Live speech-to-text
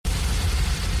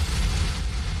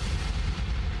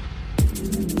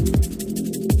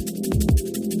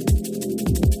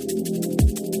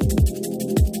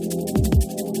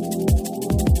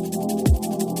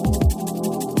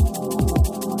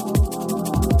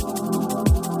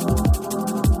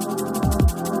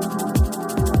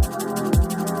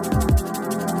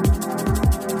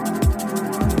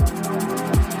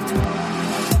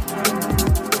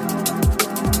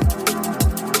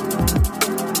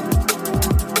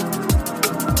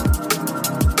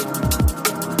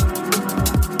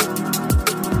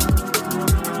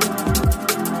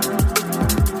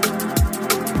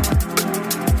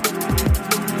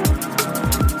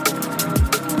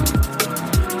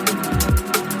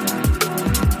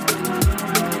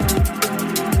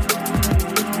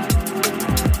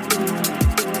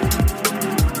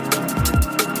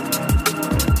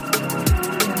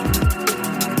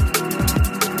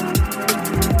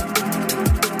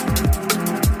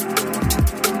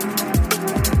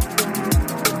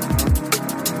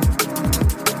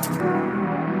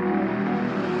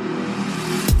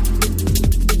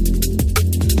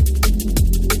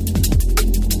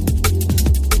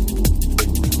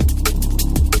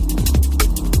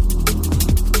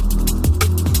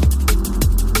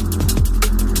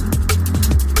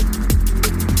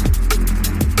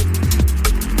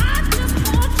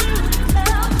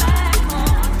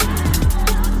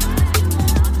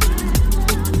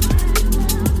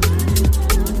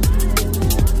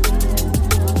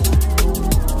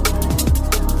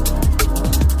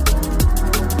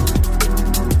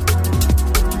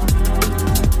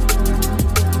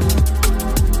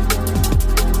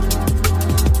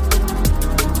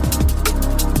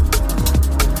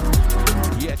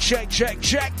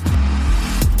check.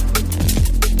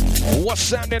 What's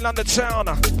sounding in London town?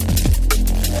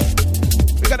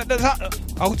 We got the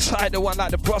outside, the one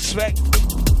like the Prospect.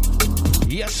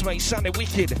 Yes, mate, sounding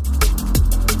wicked.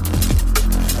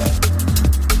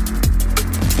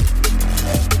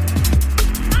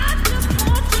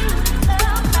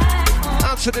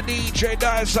 Out to the DJ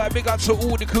Dioxide, big up to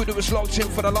all the crew that was locked in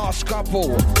for the last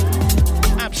couple.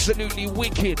 Absolutely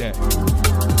wicked.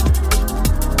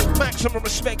 Maximum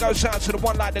respect goes out to the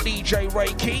one like the DJ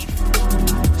Ray Keith.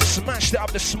 Smashed it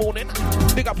up this morning.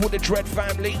 Big up all the Dread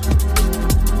family.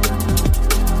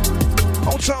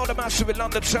 Hotel the Massive in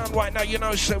London town right now, you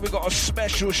know, so we got a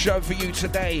special show for you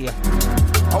today.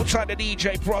 Hotel the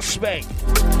DJ Prospect.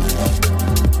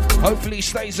 Hopefully he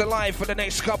stays alive for the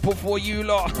next couple for you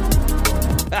lot.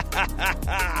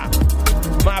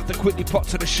 Might have to quickly pop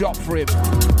to the shop for him.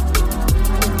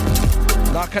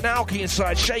 Like an alky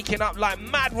inside, shaking up like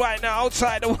mad right now.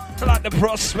 Outside like the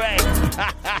Prospect.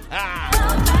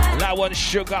 That one's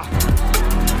sugar.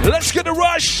 Let's get a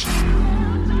rush.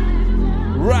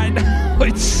 Right now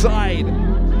inside.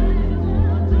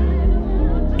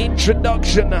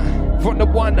 Introduction from the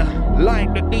one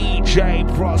like the DJ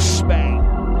Prospect.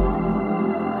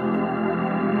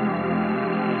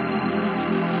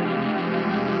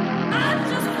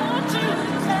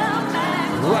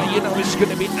 Right, you know it's going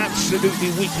to be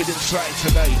absolutely wicked inside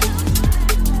today.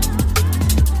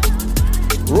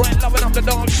 Right, loving up the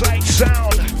dark side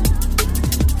sound.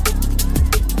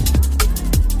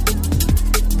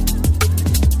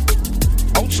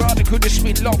 Outside the could just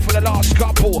been locked for the last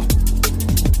couple.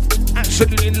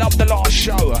 Absolutely love the last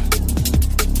show.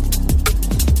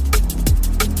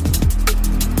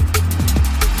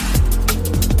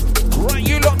 Right,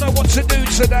 you lot know what to do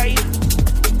today.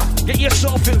 Get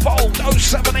yourself involved.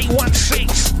 07816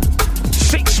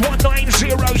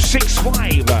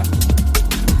 619065.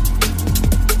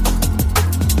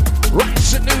 Right,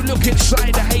 it's a new look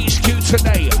inside the HQ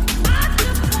today.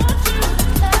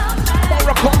 More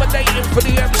accommodating for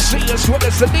the MC as well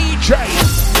as the DJ.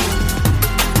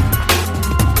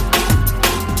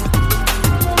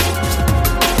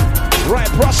 Right,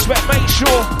 Prospect, make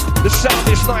sure the sound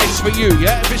is nice for you,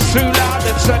 yeah? If it's too loud,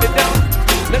 then turn it down.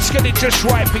 Let's get it just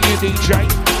right for you, DJ.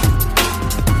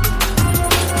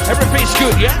 Everything's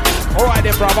good, yeah? All right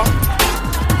then, brother.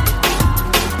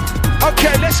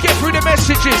 Okay, let's get through the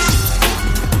messages.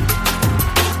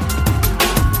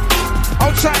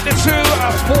 Outside the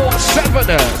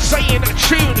 247 saying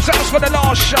tunes. That's for the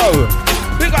last show.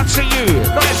 Big up to you.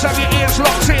 Nice to have your ears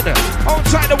locked in.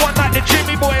 Outside the one like the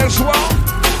Jimmy Boy as well.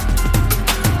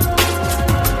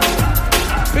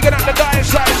 Big up the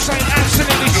guys like saying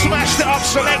absolutely smashed it up,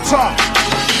 selector.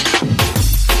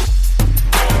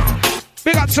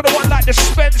 Big up to the one like the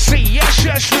Spency.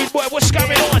 Yes, rude boy, what's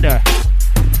going on?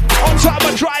 On time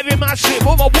of driving massive,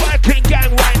 all my working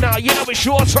gang right now. You know it's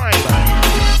your time.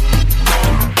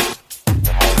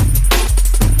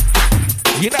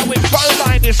 You know when phone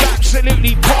line is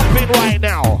absolutely popping right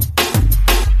now.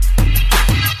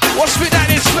 What's with that,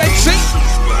 Spency?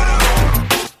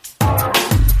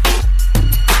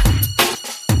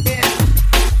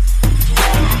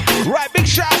 Right, big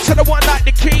shout out to the one like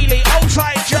the Keeley, old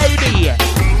tight Jody.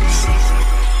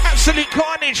 Absolute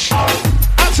carnage.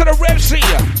 Out to the Revsy,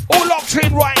 all locked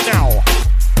in right now.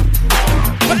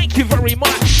 Thank you very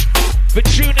much for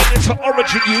tuning into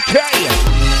Origin UK.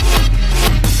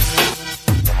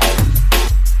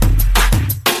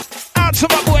 Out to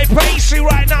my boy Pacey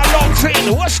right now, locked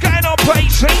in. What's going on,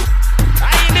 Pacey?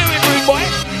 How you doing, rude boy?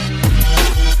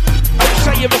 I would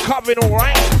say you're recovering all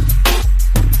right.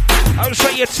 I would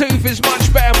say your tooth is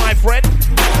much better, my friend.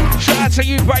 Shout out to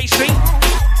you, Basie.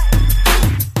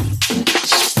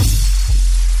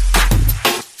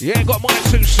 Yeah, got my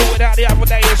tooth sorted out the other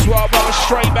day as well, but I was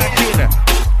straight back in.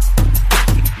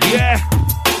 Yeah.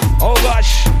 Oh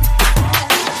gosh.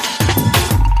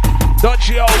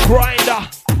 Dodgy old grinder.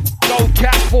 Gold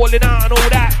cap falling out and all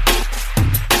that.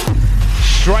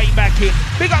 Straight back in.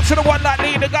 Big up to the one like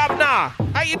Lee the Governor.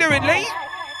 How you doing, Lee?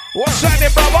 What's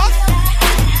happening, brother?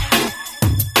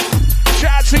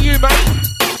 Shout out to you, mate.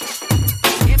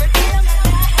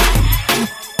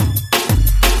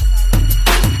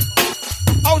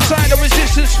 Outside the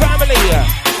Resistance family.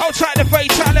 Outside the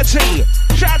Fatality.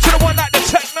 Shout out to the one like the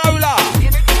Technola.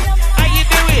 How you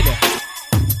doing?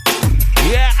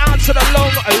 Yeah, out to the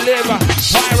Long Live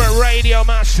Pirate Radio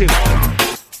Massive.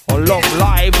 Or Long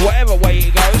Live, whatever way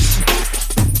it goes.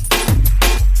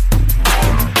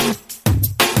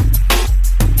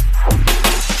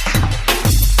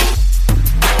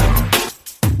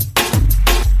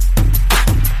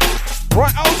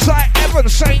 Right, outside Evan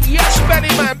saying yes,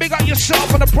 Bellyman. Big up out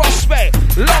yourself and a prospect.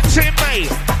 Locked in, mate.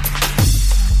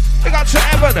 Big up to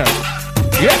Evan.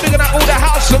 Yeah, big up all the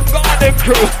house and garden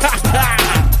crew.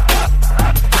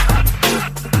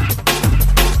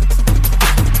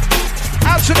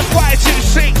 Out to the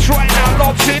 526 right now,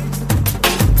 locked in.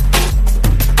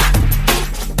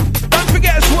 Don't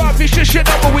forget as well, if it's just your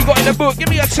number we got in the book, give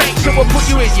me a text and we'll put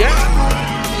you in, yeah?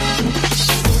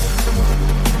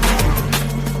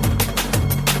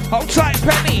 Hold tight,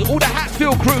 Penny. All the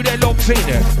Hatfield crew, they're locked in.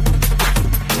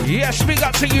 Yes, big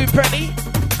up to you, Penny.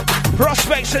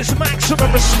 Prospect says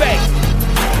maximum respect.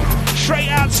 Straight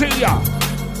out to ya.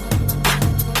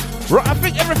 Right, I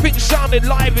think everything's sounding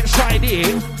live inside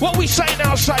here. What we saying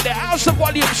outside there? How's the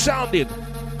volume sounding?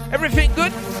 Everything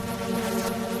good?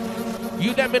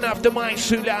 You let me know if the mic's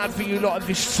too loud for you lot, if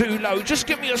it's too low. Just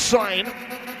give me a sign.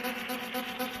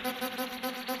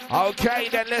 Okay,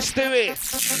 then let's do it.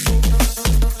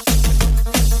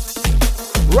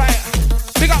 Right,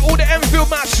 big up all the Enfield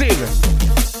Massive.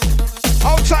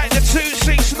 Hold tight the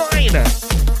 269.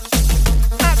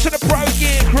 Out to the Pro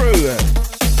Gear crew.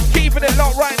 Keeping it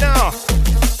locked right now.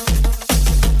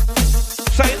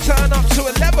 So you turn up to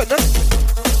 11, huh?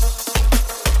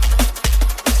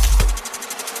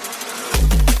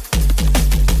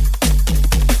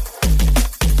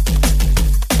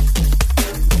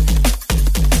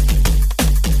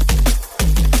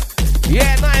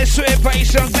 Yeah, nice sweet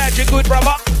face. I'm glad you're good,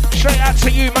 brother. Straight out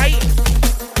to you, mate.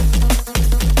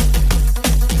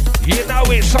 You know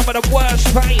it's some of the worst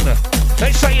pain.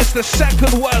 They say it's the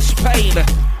second worst pain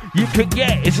you can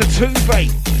get. It's a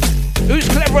toothache. Who's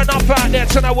clever enough out there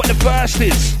to know what the first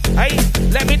is? Hey,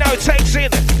 let me know. Takes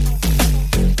in.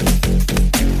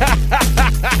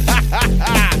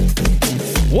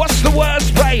 What's the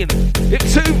worst pain? If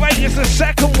toothache is the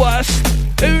second worst,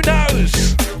 who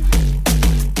knows?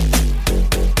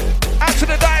 Out to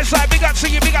the diet side. Big up to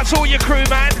you. Big up to all your crew,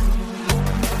 man.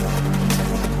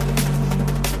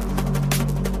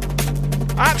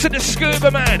 Out to the scuba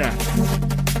man.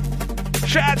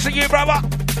 Shout out to you, brother.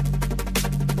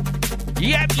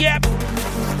 Yep, yep.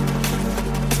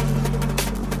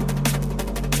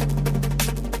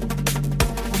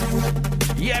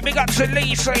 Yeah, big up to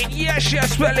Lee saying yes,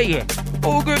 yes, Belly.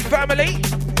 All good, family.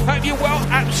 Hope you're well.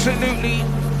 Absolutely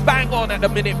bang on at the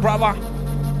minute, brother.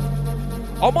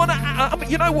 I'm on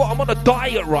you know what? I'm on a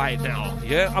diet right now,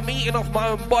 yeah? I'm eating off my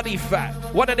own body fat.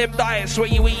 One of them diets where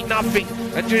you eat nothing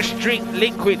and just drink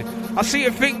liquid. I see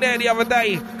a thing there the other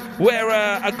day where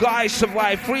a guy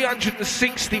survived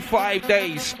 365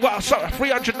 days. Well, sorry,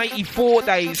 384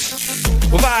 days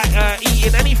without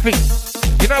eating anything.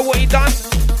 You know what he done?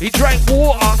 He drank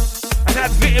water and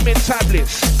had vitamin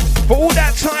tablets. For all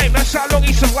that time, that's how long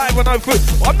he survived on no food.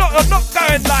 I'm not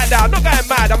going like that. I'm not going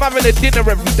mad. I'm having a dinner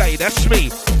every day. That's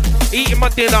me. Eating my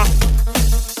dinner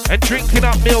and drinking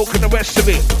up milk and the rest of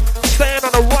it. Staying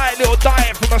on the right little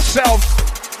diet for myself.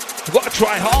 I've got to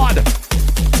try hard.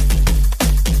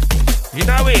 You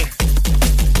know it.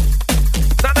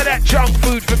 None of that junk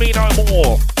food for me no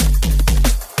more.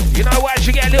 You know, as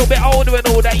you get a little bit older and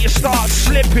all that, you start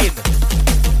slipping.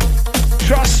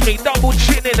 Trust me, double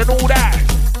chinning and all that.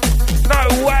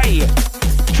 No way.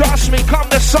 Trust me, come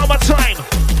the summertime,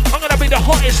 I'm gonna be the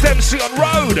hottest MC on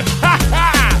road. Ha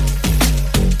ha.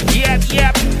 Yep,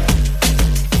 yep.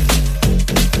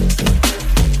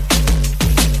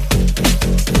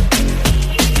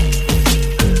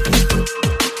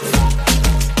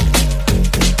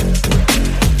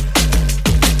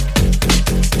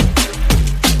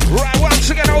 Right, once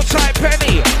again, old tight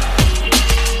Penny.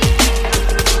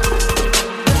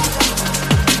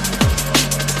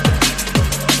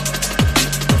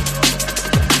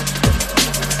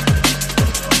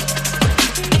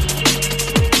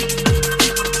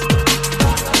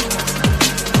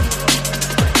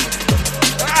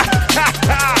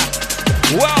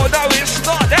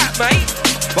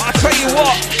 But I tell you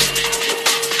what,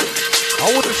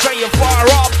 I wouldn't say you're far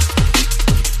off.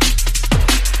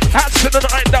 Out to the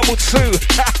 922.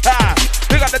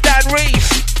 Big up the Dan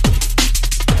Reese.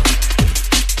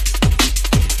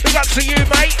 Big up to you,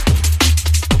 mate.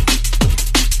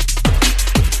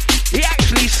 He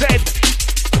actually said,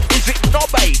 is it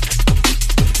knobake?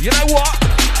 You know what?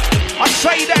 I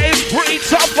say that is pretty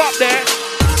tough up there.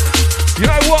 You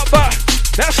know what, but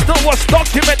that's not what's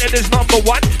documented as number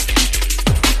one.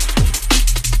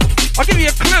 I'll give you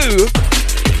a clue.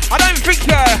 I don't think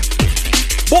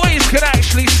boys can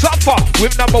actually suffer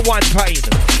with number one pain.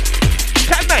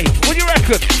 Can they? What do you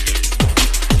reckon?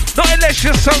 Not unless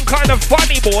you're some kind of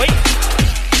funny boy.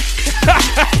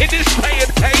 In this day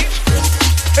and age.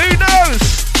 Who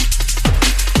knows?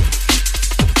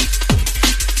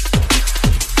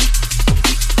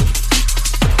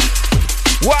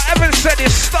 said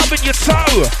it's stubbing your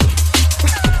toe.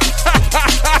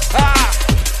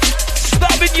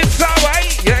 Stubbing your toe, eh?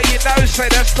 Yeah, you know, say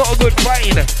that's not a good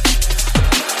pain.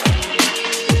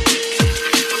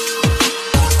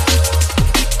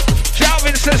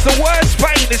 Jalvin says the worst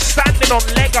pain is standing on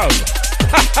Lego.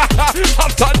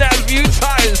 I've done that a few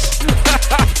times.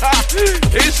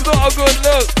 It's not a good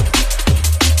look.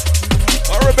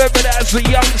 I remember that as a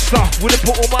youngster. Would have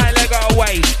put all my Lego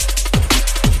away.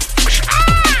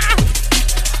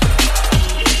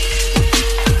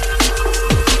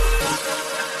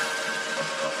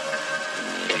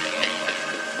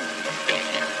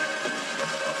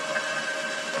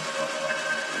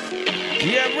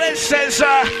 Yeah, Red says,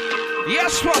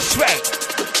 yes, prospect.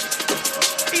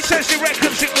 He says he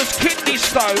reckons it was kidney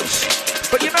stones.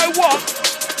 But you know what?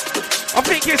 I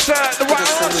think it's the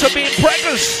right answer being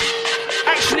preggers.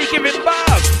 Actually giving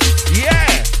birth. Yeah.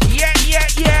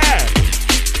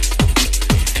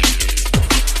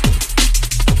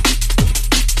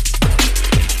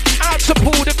 Out to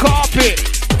pull the carpet.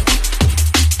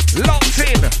 Locked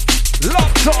in.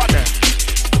 Locked on.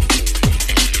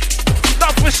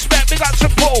 Enough respect, big up to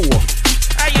Paul.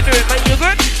 How you doing, mate? You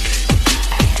good?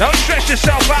 Don't stress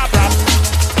yourself out, bruv.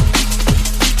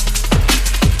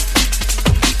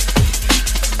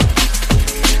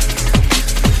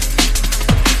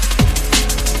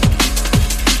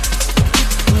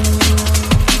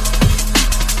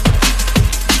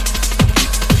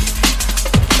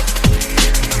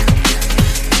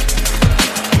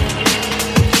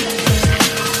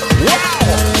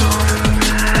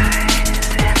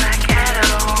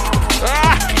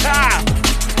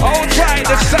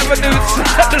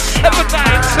 The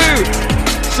 792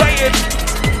 saying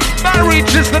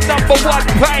marriage is the number one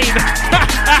pain.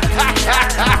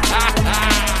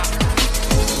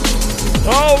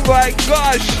 Oh my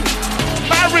gosh,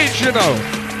 marriage, you know.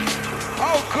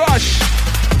 Oh gosh,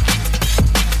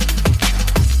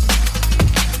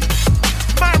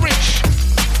 marriage.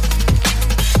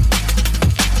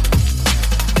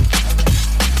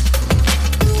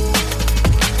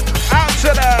 Out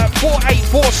to the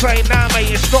 484 saying, nah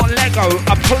mate, it's not Lego.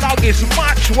 A plug is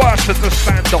much worse than to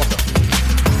stand on.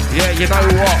 Yeah, you know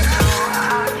what?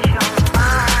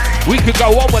 We could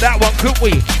go on with that one, couldn't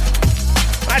we?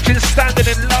 Imagine standing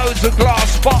in loads of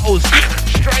glass bottles.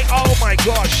 Straight, oh my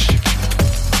gosh.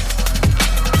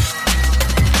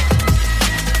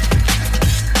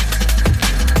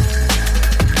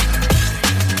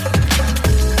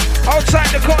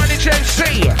 Outside the Carnage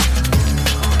MC.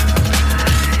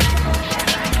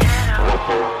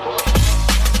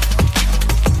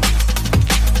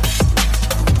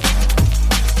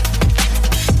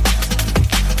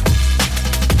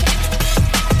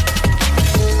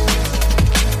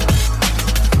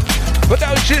 For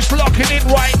those just locking in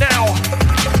right now,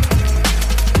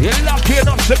 you're lucky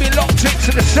enough to be locked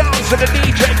into the sounds of the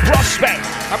DJ Prospect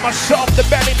and myself, the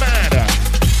Bellyman.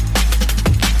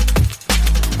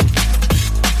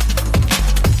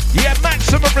 Yeah,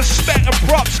 maximum respect and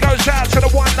props goes out to the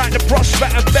one like the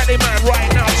Prospect and Bellyman right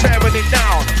now, tearing it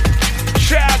down.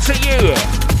 Shout out to you.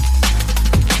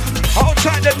 Hold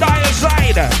tight the dire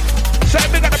side. Say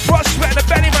we got the Prospect and the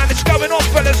Bellyman. It's going on,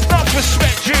 fellas. Enough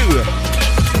respect you.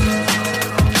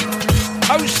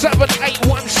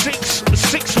 07816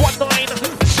 619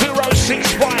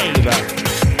 065.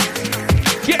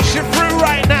 Gets you through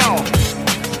right now.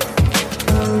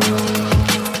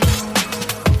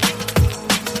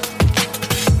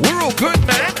 We're all good,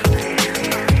 man.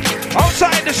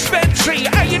 Outside the Spency.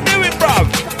 How you doing, bruv?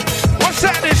 What's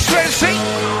that, this Spency?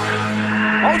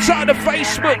 Outside the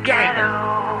Facebook gang.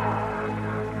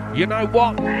 You know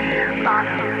what? Like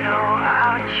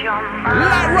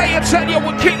Ray, I tell you,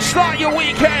 we'll kickstart your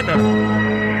weekend.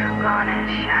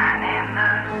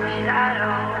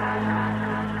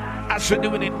 As we're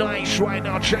doing it nice right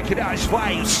now, check it out, his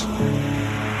vibes.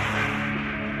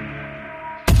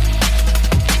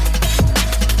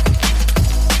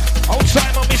 Old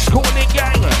time on Miss Corning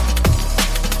gang.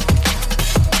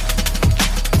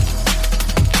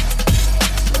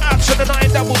 Out to the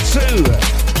 922.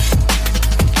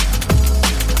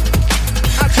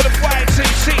 To the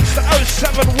 526 to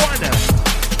 071.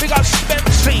 We got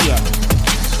Spency.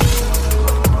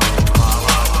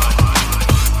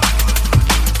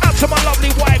 Out to my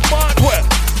lovely wife Margaret,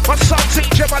 my son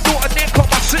teacher, my daughter Nicola.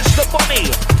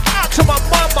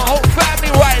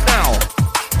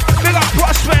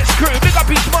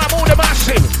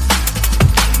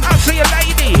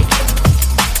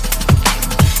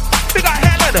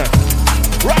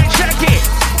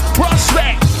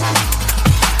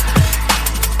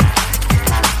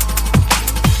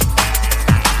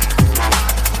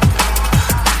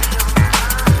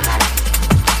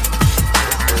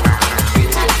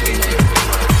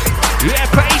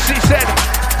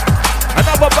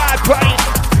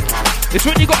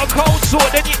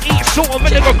 eat salt and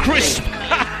vinegar crisp.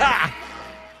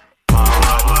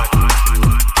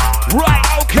 Right,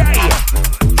 okay.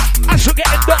 As we're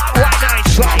getting dark right now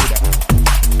inside.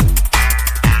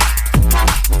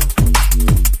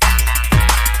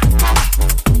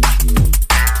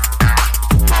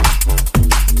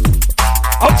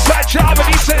 Outside Java,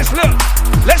 he says, look,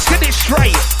 let's get it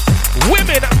straight.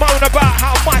 Women moan about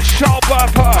how much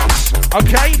childbirth hurts,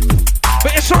 okay?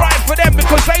 But it's alright for them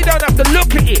because they don't have to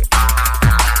look at it.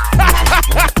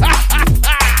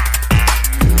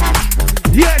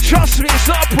 Yeah, trust me, it's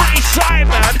not a pretty sight,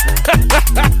 man.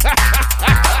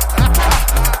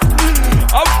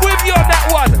 I'm with you on that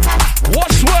one.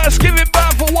 What's worse, giving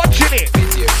birth or watching it?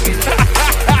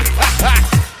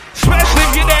 Especially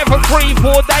if you're there for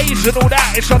 3-4 days and all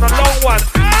that, it's on a long one.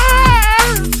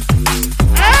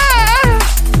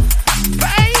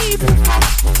 Babe,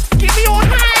 give me your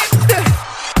hand.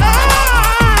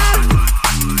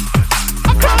 I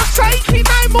can't take it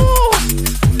no more.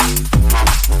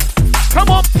 Come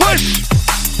on, push,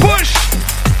 push.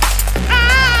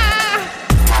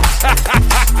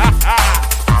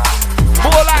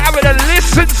 More like having to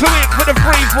listen to it for the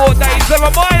 3-4 days.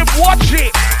 Never mind, watch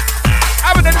it.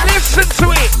 Having to listen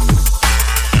to it.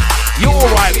 You're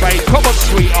alright, babe. Come on,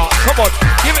 sweetheart. Come on.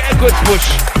 Give it a good push.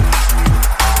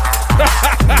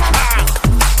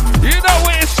 You know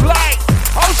what it's like.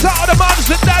 Outside of the mums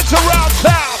and dads around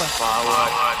town.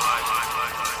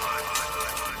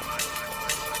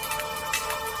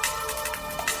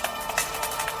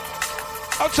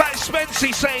 Outside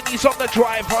Spency saying he's on the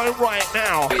drive home right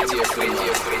now.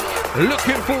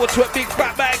 Looking forward to a big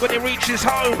fat bag when he reaches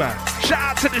home. Shout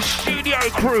out to the studio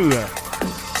crew.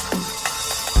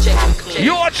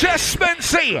 You're just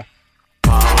Spency.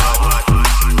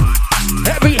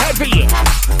 Heavy, heavy.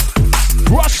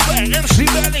 Prospect, MC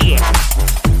Belly.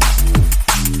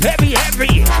 Heavy,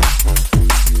 heavy.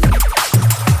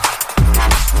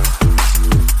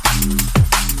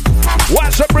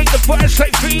 Once I bring the first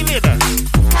day feeling.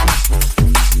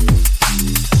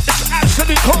 It's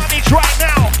absolute carnage right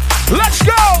now. Let's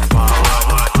go!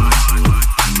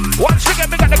 Once again,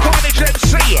 we got the Carnage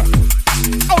MC.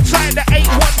 Outside the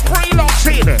 813 locks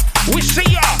in. We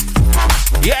see ya.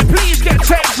 Yeah, please get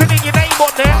texting in your name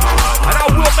on there. And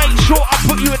I will make sure I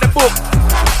put you in the book.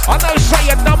 I know say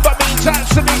a number means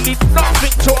absolutely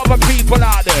nothing to other people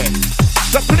out there.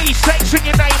 So please text in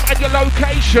your name and your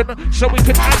location so we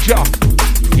can add you.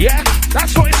 Yeah,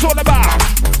 that's what it's all about.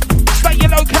 State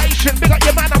your location, big up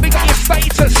your manner, big up your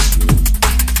status.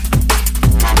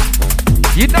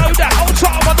 You know that, whole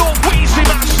time my North Weezy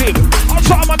massive. Whole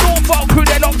time my Norfolk crew,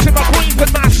 they're locked in my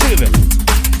Queensland massive.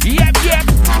 Yep, yep.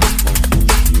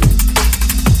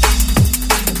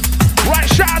 Right,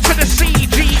 shout out to the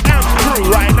CGM crew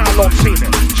right now locked in.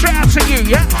 Shout out to you,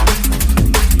 yeah?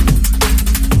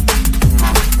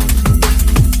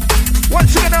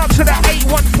 Once again out to the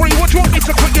 813, what do you want me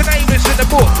to put your name is in the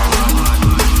book?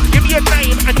 Give me your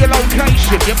name and your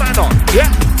location, your manner, yeah?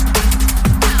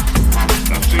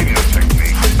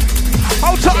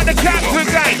 Hold tight the cat for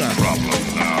gang.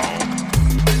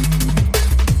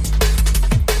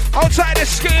 Hold tight the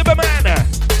scuba man.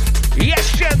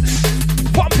 Yes, gents.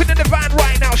 Bumping in the van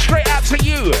right now, straight out to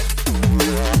you.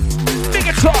 Big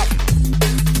it up.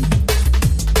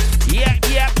 Yeah,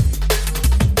 yeah.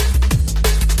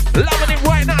 Loving it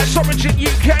right now, it's Origin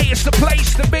UK, it's the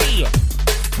place to be.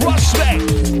 Prospect.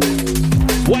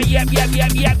 Well, yep, yep,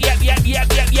 yep, yep, yep, yep,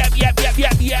 yep, yep, yep, yep, yep,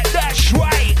 yep, yep, that's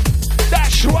right.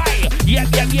 That's right.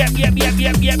 Yep, yep, yep, yep, yep,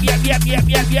 yep, yep, yep, yep, yep,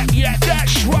 yep, yep, yep,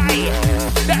 that's right.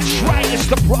 That's right, it's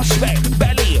the Prospect.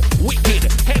 Belly, wicked,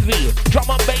 heavy, drum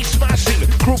and bass massive.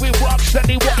 Crew with rock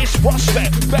steady, what is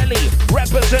Prospect? Belly,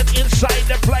 represent inside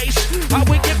the place. How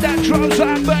we give that drums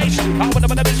and bass. How when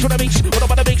I'm in the mix, when I'm mix, when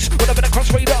I'm in the mix, when I'm in the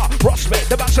cross radar. Prospect,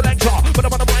 the bass selector. When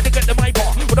I'm on the mind to get the mic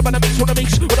bar. When I'm in the mix, when I'm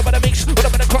mix, when I'm in the mix, when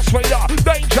I'm in the cross radar.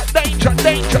 Danger, danger,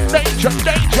 danger, danger,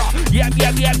 danger. Yep,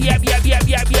 yep, yep, yep, yep, yep,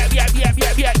 yep, yep, yep, yep,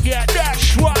 yep, yep, yep,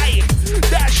 that's right.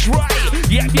 That's right.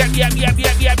 Yep, yep, yep, yep,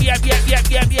 yep, yep, yep, yep, yep,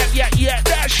 yep, yep, yep, yep,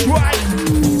 that's right.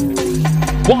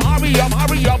 Well, hurry up,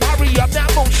 hurry up, hurry up, now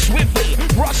move swiftly.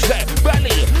 Prospect,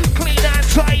 belly, clean and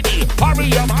tidy.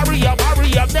 Hurry up, hurry up,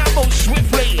 hurry up, now move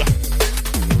swiftly.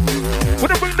 We're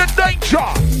gonna bring the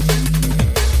danger.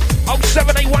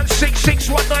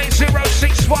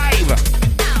 07816619065.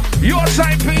 Your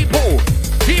time, people.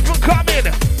 Keep them coming.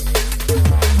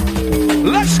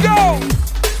 Let's go.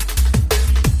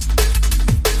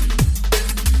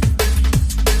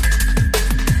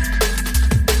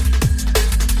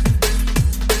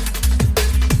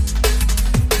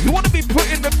 You want to be put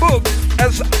in the book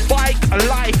as Bike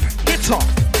Life Hitter.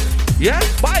 Yeah?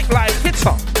 Bike Life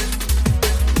Hitter.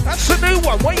 What's the new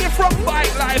one? Where you from,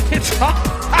 Bike Life? It's come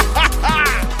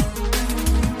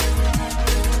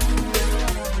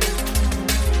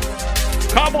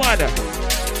on.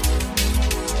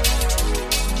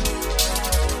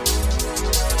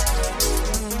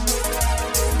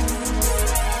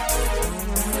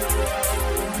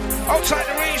 Outside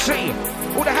the Reezy,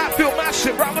 all the Hatfield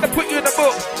Massive, right? I'm gonna put you in the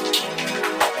book.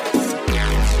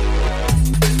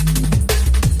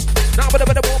 Now, what's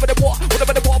going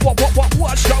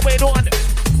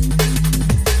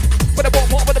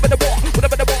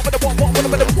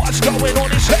on? What's going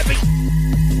on? It's heavy.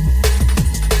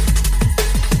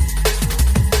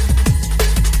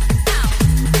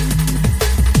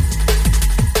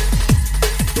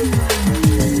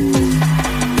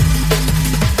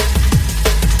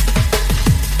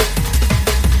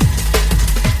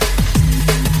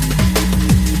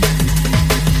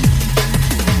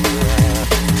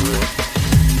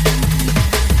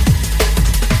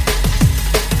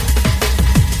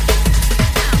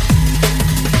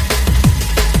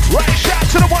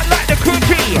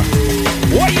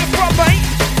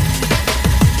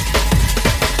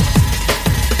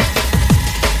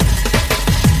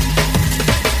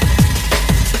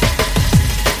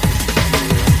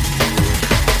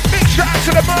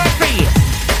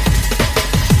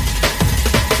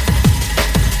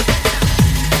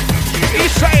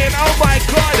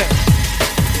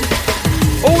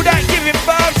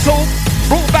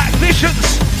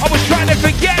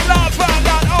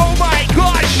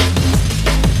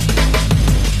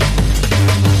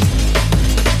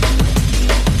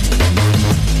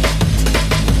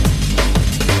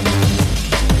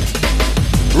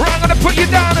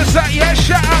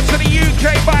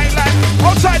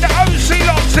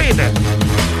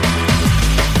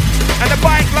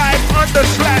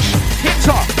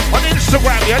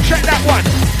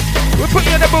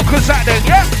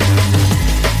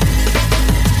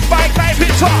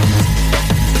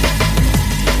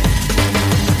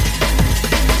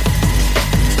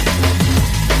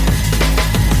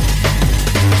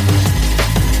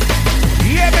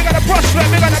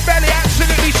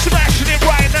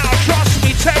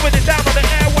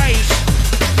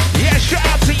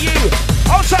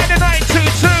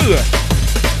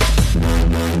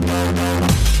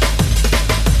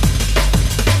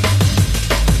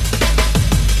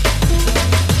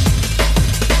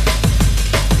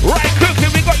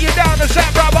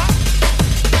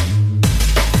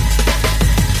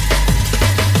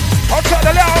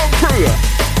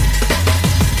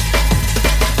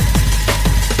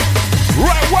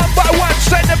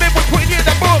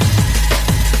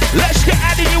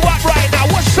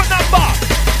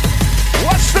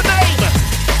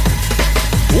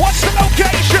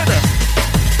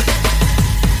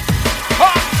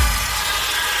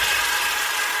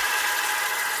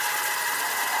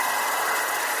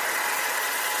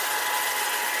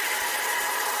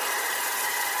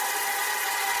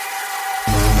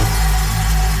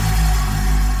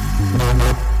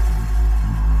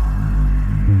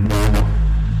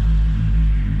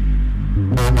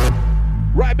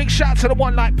 To the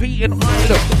one like Pete in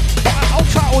Ireland. I'll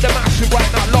title the massive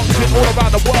right now, locked in all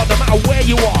around the world, no matter where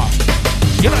you are.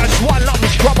 You know, it's one love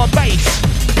is drum and bass.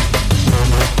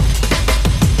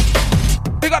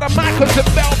 We got a Macca's in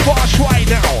Belfast right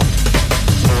now.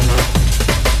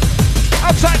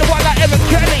 Outside the one like Evan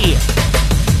Kelly.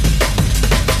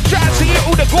 Shout out to you,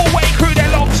 all the Galway crew, they're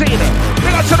locked in.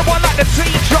 We got to the one like the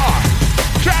teacher.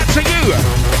 Shout out to you.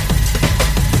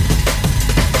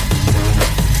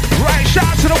 Right, shout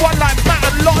out to the one like Matt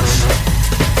and Lots.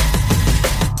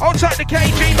 Outside the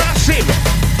KG Massive.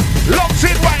 Locked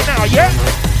in right now, yeah?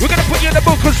 We're going to put you in the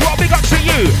book as well. Big up to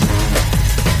you.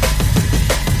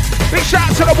 Big shout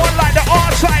out to the one like the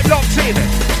R-Type locked in.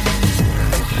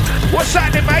 What's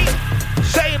happening, mate?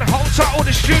 Saying hold tight all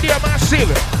the studio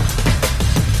Massive.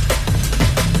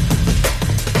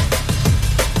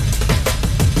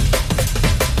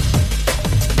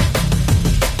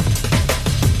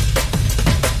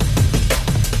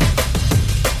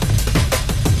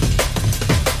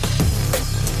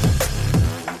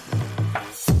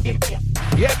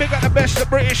 Yeah, big up the best of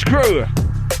British crew.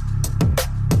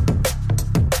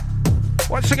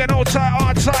 Once again, all tight,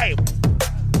 hard time.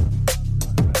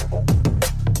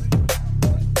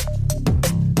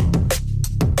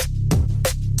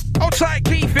 All tight,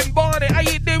 Keith in Barnet. How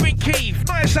you doing, Keith?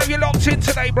 Nice to have you locked in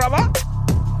today, brother.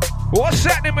 What's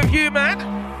happening with you, man?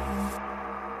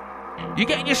 You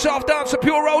getting yourself down to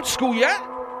pure old school, yeah?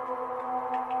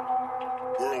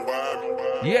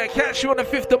 Worldwide. Yeah, catch you on the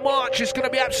 5th of March. It's going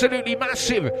to be absolutely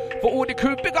massive for all the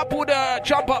crew. Big up all the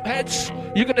jump up heads.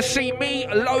 You're going to see me,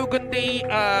 Logan D,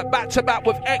 back to back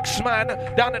with X-Man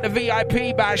down at the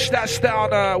VIP bash. That's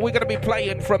down, we're going to be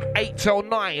playing from 8 till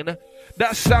 9.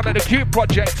 That's down at the Cube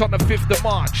Project on the 5th of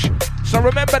March. So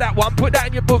remember that one. Put that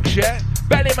in your books, yeah?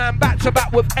 Bellyman back to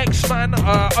back with X-Man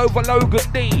over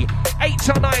Logan D. 8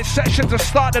 till 9 sessions to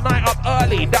start the night up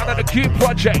early down at the Cube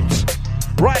Project.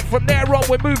 Right, from there on,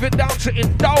 we're moving down to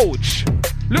Indulge.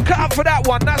 Look out for that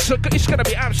one. It's going to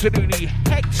be absolutely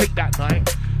hectic that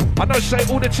night. I know, say,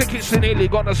 all the tickets are nearly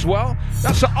gone as well.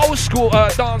 That's an old school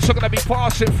dance I'm going to be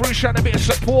passing through, showing a bit of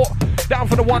support. Down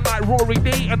for the one night Rory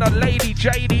D and the lady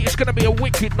JD. It's going to be a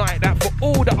wicked night, that, for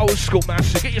all the old school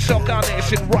masses. Get yourself down there.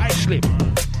 It's in Ruislip.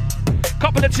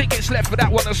 Couple of tickets left for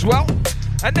that one as well.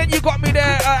 And then you got me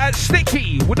there at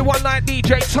Sticky with the one night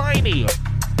DJ Tiny.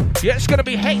 Yeah, it's going to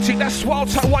be hectic. That's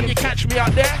Swalto one. You catch me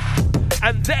out there.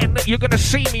 And then you're going to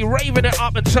see me raving it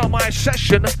up until my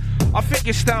session. I think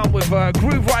it's down with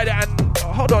Groove Rider and...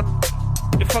 hold on.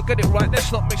 If I get it right,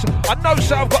 let's not mix it. I know,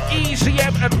 so I've got Easy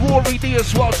M and Rory D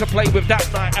as well to play with that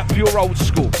night at Pure Old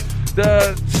School.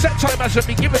 The set time hasn't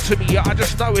been given to me yet. I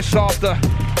just know it's after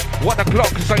 1 o'clock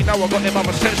because I know I've got them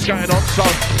other sets going on. So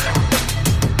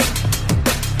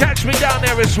catch me down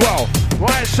there as well.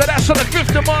 Right, so that's on the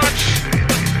 5th of March.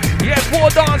 Yeah, 4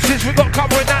 dances we've got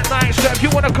covering that night. So if you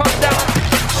want to come down,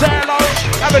 say hello,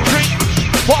 have a drink,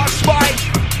 pass by,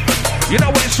 you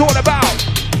know what it's all about.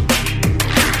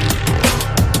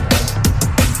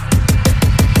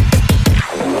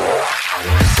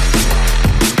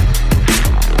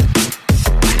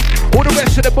 All the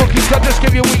rest of the bookings, I'll just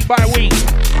give you week by week.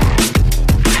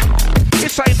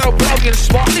 This ain't no blogging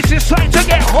spot, this is time to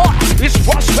get hot. It's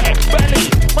Prospect, Belly,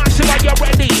 massive, are you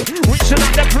ready? Reaching up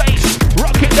the place,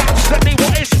 rock it down steady.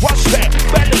 What is Prospect,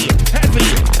 Belly, heavy,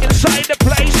 inside the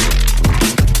place.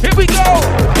 Here we go,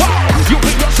 wow, you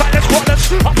think your side is squatters,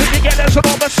 I think you get as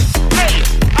enormous. Hey,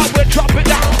 I will drop it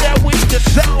down there with the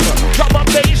sound. Drum and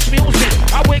bass music,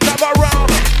 I will come around.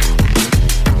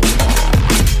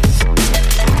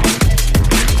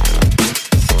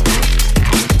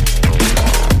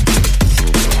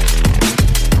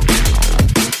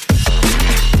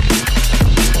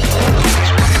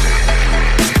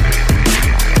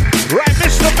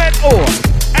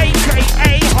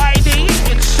 AKA Heidi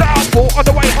in Southport on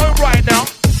the way home right now.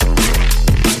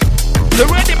 The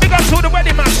ready, big up to the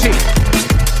ready massive.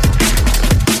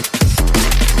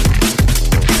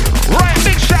 Right,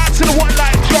 big shout out to the one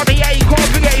like Johnny A,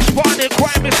 Coffee A, Spartan,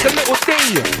 Crime, Mr. Little D.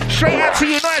 Straight out to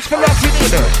you, nice for locking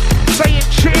in. Saying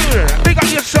tune. Big up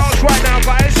yourselves right now,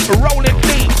 guys. Rolling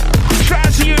deep. Shout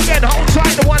out to you again. Hold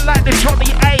tight, the one like the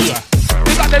Johnny A.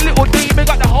 Big up the Little D,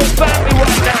 big up the whole family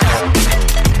right now.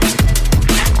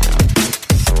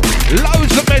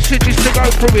 Loads of messages to go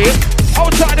through here.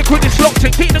 Hold tight, the crew is locked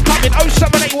in. Keep them coming.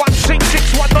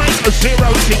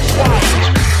 07816619065.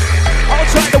 Hold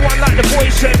tight, the one like the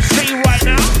voice MC right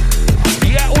now.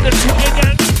 Yeah, all the swinging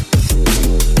gang.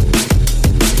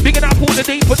 Bigging up all the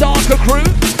deeper, darker crew.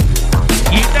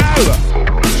 You know.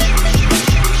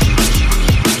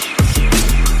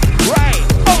 Right.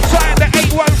 Hold tight, the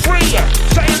 813.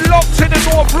 Saying locked in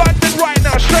North London right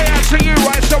now. Straight out to you,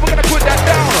 right? So we're going to put that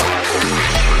down.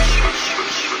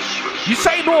 You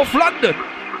say North London.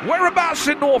 Whereabouts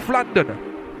in North London?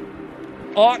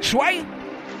 Archway?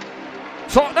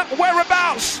 Tottenham?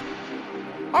 Whereabouts?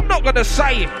 I'm not going to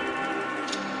say it.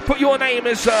 Put your name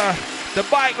as the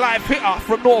Bike Life hitter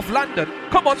from North London.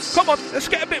 Come on, come on. Let's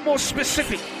get a bit more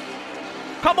specific.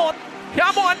 Come on,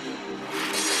 come on.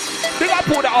 Big up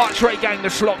all the Archway gang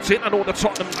that's locked in and all the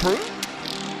Tottenham crew.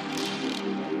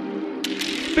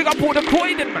 Big up all the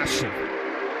Croydon massive.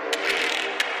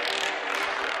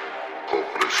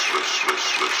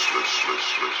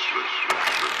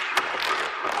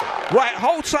 Right,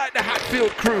 hold tight the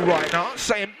Hatfield crew right now,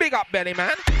 saying big up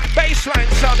Bellyman. Bassline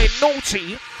sounding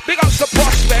naughty. Big up the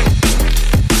Prospect.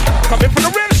 Coming from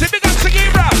the Rimsey, big up to you,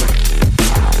 bro.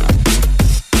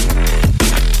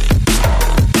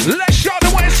 Let's show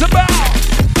them what it's about.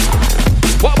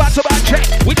 What about the back check?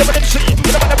 We never MC,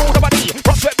 we never move nobody.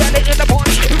 Prospect Belly in the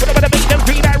party. We never make them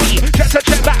feed that re. Just a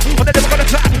check back, when they never gonna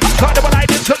try. Outside of what I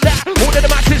did to that. All of the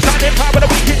masses on their power,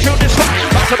 but we can chill this time.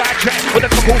 About the back check, with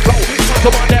a couple flow. So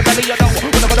on their belly, you know,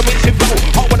 whenever the wings in flow.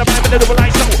 Oh, when I'm having a little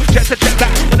light, so just to check that.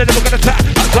 When they never gonna try.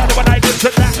 Outside of what I did to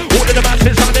that. All of the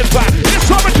masses on their back. It's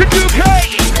Origin UK.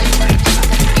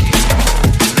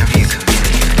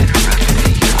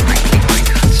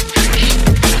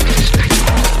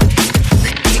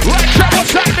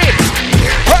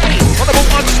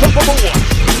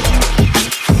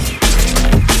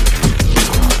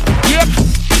 Yep.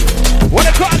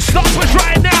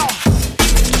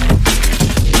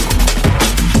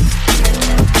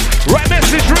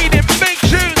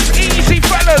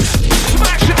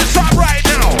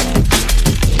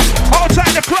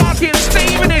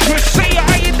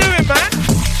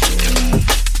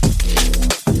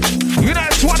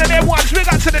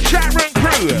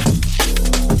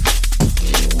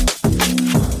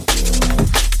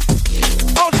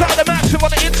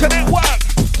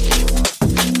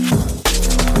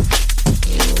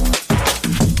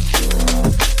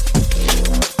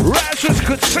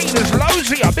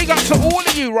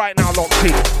 now locked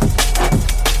in.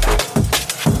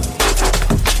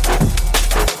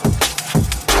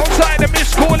 Outside the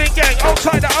Miss Calling Gang,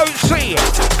 outside the OC,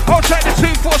 outside the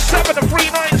 247, the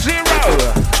 390.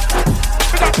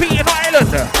 We got Pete in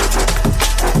Ireland.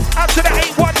 Out to the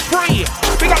 813.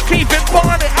 We got Keith in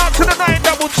Barnet. Out to the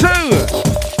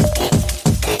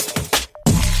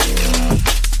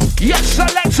 922. Yes,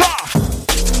 selector.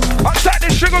 Outside the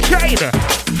Sugar Cane.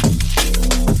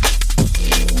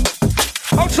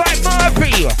 Outside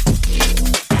Murphy.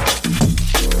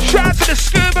 Shout out to the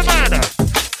Scuba Man.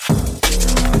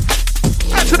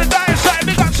 Out to the Dire side.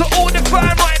 Big up to all the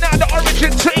firm right now, the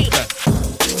Origin team.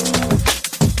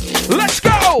 Let's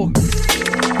go.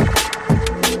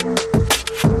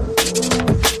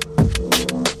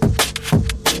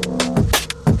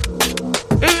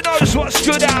 Who knows what's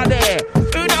good out there?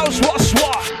 Who knows what's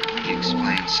what? Let me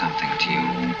explain something to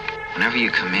you. Whenever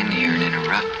you come in here and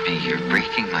interrupt me, you're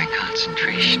breaking my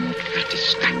concentration. You're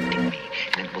distracting me.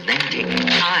 And it will then take me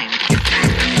time to get back to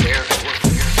where I work.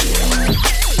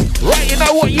 Right, you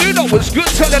know what? You know what's good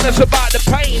telling us about the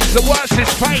pains. The worst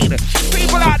is pain.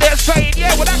 People out there saying,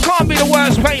 yeah, well, that can't be the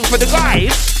worst pain for the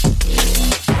guys.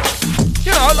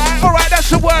 You know, like, alright, that's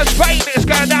the worst pain. It's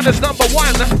going down as number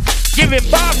one. Giving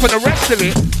birth for the rest of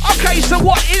it. Okay, so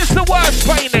what is the worst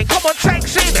pain then? Come on,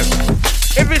 text in.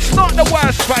 If it's not the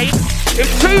worst pain, if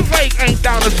toothache ain't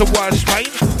down as the worst pain,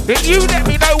 then you let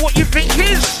me know what you think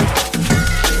is.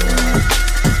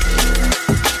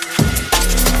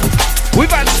 We've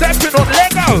had stepping on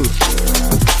Lego,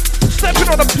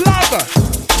 stepping on a plug,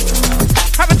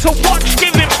 having to watch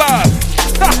giving birth.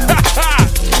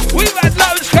 We've had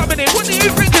loads coming in. What do you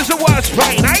think is the worst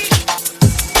pain, eh?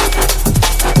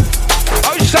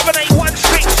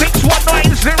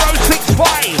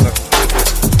 07816619065.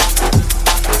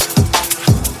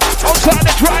 Outside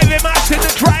the driving mass in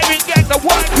the driving gang, the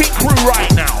working crew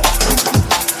right now.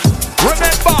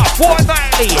 Remember,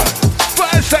 fortnightly,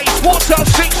 Thursday, 4 till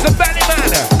 6, the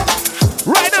Bellyman.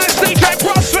 Right now it's DJ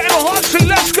Prospect and Hotsy,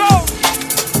 let's go.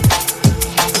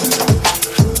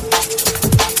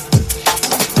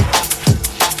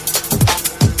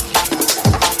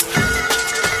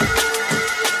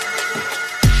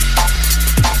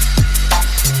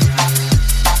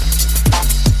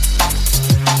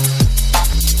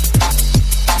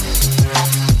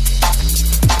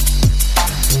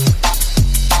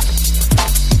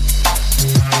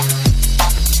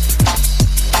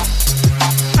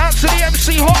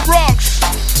 Hot Rocks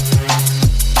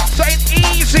saying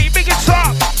easy, big it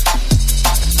up.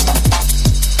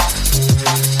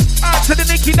 Out to the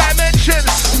Nicky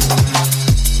Dimensions.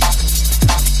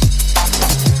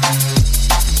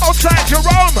 Outside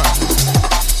Jerome.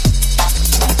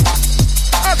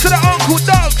 Out to the Uncle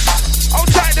Dogs.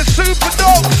 Outside the Super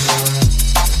Dogs.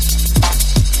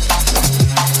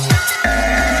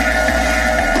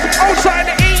 Outside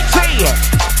the ET.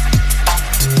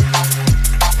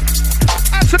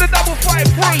 To the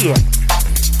 553.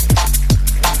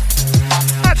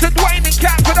 Out to Dwayne and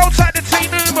Catford, outside the T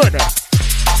Newman.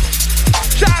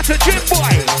 Shout out to Jim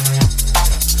Boy.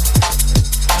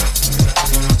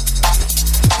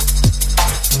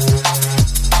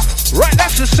 Right,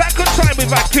 that's the second time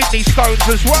we've had kidney stones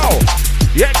as well.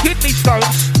 Yeah, kidney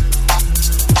stones.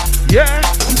 Yeah,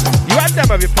 you had them,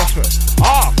 have you, Prosper?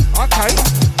 Ah, okay.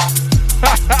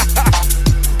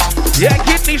 Yeah,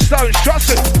 kidney stones, trust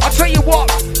it. I'll tell you what,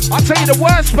 the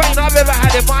worst pain I've ever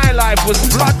had in my life was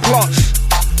blood clots.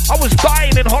 I was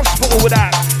dying in hospital with that.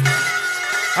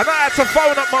 And I had to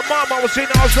phone up my mum. I was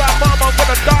like, Mum, I'm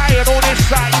gonna die and all this,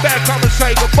 you better come and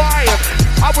say goodbye. And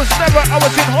I was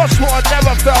in hospital, I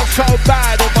never felt so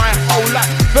bad in my whole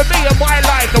life. For me, in my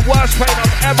life, the worst pain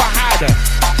I've ever had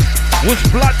was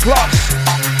blood clots.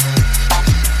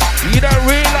 You don't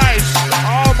realise,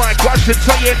 oh my gosh,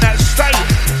 until you're in that state.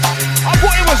 I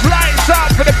thought it was lights out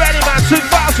for the Bellyman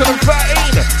 2013.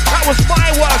 That was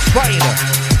my worst pain.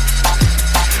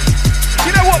 You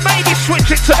know what? Maybe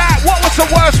switch it to that. What was the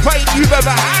worst pain you've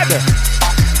ever had?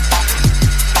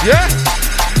 Yeah?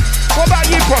 What about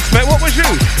you, Prospect? What was you?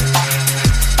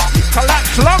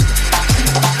 Collapsed lung?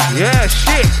 Yeah,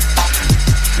 shit.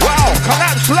 Wow,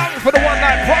 collapsed lung for the one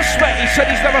like Prospect. He said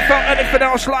he's never felt anything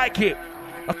else like it.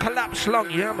 A collapsed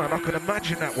lung, yeah, man. I can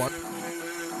imagine that one.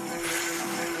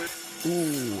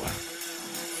 Ooh.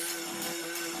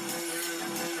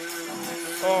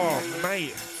 Oh,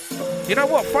 mate. You know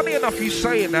what? Funny enough, you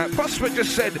saying that. Prospect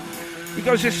just said, he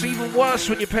goes, it's even worse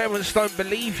when your parents don't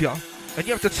believe you and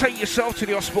you have to take yourself to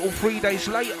the hospital 3 days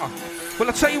later. Well,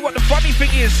 I'll tell you what, the funny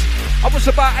thing is, I was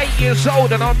about 8 years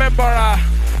old and I remember I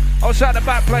was out the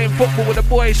back playing football with the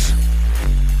boys.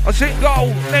 I was in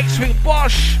goal, next thing,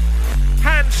 Bosch.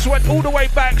 Hands went all the way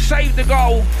back, saved the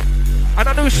goal, and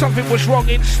I knew something was wrong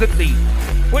instantly.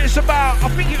 Well, it's about, I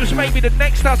think it was maybe the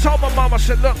next day, I told my mum, I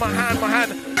said, look, my hand.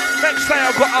 Next day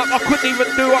I got up, I couldn't even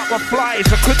do up my flies,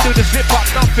 I couldn't do the zip up,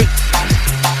 nothing.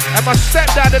 And my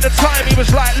stepdad at the time, he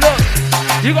was like, look,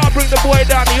 you gotta bring the boy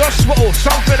down to the hospital,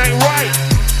 something ain't right.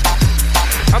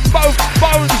 And both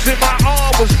bones in my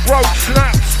arm was broke,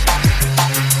 snapped.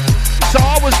 So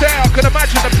I was there, I could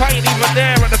imagine the pain even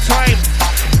there at the time.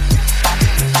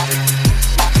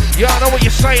 Yeah, I know what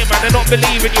you're saying, man, they're not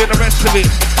believing you and the rest of it.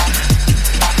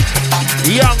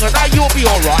 Young, I know you'll be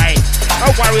alright.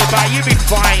 Don't worry about it, you'll be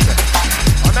fine.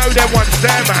 I know them ones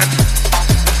there, man.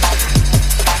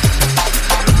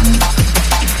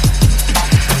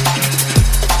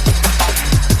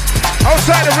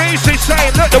 Outside the reason he's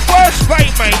saying, look, the worst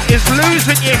fate, mate, is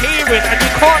losing your hearing and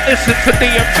you can't listen to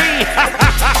DMV.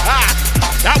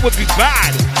 That would be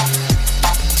bad.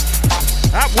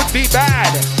 That would be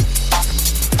bad.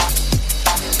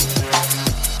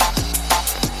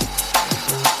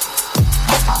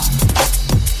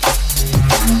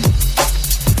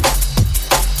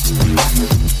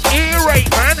 Earache,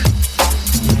 man.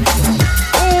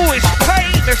 Oh, it's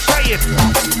pain, they're saying.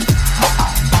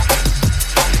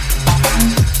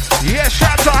 Yeah,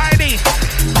 shout out to Heidi.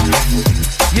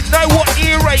 You know what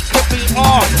earache can be?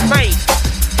 Oh, mate.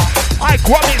 I had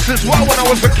grommets as well when I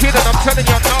was a kid, and I'm telling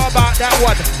you, I know about that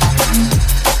one.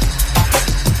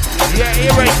 Yeah,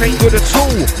 earache ain't good at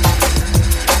all.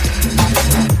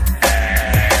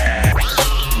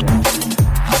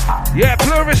 Yeah,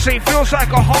 pleurisy feels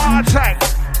like a heart attack.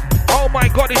 Oh my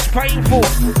God, it's painful.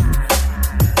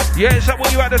 Yeah, is that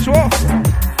what you had as well?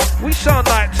 We sound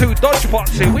like two dodge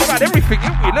pots here. We've had everything,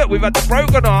 haven't we? Look, we've had the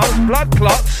broken arms, blood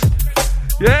clots.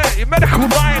 Yeah, your medical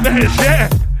nightmares, yeah.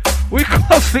 We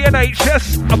cost the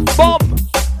NHS a bomb.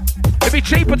 It'd be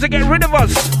cheaper to get rid of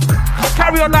us.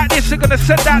 Carry on like this, they're going to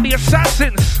send out the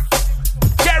assassins.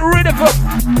 Get rid of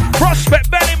them. Prospect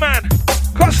Bellyman.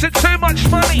 Costing too much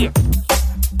money.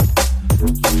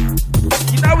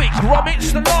 You know it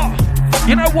grommets the lot.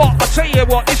 You know what, I'll tell you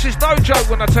what, this is no joke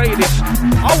when I tell you this.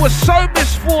 I was so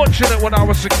misfortunate when I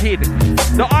was a kid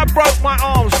that I broke my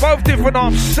arms, both different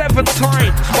arms, 7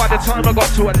 times by the time I got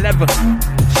to 11.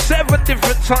 7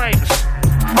 different times.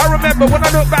 I remember when I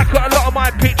look back at a lot of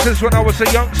my pictures when I was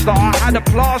a youngster, I had a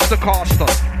plaster cast on.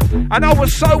 And I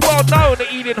was so well known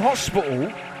at Ealing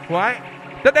Hospital, right?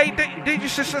 That they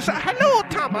used to say, hello,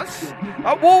 Thomas.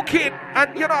 I walk in,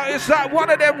 and you know, it's like one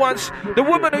of them ones. The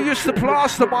woman who used to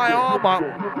plaster my arm up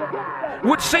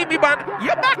would see me, man.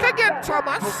 You're back again,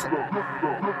 Thomas.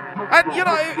 And you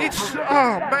know, it's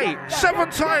mate, 7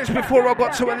 times before I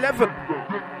got to 11.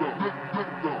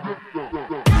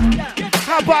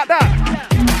 How about that?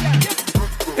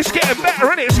 It's getting better,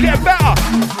 isn't it? It's getting better.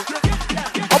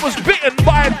 I was bitten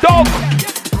by a dog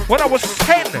when I was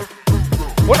 10.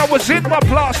 When I was in my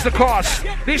plaster cast,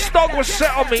 this dog was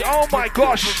set on me. Oh my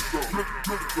gosh.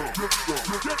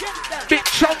 Bit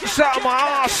chunks out of my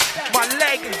ass, my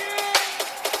leg,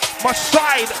 my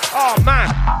side. Oh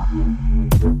man.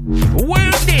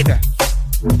 Wounded.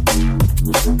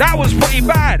 That was pretty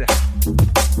bad.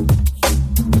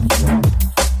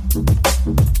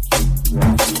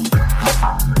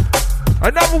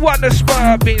 Another one that's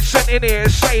been sent in here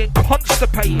is saying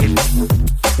constipated.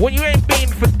 When you ain't been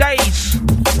for days,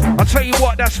 I'll tell you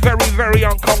what, that's very, very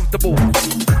uncomfortable.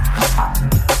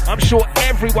 I'm sure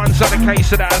everyone's had a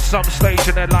case of that at some stage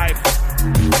in their life.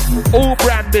 All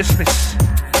brand business.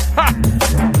 Ha!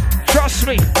 Trust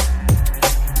me.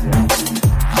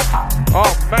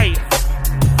 Oh, mate.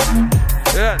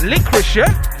 Yeah, licorice,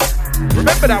 yeah?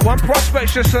 Remember that one?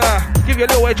 Prospects just give you a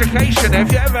little education there.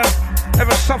 If you ever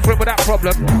suffering with that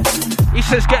problem, he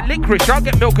says get licorice, I'll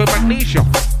get milk and magnesia.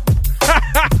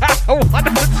 One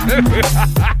of the two.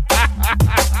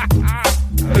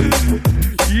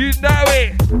 You know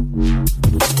it.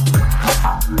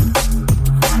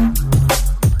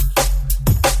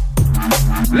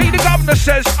 Lee the Governor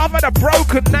says, I've had a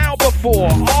broken nail before.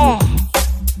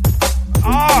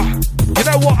 You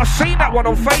know what? I seen that one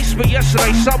on Facebook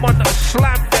yesterday. Someone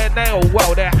slammed their nail,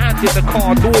 their hand in the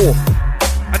car door,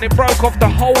 and it broke off the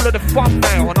whole of the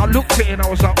thumbnail. And I looked at it and I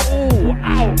was like, oh,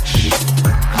 ouch.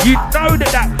 You know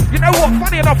that. You know what?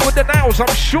 Funny enough with the nails,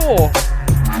 I'm sure,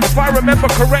 if I remember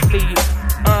correctly,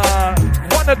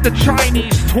 one of the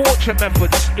Chinese torture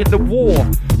methods in the war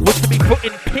was to be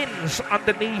putting pins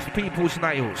underneath people's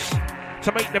nails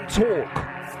to make them talk.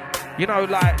 You know,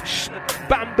 like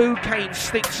bamboo cane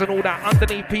sticks and all that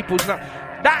underneath people's nails.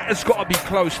 That has got to be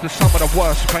close to some of the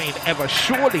worst pain ever,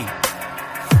 surely.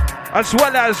 As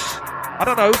well as, I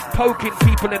don't know, poking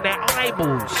people in their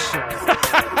eyeballs.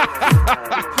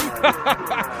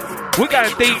 We're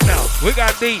going deep now. We're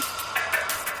going deep.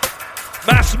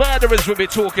 Mass murderers we'll be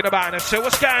talking about. And so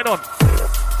what's going on?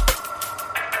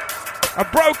 I'm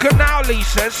broken now, Lee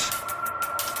says.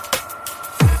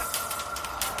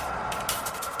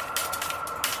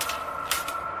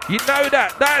 You know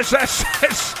that. That says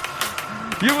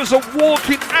you was a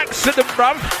walking accident,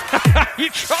 bruv. You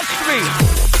trust me.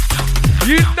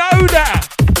 You know that.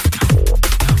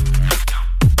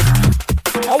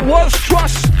 I was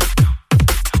trust.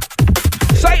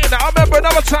 Saying that, I remember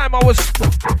another time I was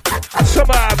at some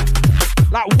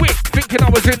like whip thinking I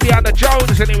was Indiana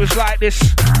Jones, and it was like this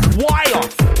wire.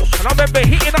 And I remember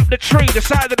hitting up the tree, the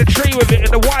side of the tree with it, and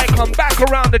the wire come back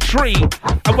around the tree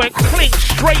and went clink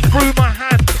straight through my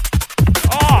hand.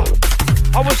 Oh,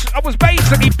 I was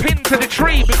basically pinned to the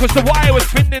tree because the wire was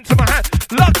pinned into my hand.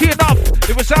 Lucky enough,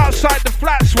 it was outside the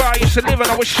flats where I used to live,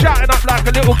 and I was shouting up like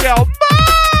a little girl, Mom!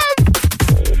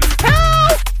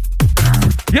 Help!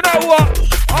 You know what?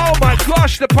 Oh my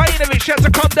gosh, the pain of it, she had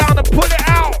to come down and pull it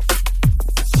out.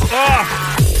 Oh,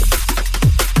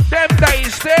 them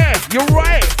days there, you're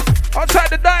right. Outside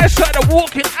the dice side, a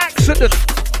walking accident.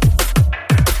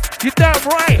 You're damn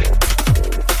right.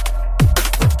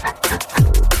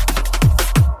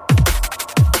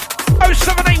 Oh,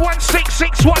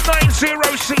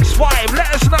 7816619065.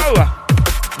 Let us know.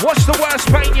 What's the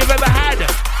worst pain you've ever had?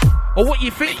 Or what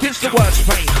you think is the worst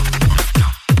pain?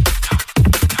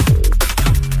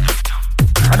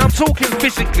 And I'm talking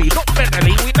physically, not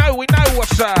mentally. We know what's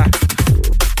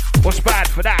bad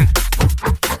for that.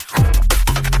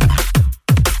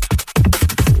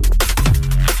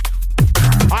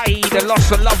 I.e. the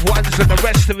loss of loved ones and the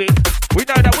rest of it. We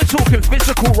know that we're talking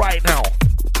physical right now.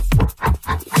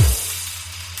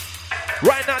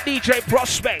 Right now, DJ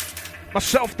Prospect,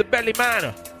 myself, the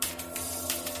Bellyman.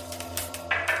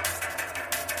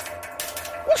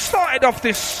 What started off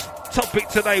this topic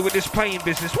today with this pain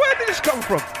business? Where did this come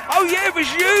from? Oh yeah, it was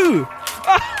you.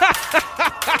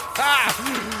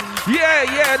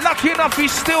 yeah. Lucky enough,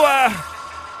 he's still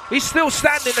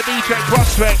standing. The DJ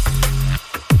Prospect.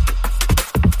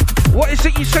 What is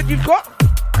it you said you've got?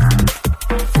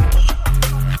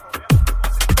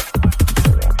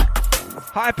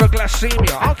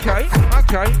 Hyperglycemia. Okay.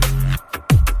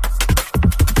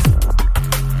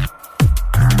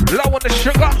 Low on the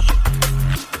sugar.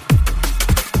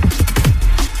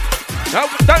 No,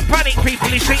 don't panic, people.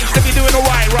 He seems to be doing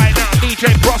alright right now.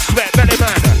 DJ Prospect,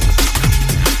 Bellyman.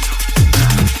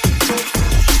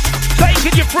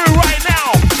 Taking you through right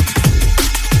now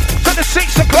to the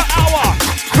 6 o'clock hour.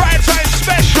 Drive time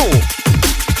special.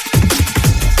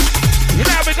 You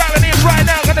know we're going in right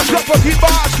now. Gonna drop a few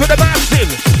bars for the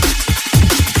massive.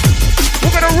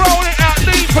 We're gonna roll it out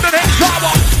deep for the next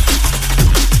hour.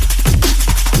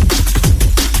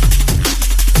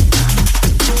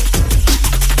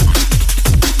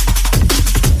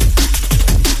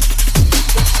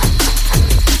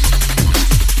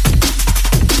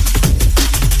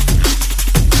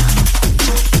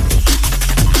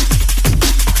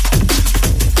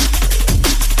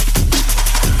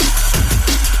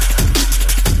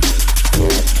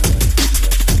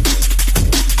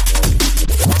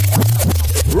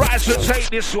 Take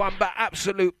this one back,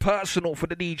 absolute personal for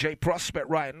the DJ Prospect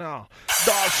right now.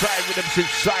 Dark side rhythms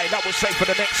inside, that will say for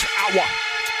the next hour.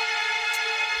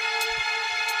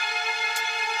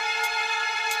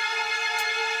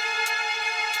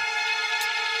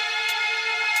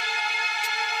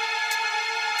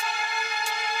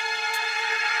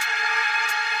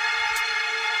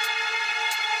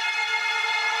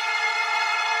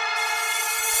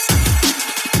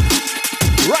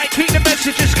 Right, keep the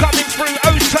messages coming through.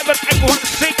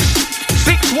 07816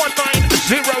 619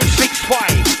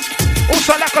 065.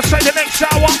 Also, like I say, the next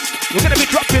hour, we're going to be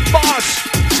dropping bars.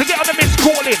 So get on the missed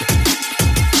calling.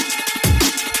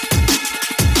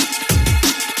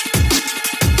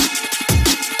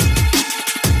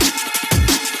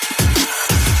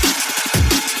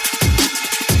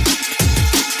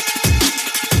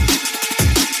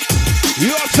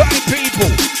 Your time,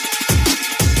 people.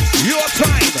 Your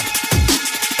time.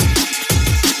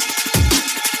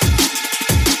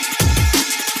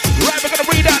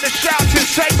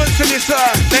 Segments in this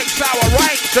next hour,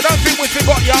 right? So don't think we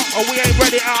forgot ya, or we ain't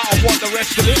ready out and want the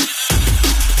rest of it.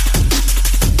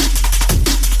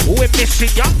 We're missing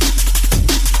ya.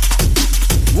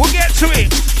 We'll get to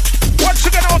it. Once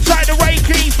again, outside the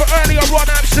Reiki for earlier on,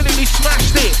 absolutely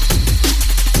smashed it.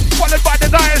 Followed by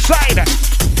the dire side.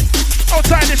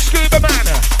 Outside the Scuba Man.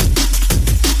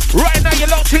 Right now, you're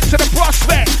locked into the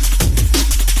Prospect.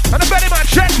 And the Bellyman,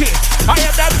 check it. I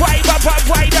am that vibe up and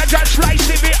wider, just like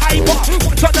Stevie Hyper.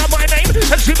 What's under my name?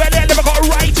 And see Belly, I never got a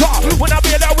writer. When I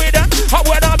be in a winner, or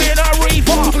when I be in a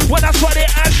reaper. When I saw the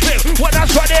Ashley, when I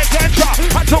saw the Kendra,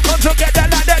 I took them together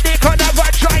like the dick on a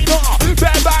vagina.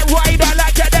 Bareback rider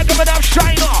like that, they're giving up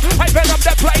shiner. I beg up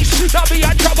the place, now be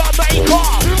a troublemaker.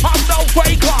 I'm no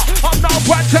faker, I'm no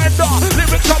pretender.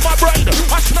 Lyrics on my brain,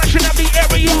 I'm smashing up the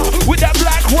area. With the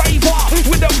black raver,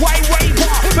 with the white raver.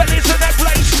 Belly's in the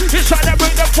place, it's time to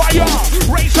bring the fire.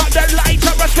 Raise up the lights,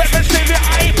 I respect and see me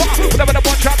hyper. Whenever the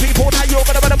bunch of people that you're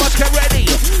gonna must get ready.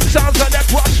 Sounds on the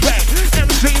prospect,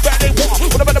 MC Belly War.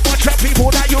 Whenever the bunch of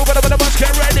people that you're gonna must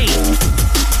get ready.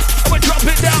 And we drop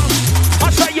it down. I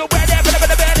say you ready for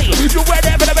the belly. You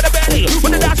ready for the belly.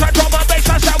 When the dance I drum my bass,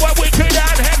 I say we're wicked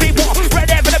and heavy war.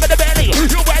 Ready for the belly.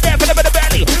 You ready for the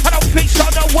belly. I don't fix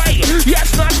on the way.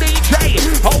 Yes, not DJ.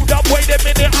 Hold up, wait a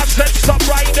minute. I said stop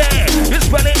right there. It's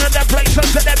Belly in the place, I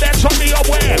said the best on me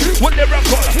aware. With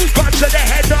lyrical, guns to the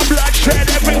head, no bloodshed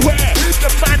everywhere. The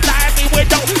man like me, we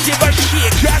don't give a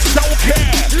shit, just don't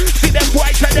care. See them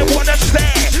boys and they wanna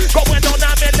stare. Going on,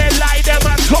 I'm in the light, them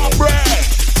a top bread.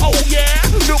 Oh yeah,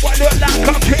 do I look like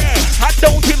I care? I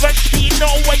don't give a shit, no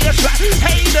way you like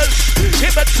haters,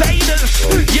 imitators.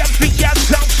 You think you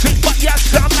sound sick, but you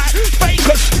sound like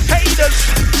fakers. Haters,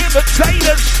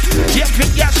 imitators. You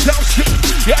think you sound sick,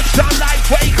 you sound like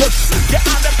fakers. Get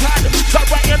on the pad, start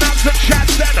writing out some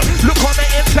chats then. Look on the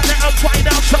internet and find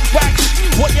out some facts.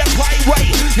 What you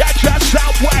pirate, you just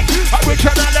sound whack.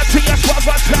 Originality is what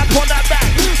I tap on the back.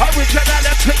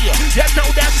 Originality, you know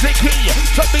that's the key.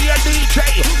 To be a DJ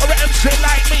or an MC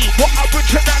like me, what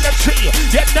originality,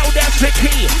 you know that's the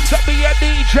key. To be a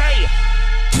DJ.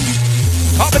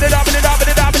 Up it up, it up,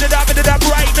 it up, it up, it up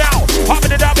right now. Up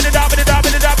it up, it up, it up,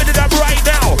 it up, it up right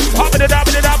now. Up it up,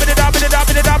 it up, it up, it up,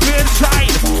 it up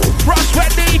inside.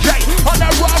 Prospect DJ on the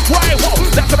rock right. Whoa,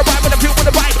 that's on the vibe with the feel with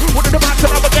the vibe. With the master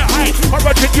of the high. I'm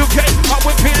running UK, I'm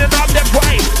whipping up the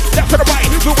vibe. That's on the right,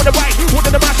 feel with the vibe. With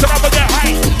the master of the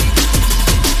high.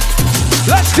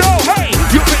 Let's go, hey!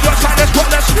 You think your side is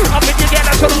brothers? I'm in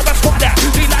together, so long as water.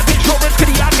 Need like insurance,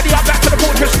 get the back to the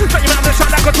fortress. Turn your mouth and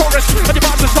sound like a tourist. And your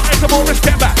bounce is starting to more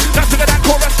respect back. Now sing that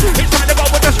chorus, it's time to go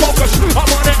with the smokers. I'm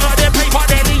on it, paper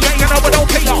daily, yeah, you know we don't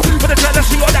care. But the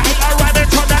jealousy or the hate, I rhyme and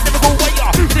turn that lyrical way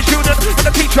up. The student, and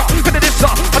the teacher, and the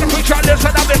disser, and the preacher,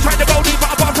 listen, I've been trying to go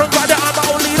deeper. Apart from God, I'm my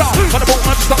own leader. On the boat,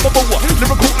 unstoppable,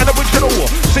 lyrical and original.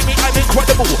 See me, I'm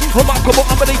incredible, remarkable,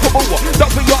 unbelievable. Don't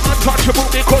be your untouchable,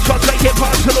 because I'll take it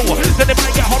personal. Then it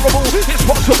might get horrible, it's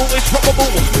possible, it's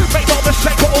probable. Make no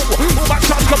mistake at all my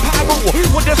sounds comparable.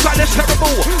 When the style is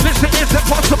terrible, listen, it's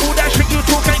impossible. That shit you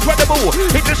talk ain't credible.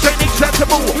 It just ain't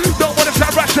acceptable. Don't wanna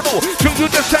sound rational,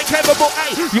 you just ain't capable.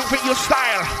 Hey, you think your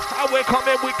style, I will come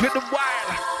in wicked and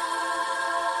wild.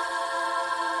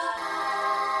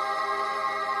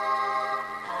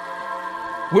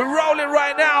 We're rolling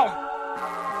right now.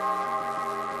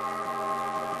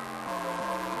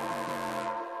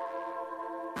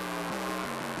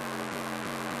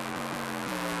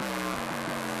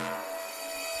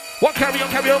 What carry on,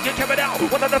 get carried out.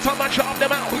 One at a time, I chop them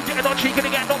out. Getting on cheek and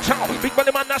get knocked out. Big belly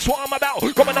man, that's what I'm about.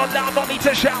 Coming on down, don't need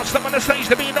to shout. Step on the stage,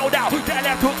 there be no doubt. Get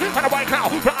left hook and a white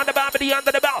cloud. Right on the bar, but the under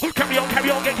the belt. Carry on,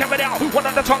 get carried out. One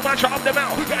at a time, I chop them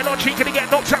out. Getting on cheek and get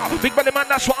knocked out. Big belly man,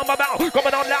 that's what I'm about.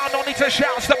 Coming on down, don't need to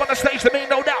shout. Step on the stage, there be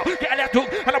no doubt. Get left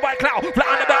hook and a white cloud. Right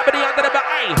on the bar, but the under the belt.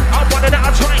 Hey, I'm running out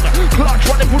of time. Clutch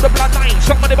running through the bloodline.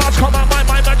 Some of the bars come out, my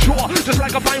mind mature. Just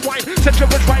like a fine wine. Set your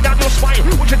words right down your spine.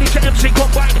 Which you need to MC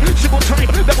combine. Single time,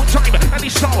 double time,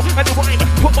 any soul, any rhyme.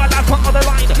 Put my life on the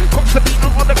line, constantly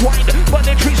out on the grind.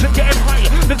 Burning trees and getting high.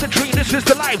 Live the dream, this is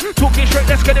the life. Talking straight,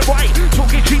 let's get it right.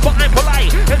 Talking cheap, but I'm polite.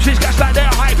 MC's gas like they're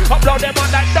hype. Upload them on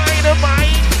like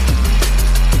dynamite.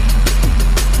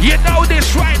 You know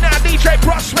this right now, DJ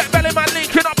Prospect, Bellyman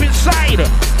linking up inside.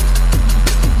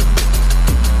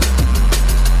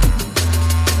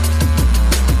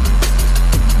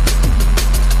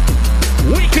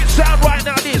 Wicked sound right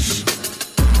now, this.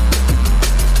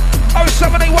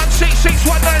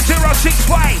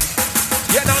 07816619065.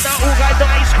 You know now who got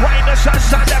nice crime is a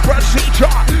standard procedure.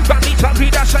 But need to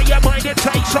be that say your mind it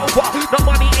takes over. No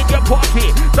money in your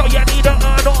pocket, no you need an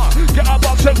earner. Get a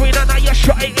box of green and now you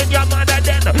shot it in your mind. And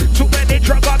then too many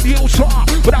drug abuser,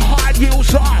 with a hard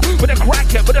user, with a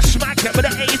cracker, with a smacker, with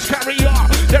an AIDS carrier.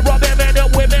 They're robbing men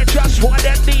and women just for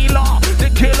the dealer,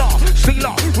 the killer,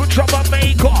 stealer, rich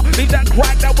troublemaker. Leave that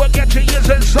crack that will get you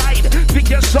years inside. Think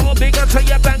you're so big until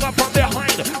you bang up from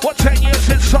behind. What 10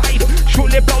 years inside?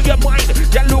 Surely blow your mind.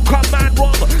 You look a man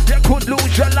wrong, you could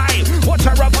lose your life. What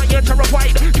terrifying, you're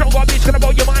terrified. Jungle beat's gonna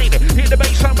blow your mind. Hear the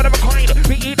bass sound of a kind.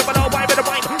 Be eaten below by the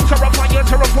mind. Terrifying, you're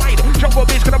terrified.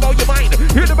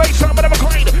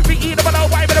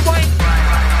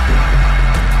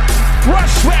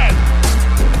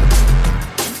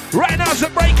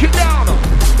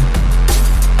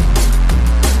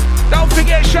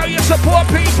 support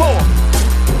people.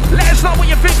 Let us know what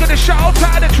you think of the show.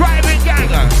 Tired of driving gang.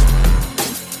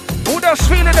 Who those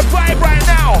feeling the vibe right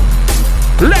now?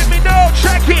 Let me know.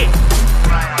 Check it.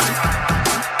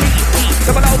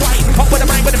 Double O white, hot with the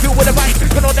mic, with the feel with the bike.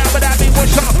 Go on down with that big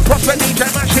push up. Prosper DJ,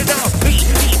 mash it down.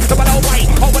 Double O white,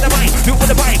 hot with the mic, feel with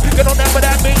the bike. Go on down with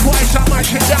that big voice, I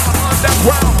mash it down on the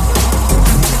ground.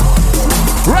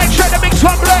 Right, try the mix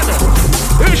one blend.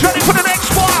 Who's ready for the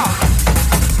next one?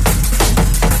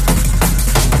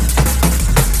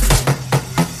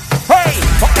 Hey,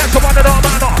 hot that's the one that all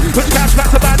man on. Put the gas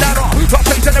back to bandana. Drop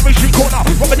face in every street corner.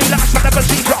 Robert the last man ever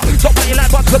seen ya. Stop playing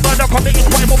like butter burner. Committing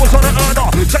crime, what was on the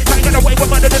earner. Say time get away with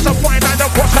money, there's a fine line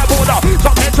across that border.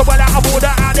 Some heads are well out of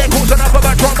order. Out there causing up of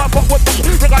a drama. Fuck with me.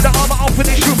 Bring out the armor, I'll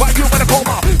finish you. But you in a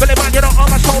coma. Bellyman, you're not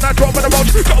armor. Stone, I drop in the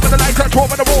roach. Drop in the lights, I drop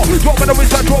in the raw. Drop in the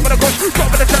wizard, drop in the gush.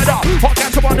 Drop in the cheddar. Hot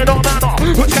gas are on and all manner.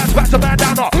 Put gas back to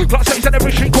bandana. Glass face in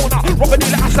every street corner. Robert the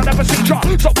last man ever seen ya.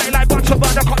 Stop playing like butter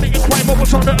burner. Committing crime, what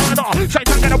was on the earner. Say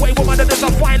time get away with money, there's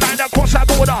a fine line across that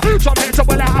border. Some heads are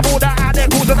well out of order. Out there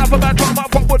causing up of a drama.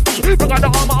 Fuck with me. Bring out the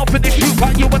armor, I'll finish you.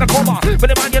 But you in a coma.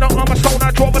 Bellyman, you're not armor. Stone,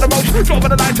 I drop in the roach. Drop in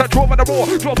the lights, I drop in the raw.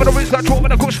 Drop in the wrist, I drop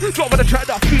in the gush. Drop in the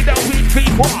cheddar. Feed that weed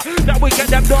fever. Now we get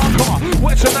them darker.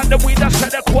 Western and the weed, I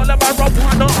said they call them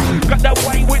marijuana. Got that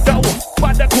white widow,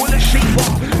 but they call it Shiva.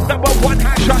 Number one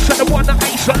hash, I said the one that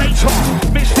isolator.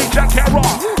 Misty Jackera,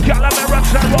 Calamera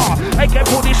Terror.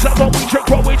 AK-47, we drink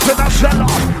grow it in the cellar.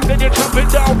 Then you chop it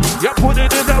down, you put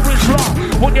it in the Rizla.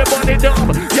 When you burn it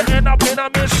down, you end up in a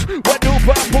miss. When you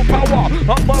purple power,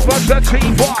 I'm a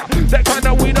versativa. That kind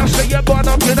of weed I say you burn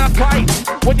up in a fight.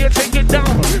 When you take it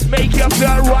down, make you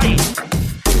feel right.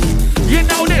 You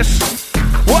know this,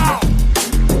 wow.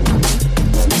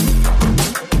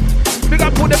 Big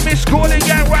up put the miss calling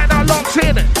gang right now locked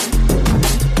in.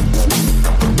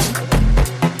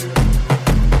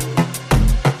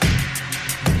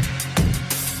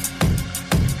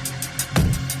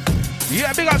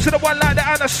 Yeah, big up to the one like the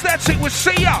anesthetic, we'll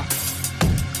see ya.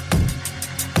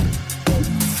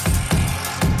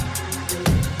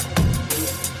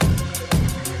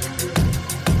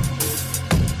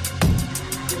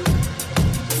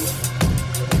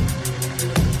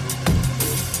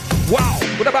 Wow,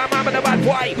 with a bad man, with a bad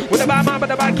boy, with a bad man,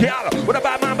 with a bad girl, with a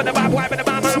bad man, with a bad boy, with a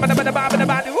bad man, with a bad, with a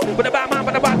bad, with a bad man,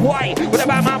 with a bad boy, with a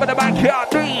bad man, with a bad girl,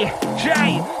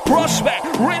 DJ, Prospect,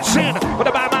 Rinsing, with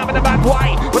a bad man, with a bad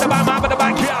boy, with a bad man, with a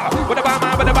bad girl, with a bad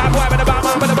man, with a bad boy, with a bad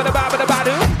man, with a bad, with a bad,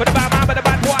 with a bad man, with a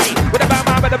bad boy, with a bad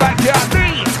man, with a bad girl, DJ.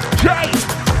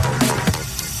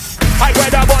 I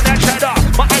read up on that cheddar,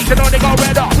 my eyes are on they go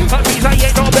redder. That means I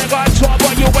ain't no beggar, so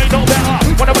but you ain't no better.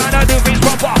 When a man I do things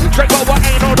proper, drink over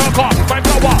ain't no knocker. My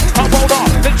power, I'm older,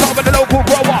 links up with the local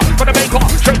grower. For the maker,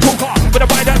 straight talker, with a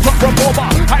ride and top reformer.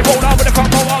 I roll out with a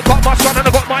front rower, got my son and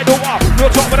I got my daughter.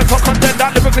 Real talk with a top content,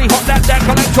 that lyrically hot, that deck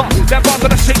collector. Then bars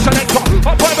with a six selector.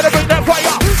 I'm boy with a bring that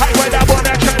fire. I read up on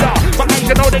that cheddar, my eyes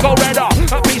you know they go redder.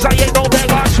 That means I ain't no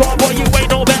beggar, so but you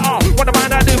ain't no better. When a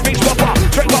man I do things proper,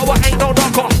 drink over ain't no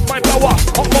knocker. My power,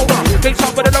 I'm older, links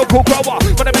up with a local grower.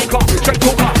 For the maker, straight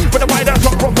talker, with a ride and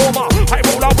top reformer. I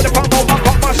roll out with a front rower,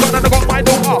 got my son and I got my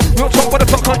daughter. Real talk with a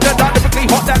top content, that lyrically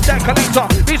hot, that deck collector.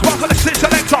 These bars with a six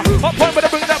selector. I'm boy with a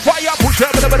bring that fire. Push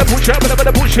it, push it,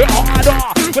 push it harder.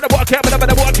 When I work here, when I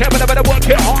work here, when I work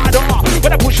here harder.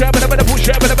 When I push it, when I push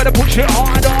it, when I push it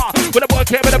harder. When I work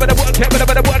here, when I work here, when I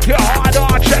work here harder.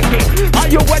 Check it. Are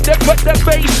you when they put the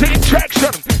bass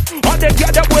injection? Are they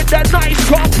together with that nice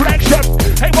complexion?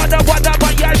 Hey, what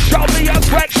but you show me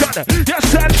affection. You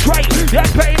stand straight, you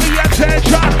pay me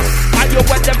attention. Are you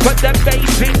when they put the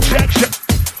bass injection?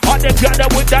 Are they together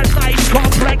with that nice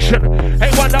complexion?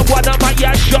 Hey, what but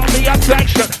you show me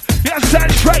affection. You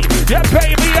stand straight, you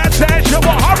pay me attention.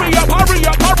 Well, hurry up,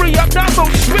 now move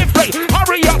swiftly.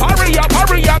 Hurry up,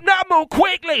 now move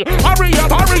quickly. Hurry up,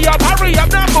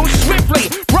 now move swiftly.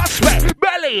 Prospect,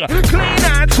 belly, clean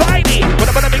and tidy. What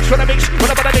about the mix, what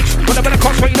about the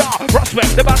cross radar?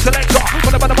 Prospect, the best selector.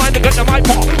 What about the mind to get the mic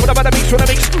part? What about the mix, what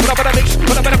about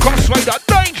the cross radar?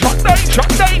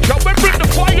 Danger, we bring the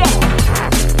fire.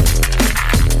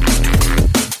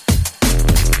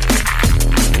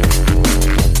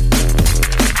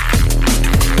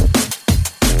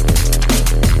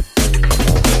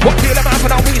 What feel the man for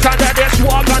the reason that this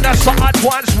war gonna start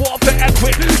once warfare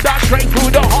equipped. That's straight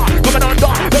through the heart, coming under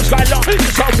the skyline.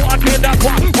 It's a walk in the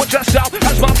park. With yourself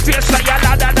as my fist say you're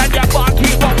louder than your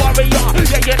barkeeper warrior.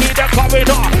 Yeah, you need a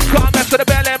corridor. Come mess with the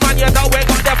belly man, you know we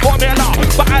got the formula.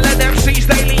 Battling MCs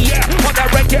daily, yeah, on the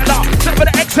regular. Step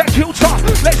with the executor,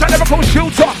 let's a lyrical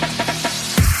shooter.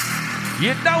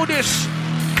 You know this.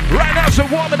 Right now, so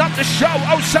warming up the show.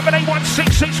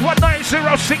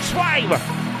 07816619065.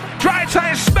 Dry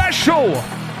time special.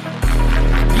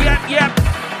 Yep.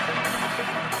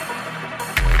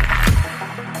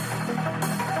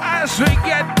 As we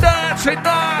get dirty,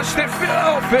 nasty,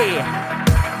 filthy.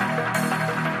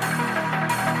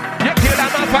 You kill them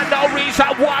up for no reason,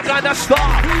 what gonna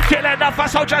stop? Kill enough for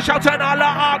soldier shouting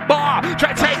Allah Akbar.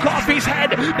 Try take off his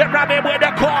head, then ram him with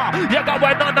a car. You're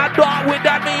going on a door with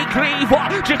a meat cleaver.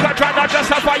 You can try not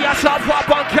justify yourself up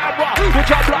on camera with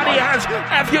your bloody hands.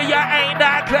 If you ain't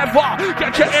that clever,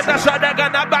 get you in the sun, they're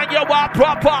gonna bang you up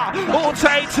proper. All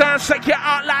take turns, take you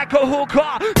out like a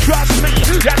hooker. Trust me,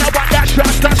 you know what that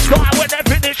trust the start when they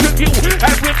finish with you.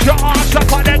 And rip your ass up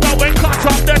and then go and cut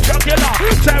off the jugular.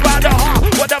 Tear out the heart,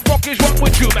 what the fuck is wrong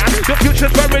with you, man? The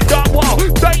future's very dark. Wow,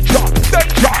 danger,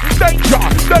 danger, danger,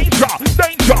 danger,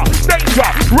 danger, danger.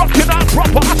 Rocking out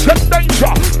proper, I said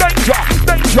danger, danger,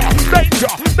 danger,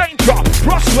 danger, danger.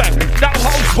 Prospect, no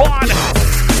holds barred.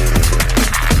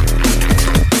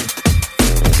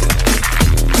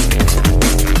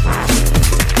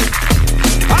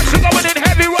 I'm still going in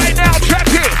heavy right now, check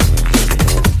it.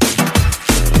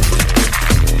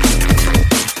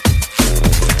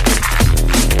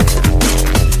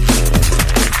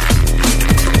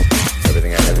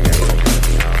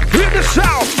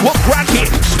 South, what crack it,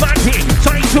 smack it,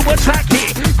 time to attack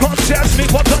it. God tells me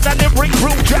what's on that lyric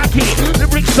room jacket.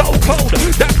 Lyric so cold,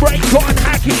 that break on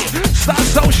hack it. Start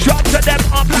so sharp to them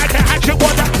up like a hatchet,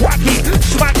 wanna crack it,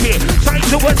 smack it, time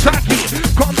to attack it.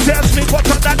 God tells me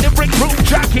what's on that lyric room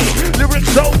jacket. Lyric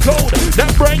so cold,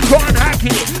 that break on hack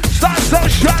it. Start so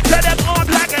sharp to them up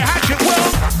like a hatchet,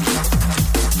 well.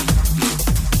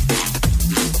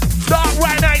 Dark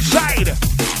right outside.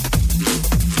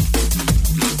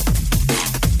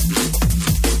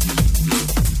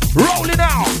 Rolling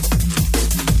out.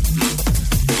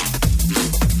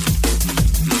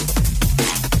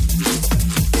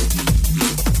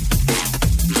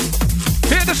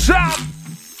 Hear the sound.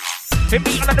 Hit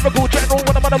me on a lyrical general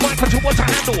when I'm on the mic until what I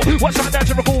handle. What's on that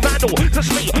lyrical vandal?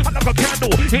 Just me, I'm like a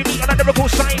candle. Hit me on a lyrical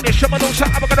signage. I'm on no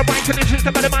shot, I'm gonna mic to this is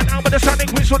the Bellyman. I'm with the sounding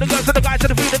quiz for the girls and the guys and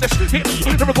the food in this. Hit me,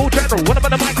 lyrical general when I'm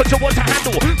on the mic until what I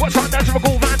handle. What's on that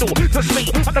lyrical vandal? Just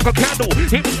me, I'm like a candle.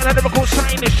 Hit me on a lyrical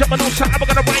signage. I'm on no shot, I'm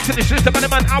gonna mic to this is the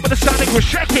Bellyman. I'm with the sounding quiz.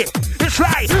 Check it. It's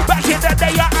like back in the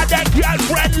day I had that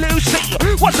girlfriend Lucy.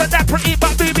 Wasn't that pretty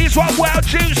but boobies were well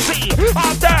juicy.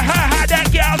 After her had that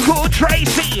girl called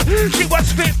Tracy. She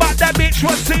was fit but that bitch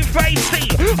was too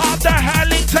feisty. After her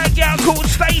linked a girl called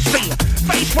Stacy.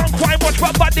 Face from crime watch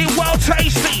but body well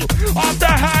tasty.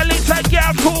 After her linked a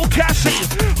girl called Cassie.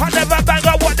 I never bang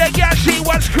her what the girl she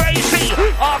was crazy.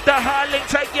 After her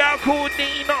linked a girl called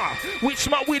Nina. We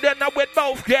smoke weed and now we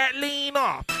both get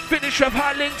leaner. Finish with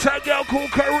her linked a girl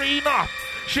called Karina.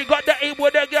 She got the aim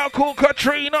with a girl called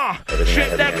Katrina.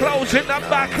 Shit their clothes in the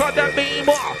back of the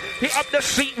beamer. Hit up the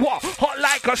seat, what? Hot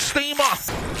like a steamer.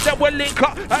 Then we link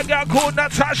up a girl called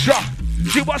Natasha.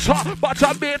 She was hot, but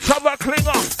a bit of a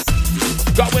clinger.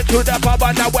 Going to the pub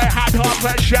and we had half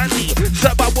a shandy.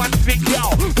 Serve a one big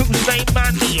girl whose name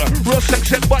Mandy. Real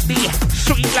sexy body,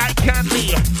 sweet like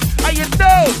candy. How you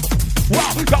know?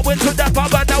 Well, going to the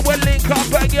pub and we link up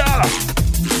a girl.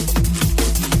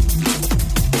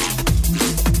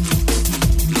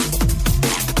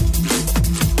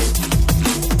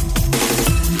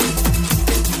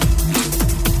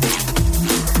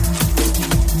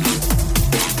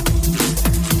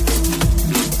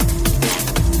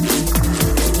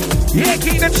 Yeah,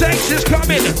 Keenan Texas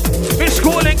coming. Miss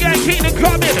Calling, yeah, Keenan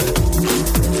coming.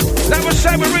 That was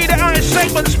so we read it out in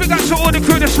statements. Big up to all the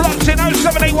crew that's locked in.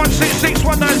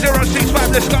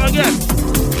 07816619065. Let's go again.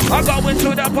 I go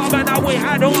into the pub and now we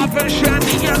had half a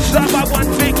shandy. Yes, I'm a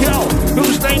one big girl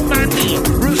whose name Mandy.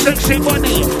 Real sexy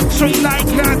body, sweet like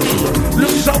candy.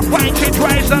 Looks so fine, she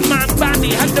drives a man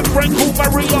bandy. Had the friend called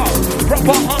Maria,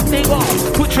 proper hot nigga.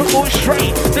 Put your boy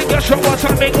straight, nigga show us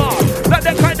a nigga. Not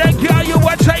the kind of girl you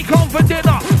would take home for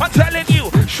dinner. I'm telling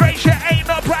you, straight she ain't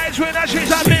no prize winner.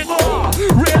 She's a nigga,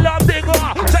 real love nigga.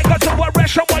 Take her to a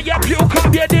restaurant where you puke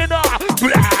up your dinner.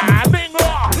 Blah,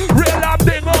 nigga, real love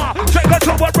nigga. Take her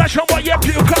to a restaurant where you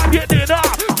puke up your dinner.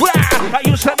 Blah, I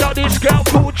used to know this girl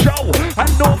called Joe, a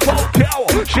Norfolk girl.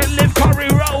 She lived Curry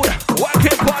Road,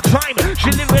 working part-time. She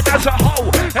living as a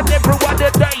hoe, and every other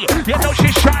day, you know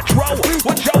she shot roll.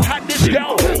 When Joe had this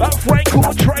girl, a friend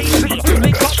called Tracy.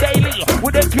 Link up daily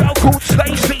with a girl called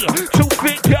Stacy. Two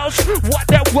big girls, what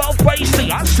they're well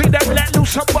facey. I see them let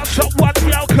loose and bust up one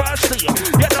girl Kirsty.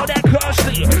 You know that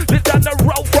Kirsty lived down the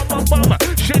road from my mum.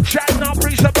 She chatting up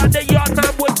breeze about the yard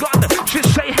man with gun. She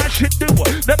say how she do,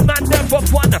 the man never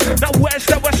fun. Now where's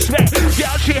the respect?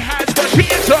 Girl she has, but she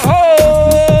is a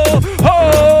hoe.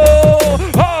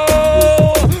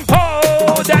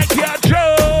 That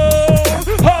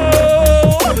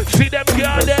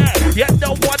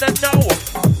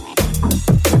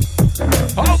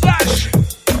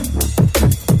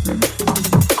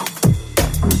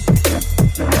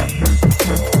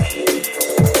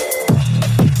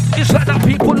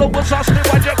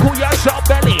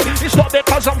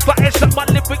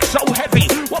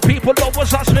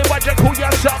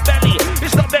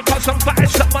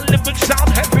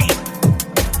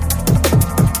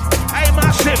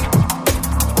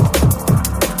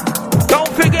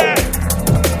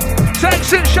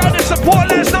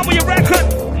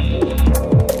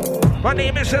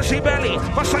Sensei Belly.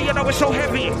 That's how you know it's so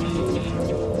heavy.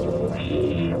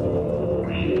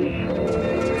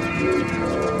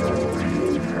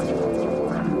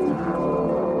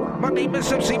 My name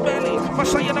is MC Belly.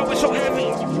 That's how you know it's so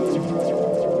heavy.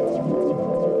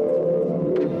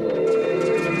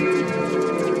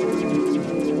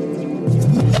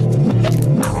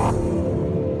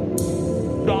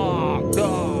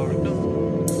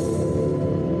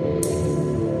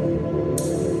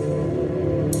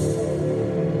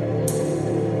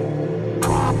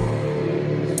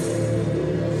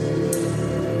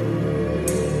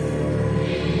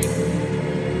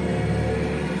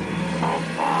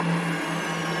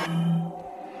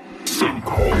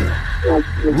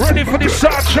 Ready for this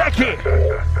sound check it.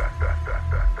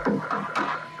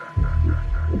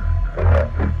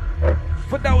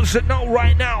 For those that know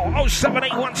right now,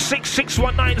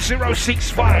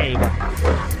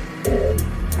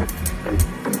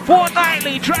 07816619065.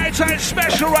 Fortnightly dry time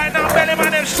special right now,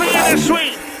 Bellyman MC in the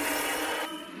suite.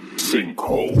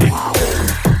 Sinkhole.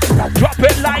 Drop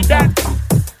it like that.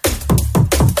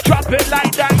 Drop it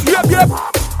like that. Yep, yep.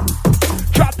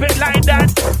 Drop it like that.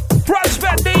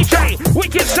 Prospect DJ, we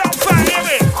can sound fire,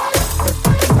 hear it.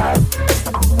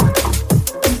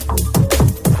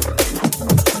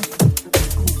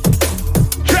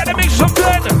 Try to make some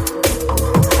good.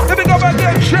 Let me go back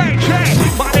there, check.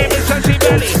 My name is Sensei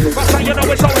Belly. That's how you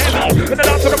know it's so heavy. In the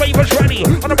dance of the ravers ready.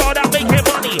 On the road I'm making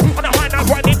money. On the high now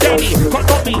grinding daily.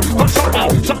 Consult me,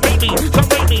 some rate me,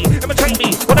 imitate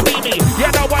me, wanna be me.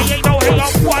 Yeah, no, I ain't no hater.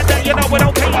 What that you know it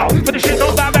don't care. For the shit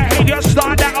no bad behavior,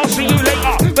 start that, I'll see you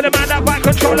later. For the man that by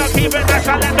controller, keep it nice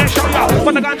and let me show ya.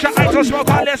 When the ganja I to smoke,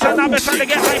 I listen, I'm trying to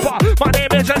get hyper. My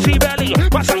name is Sensei Belly.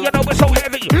 That's how you know it's so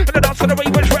heavy. In the dance of the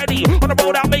ravers ready. On the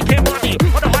road I'm making money.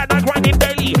 On the high now grinding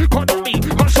daily. Consult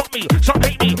me, some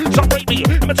hate me, some rate me,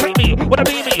 imitate me, wanna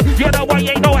be me. You know I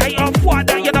ain't no hater. What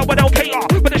that you know it don't care.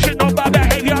 But the shit no bad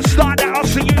behavior, start that, I'll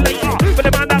see you later. For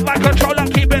the man that by controller,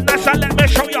 keep it nice and let me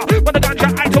show ya. When the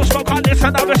ganja I to smoke, I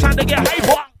listen, I'm trying to get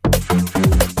hyper.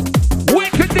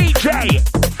 Wicked DJ.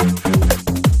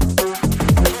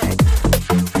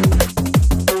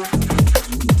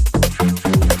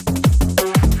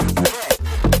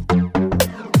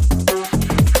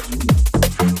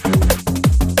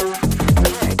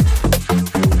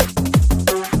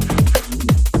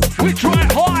 We try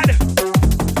hard.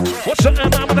 What's up, man?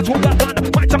 With the tool that gun,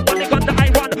 my top money gun that I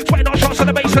run. 20 shots on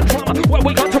the bass and drum. Where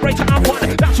we come to rate to have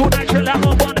fun. That's what I chill out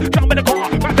on one. Jump in the car,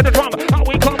 back to the drum. How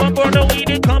we come and burn the weed,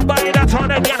 it come by that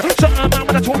ton again. Something man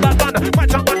with the tool that gun, my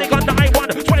top money gun that I run.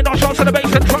 20 shots on the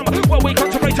bass and drum. Where we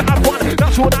come to rate to have fun.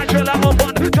 That's what I chill out on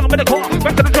one. Jump in the car,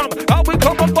 back to the drum. How we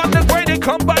come and burn the grade, it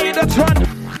come by the ton.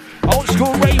 Old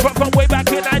school raver from way back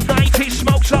in the 90s.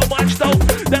 Smoke so much dope,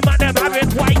 them man them having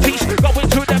whiteys. Going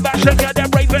to the bash and get them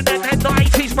raving in the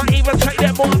 90s. Might even take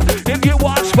them off if you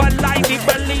ask for life,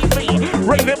 believe me.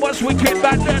 Raving was wicked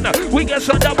back then. We get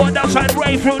some double dance and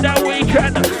rave through the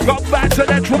weekend. Go back to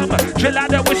the drum, chill out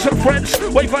there with some friends.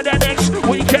 Wait for the next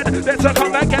weekend. Let's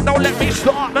come back and don't let me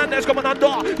start. Man, there's coming on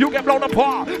door, you get blown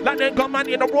apart. Like then gun man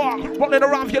in the rock, rolling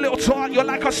around with your little tart. You're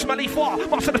like a smelly fart.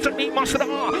 Master the technique, master the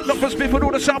art. Not for speed, but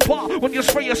all the sound part. When you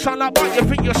spray your sound like what, you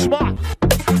think you're smart.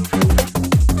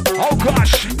 Oh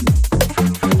gosh.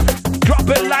 Drop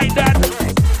it like that.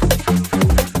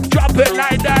 Drop it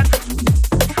like that.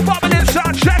 Bubbling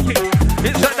sound, check it.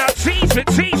 It's a now tease me,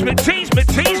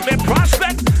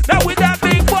 prospect. Now with that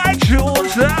big white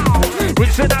jewels now.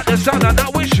 Reaching out the sun and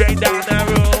now we shake down the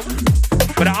room.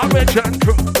 But I'm rich and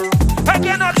true.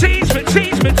 Again, now tease me,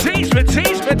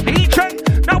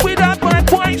 DJ. Now with that big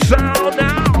white sound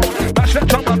now. Mash the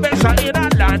drum and bass in a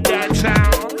London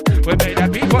town. We made the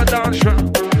people dance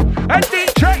round. And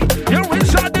DJ, you're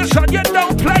inside the sun, you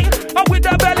don't play. And with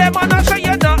the Bellyman, I say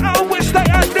you know how we stay.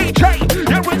 And DJ,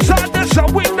 you're inside the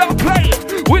sun, we don't play.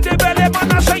 With the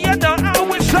Bellyman, I say you know how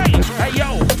we say. Hey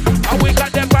yo, and we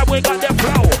got them vibe, we got them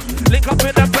flow. Link up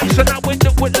in the place and now we do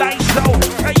it like so.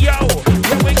 Hey yo,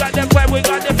 yeah, we got them vibe, we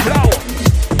got them flow.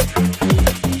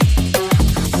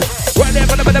 Ready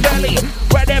for the belly,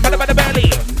 ready for the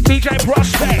belly. DJ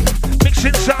Prospect,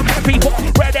 mixing some happy people.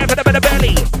 Ready for the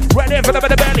belly, ready for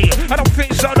the belly. I don't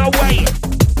think so, no way.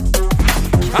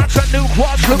 That's a new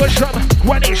cross Lewisham,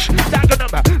 Greenwich,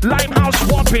 Dagenham, Limehouse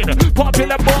Wapping,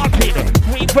 Popular Market,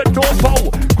 Greenford,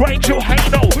 Norfolk, Grange,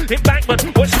 Hano, Embankment,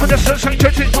 Westminster, St.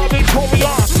 George's,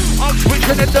 Victoria, Uxbridge,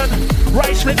 Linden,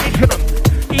 Riceland, Ickenham,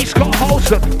 Eastcote,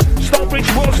 Holston, Stonebridge,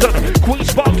 Wilson,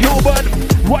 Queen's Park, Gilbert,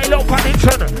 Royal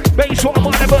Paddington, Bayswater,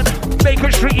 Monaghan,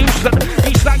 Baker Street, Houston,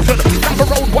 East Langton, Lava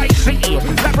Road, White City,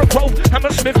 Labrador Grove,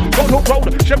 Hammersmith, Goldhill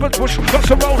Road, Shepherd's Bush,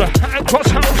 Gloucester Road, and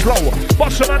Cross Hounslow,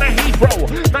 Boston and Heathrow,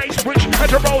 Knightsbridge,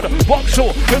 Edinburgh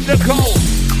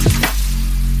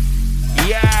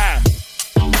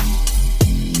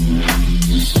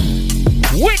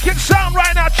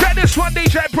this one,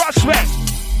 DJ Prospect.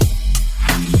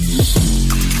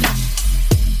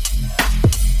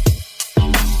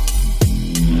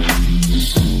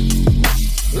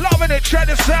 Loving it, check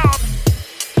this out.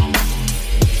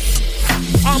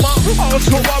 I'm a old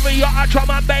school warrior, a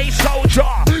drum and bass soldier.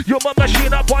 You're my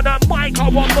machine up on a mic, I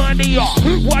want money.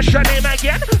 What's your name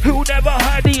again? Who never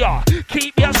heard of ya?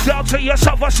 Keep yourself to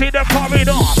yourself, I see the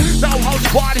corridor. No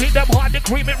house bar, hit them hard, the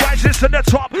cream, it rises to the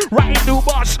top. Writing new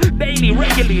bars, daily,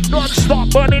 regularly, non-stop.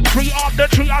 Burning tree after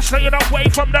tree, I'm staying away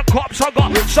from the cops. I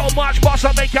got so much boss,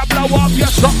 I make you blow up.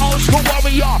 Yes, the old school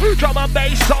warrior, drum and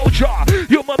bass soldier.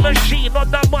 You're my machine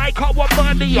on the mic, I want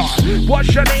money.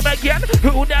 What's your name again?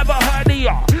 Who never heard of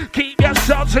ya? Keep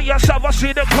yourself to yourself, I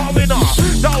see the corridor.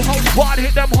 No host bar,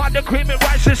 hit them hard, the cream, it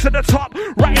rises to the top.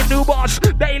 Writing new bars,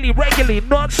 daily, regularly,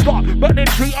 non-stop. Burning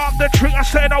tree after tree, I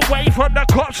stayed away from the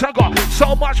cops. I got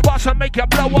so much boss, I make you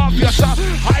blow up. Yes, a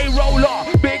high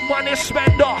roller, big money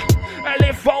spender.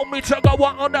 Ellie phoned me to go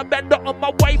out on the bender on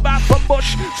my way back from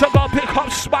Bush. So go pick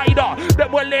up Spider,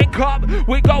 then we'll link up.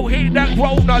 We go hit that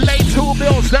Rona, lay 2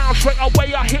 bills down, straight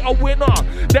away I hit a winner.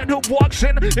 Then who walks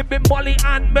in? It been Molly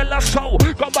and Miller, so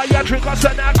go buy a drink, I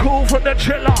said that cool from the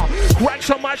chiller. Crack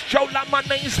so much Joe like my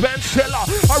name's Ben Stiller.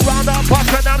 Around the bus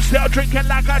and I'm still drinking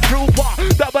like a trooper.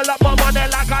 Double up my money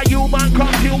like a human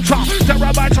computer.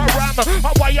 Terabytes of RAM,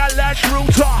 a wireless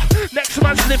router. Next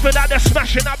man sniffing at the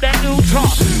smashing up the Utah.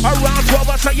 Around 12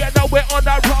 us, so you know we're on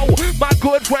the roll. My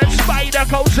good friend Spider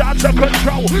goes out to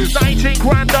control. 19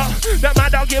 grand up, the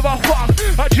man don't give a fuck.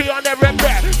 A G on every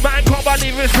bet, man can't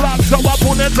believe his luck. So I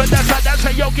pull into the side and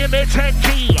say, yo, give me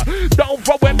 10G. Don't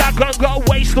throw it back and go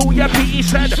waste all your P. He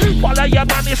said, follow your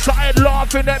man, he started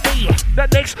laughing at me. The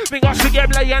next thing I see him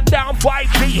laying down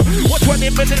 5G. What 20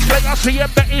 minutes later, I see him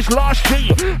bet his last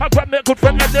G. I grabbed my good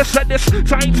friend and they said this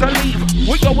time to leave.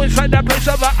 We go inside that place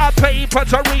of a paper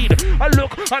to read. I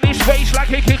look on his face like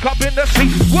he kick up in the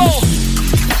seat. Whoa!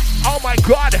 Oh my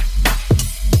God!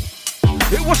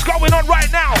 What's going on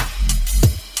right now?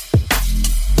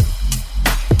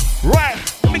 Right,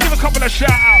 let me give a couple of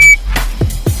shout outs.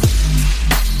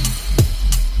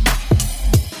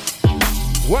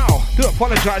 Wow, do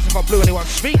apologize if I blew anyone's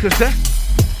speakers there.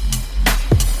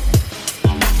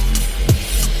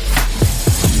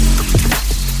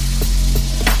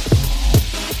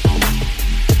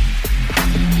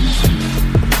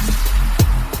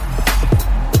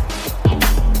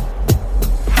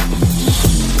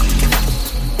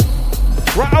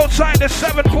 Right outside the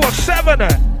 747,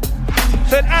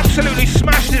 said absolutely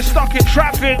smashed it, stuck in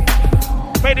traffic,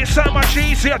 made it so much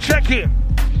easier. Check it.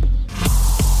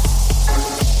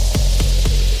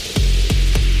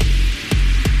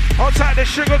 Outside the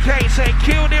sugarcane, saying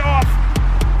killed it off,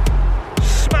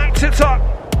 smacked it up.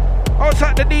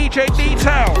 Outside the DJ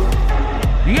Detail,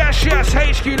 yes,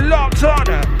 HQ locked on.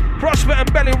 Prospect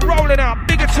and Belly rolling out,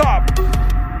 big it up.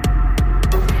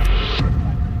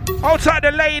 Outside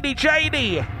the lady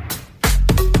JD,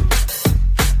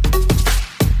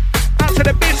 out to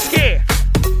the biscuit.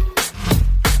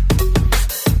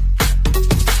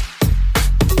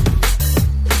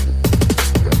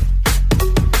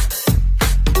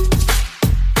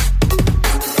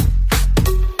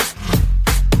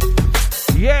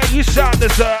 Yeah, you sound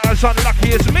as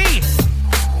unlucky as me.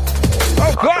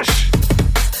 Oh gosh,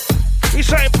 he's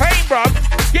saying pain,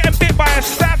 bruv. Getting bit by a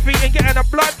staffy and getting a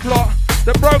blood clot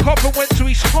that broke off and went to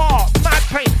his heart. Mad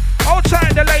pain.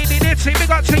 Outside the lady Nitty, big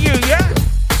up to you, yeah?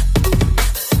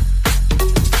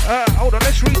 Hold on,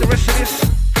 let's read the rest of this.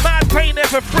 Mad pain there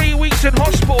for 3 weeks in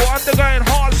hospital, undergoing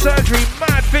heart surgery.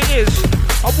 Mad thing is,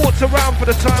 I walked around for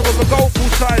the time with a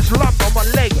golf-ball-sized lump on my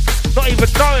leg, not even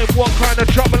knowing what kind of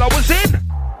trouble I was in.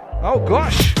 Oh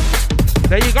gosh.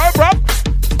 There you go, bro.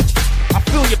 I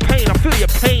feel your pain, I feel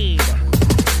your pain.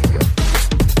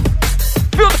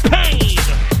 Feel the pain.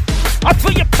 I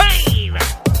feel your pain.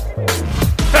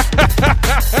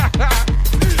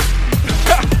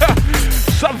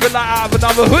 Something like out of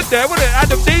another hood there, wouldn't it?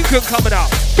 Adam Deacon coming out.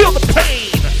 Feel the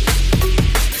pain.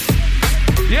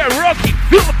 Yeah, Rocky,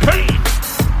 feel the pain.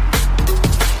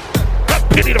 Not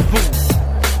pity the fool.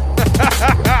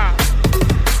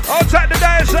 Outside the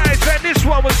downside, said this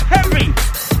one was heavy.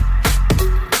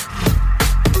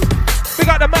 We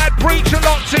got the mad preacher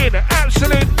locked in.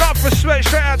 Absolute enough respect,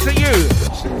 straight out to you.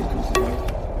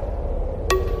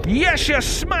 Yes, you're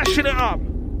smashing it up.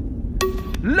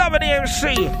 Loving the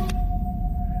MC.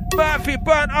 Murphy,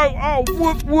 Burnt Oak, oh,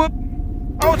 whoop, whoop.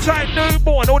 Outside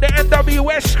Newborn, all the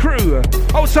NWS crew.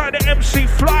 Outside the MC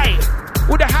Flight,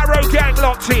 with the Harrow gang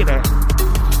locked in.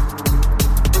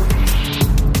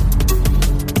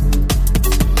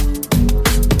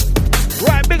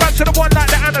 Right, big up to the one like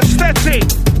the anesthetic.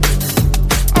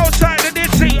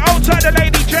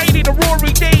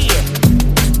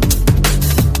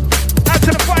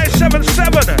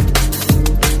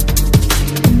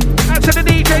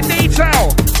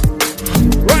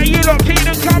 you lot keep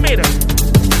them coming.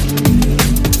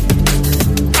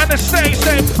 And the stage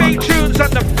saying big tunes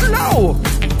and the flow.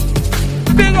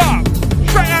 Big up.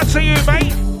 Straight out to you,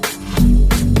 mate.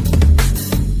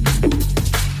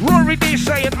 Rory D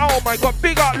saying, oh my God,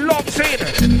 big up, locked in.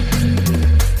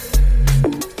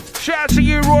 Shout out to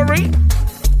you, Rory.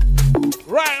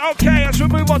 Right, okay, as we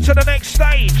move on to the next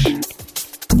stage.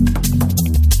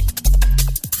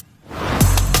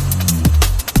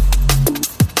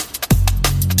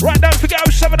 Right, don't forget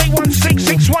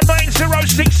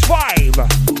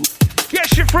 07816619065.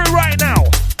 Yes, you're through right now.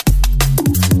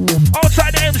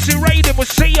 Outside the MC Raiden, we'll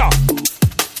see ya.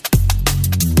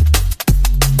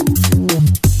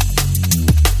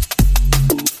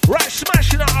 Right,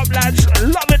 smashing it up, lads.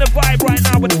 Loving the vibe right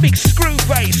now with a big screw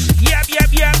face. Yep,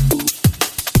 yep, yep.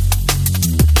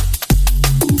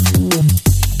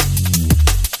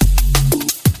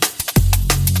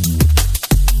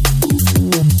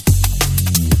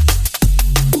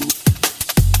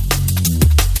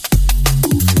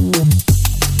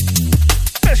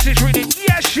 Message reading,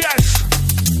 yes, yes.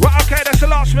 Right, okay, that's the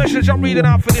last message I'm reading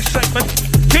out for this segment.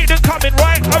 Keep them coming,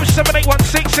 right?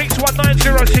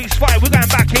 07816619065. We're going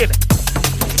back in.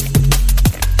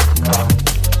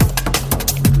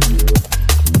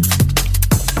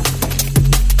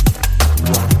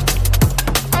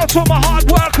 Out to all my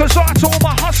hard workers, out to all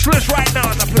my hustlers right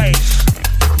now in the place.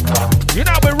 You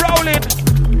know we're rolling.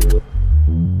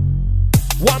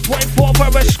 1.4 for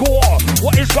a score.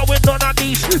 What is going on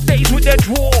these days with the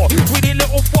draw? Greedy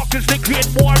little fuckers, they create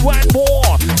more and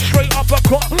more. Straight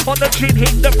uppercut on the chin,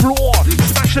 hit the floor.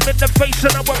 Smash them in the face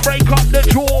and I will break up the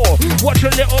jaw. Watch a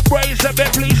little brace, let me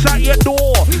please at your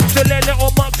door. Still their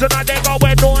little mugs and they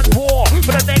going on war.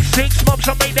 For the next 6 months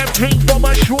I made them drink from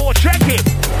a straw. Check it.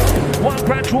 1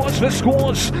 grand draws for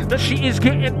scores. The shit is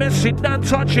getting messy, done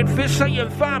touching, fist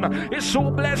saying fam, it's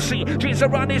all blessy. Jeans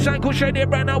around his ankle, shady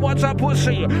brand, I want a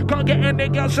pussy. Can't get any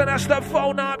girls, so that's the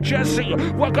phone up, Jesse.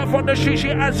 Work up on the street, she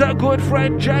has a good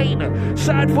friend, Jane.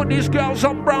 Sad for these girls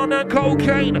on brown and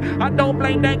cocaine. I don't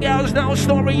blame the girls, now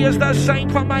story is the same.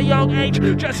 From my young age,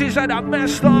 Jesse's had a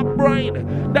messed up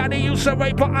brain. Daddy used to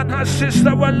rape her and her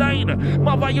sister Elaine.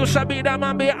 Mother used to be them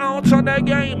and be out on the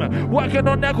game. Working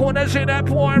on their corners in a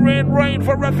pouring rain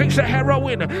for a fix of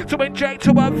heroin to inject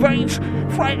to her veins.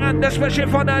 Frightened, especially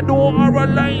for the door or a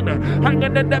lane.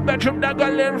 Hanging in the bedroom,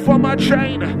 dangling from a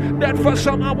chain. Dead for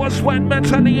some hours, went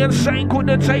mentally insane.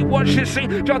 Couldn't take what she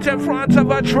seen, jumped in front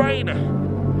of a train.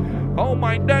 Oh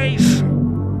my days.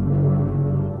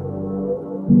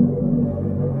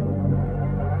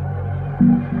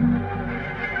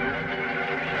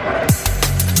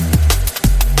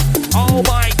 Oh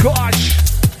my gosh.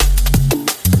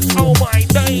 Oh my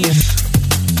days.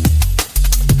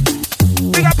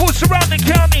 Big up all surrounding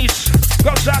counties.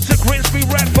 Goes out to Grimsby,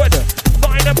 Redford,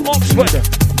 Nottingham, Oxford,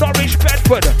 Norwich,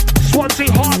 Bedford,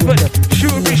 Swansea, Hartford,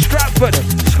 Shrewsbury, Stratford,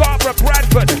 Scarborough,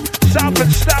 Bradford, South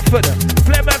and Stafford,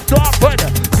 Plymouth, Dartford,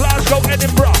 Glasgow,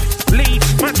 Edinburgh,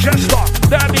 Leeds, Manchester,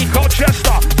 Derby,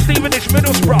 Colchester, Stevenage,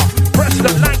 Middlesbrough,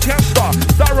 Preston, Lancaster,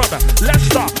 Durham,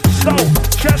 Leicester, Stoke,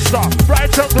 Chester,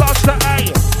 Brighton, Gloucester,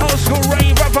 old school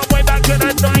rave from way back in the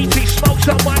 90s. Smoke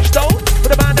so much though, but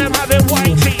the man them having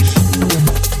whiteys.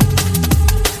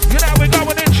 You know we're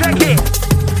going in, check it.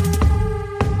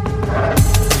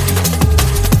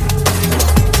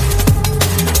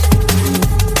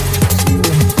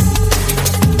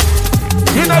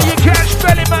 You know you catch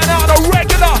Bellyman out on a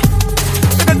regular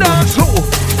in the dance hall,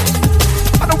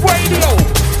 on the radio.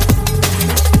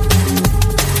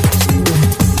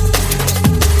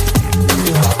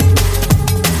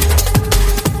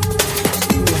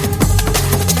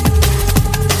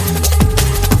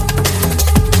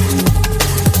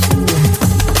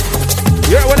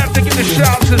 Yeah, we'll have to give the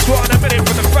shouts as well in a minute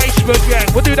for the Facebook gang.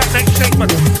 We'll do that next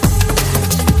segment.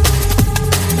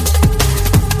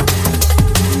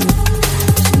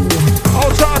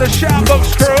 Also the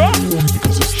shoutbox crew.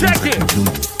 Check it.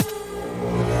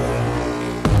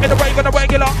 In the rave on the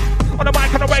regular, on the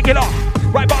mic on the regular,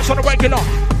 right box on the regular,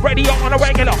 radio on the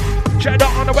regular, cheddar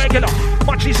on the regular,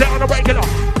 munchies set on the regular,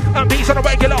 and beats on the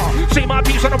regular, see my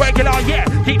beats on the regular, yeah,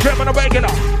 keep trim on the regular,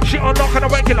 shit on lock on the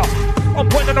regular, on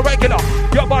point on the regular,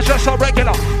 your boss just on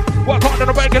regular, work hard on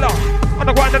the regular, on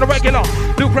the grind on the regular,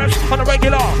 Luke reps on the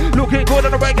regular, looking good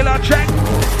on the regular, check.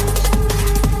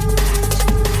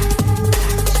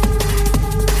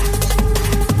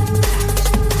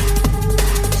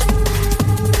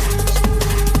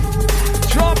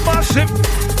 Massive.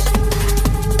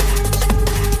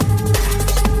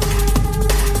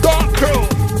 Dark crew.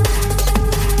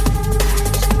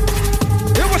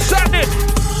 It was happening.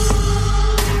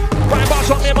 Right boss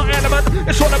on me, my element.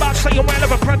 It's all about staying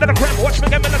relevant, friend of the crib, watch me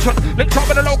get militant. Linked up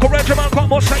with the local regiment, got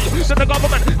more say than the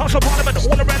government. House of Parliament,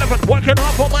 all irrelevant. Working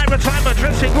hard for my retirement,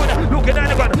 dressing good, looking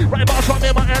elegant. Right bars on me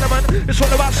in my element. It's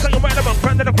all about staying relevant,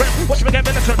 friend of the crib, watch me get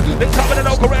militant. Linked up with the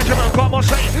local regiment, got more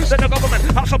say than the government.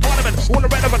 House of Parliament, all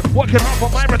irrelevant. Working hard for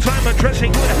my retirement,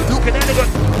 dressing good, looking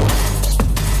elegant.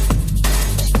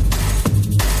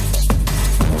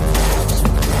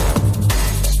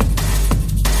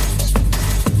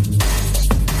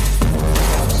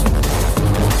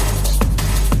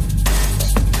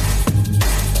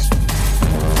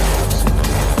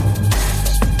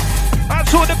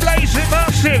 To the blazing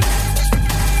massive.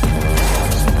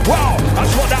 Wow,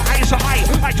 that's what the eyes are high.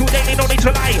 I do daily, no need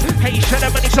to lie. Hey, shut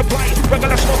up, money supply.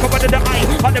 Regular smoke over the eye.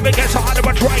 I never get so hard of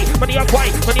a try. Money are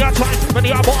quiet, money are time,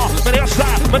 money are bar, money are star,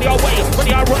 money are way,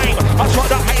 money are rhyme. That's what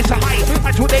the eyes are high.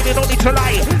 I do daily, no need to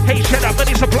lie. Hey, shut up,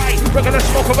 money supply. Regular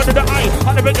smoke over the eye.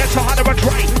 I never get so hard of a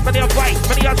try. Money are quiet,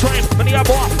 money are time, money are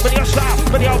bar, money are star,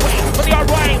 money are way, money are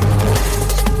rhyme.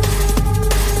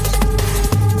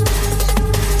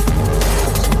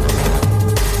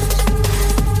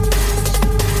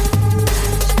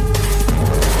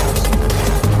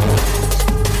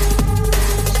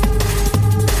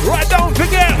 Don't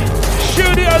forget,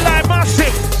 studio line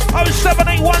massive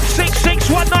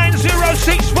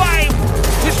 07816619065.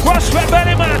 This Prospect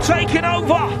Bellyman taking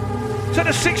over to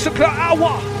the 6 o'clock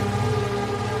hour.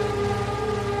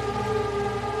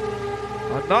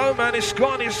 I know, man, it's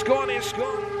gone, it's gone, it's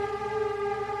gone.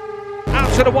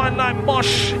 Out to the one line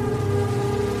Mosh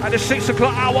at the 6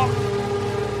 o'clock hour.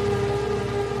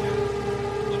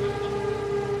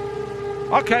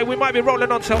 Okay, we might be rolling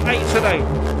on till 8 today.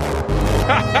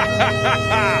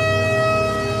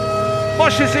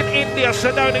 Mosh is in India,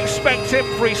 so don't expect him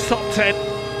for his top 10.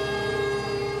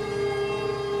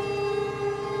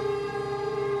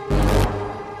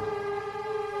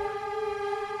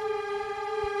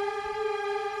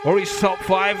 Or his top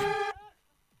 5.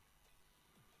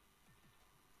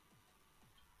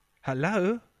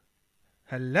 Hello?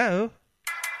 Hello?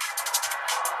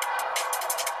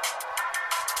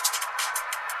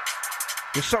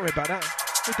 We're sorry about that.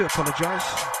 We do apologise.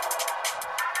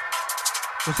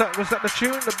 Was that the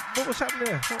tune? What was happening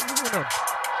there? What went on?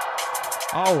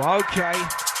 Oh, okay.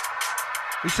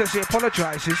 He says he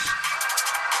apologises.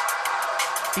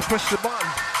 He pressed the button.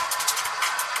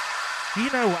 You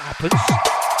know what happens.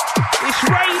 It's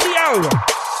radio!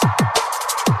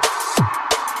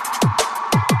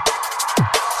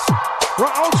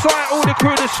 Right, I'll try all the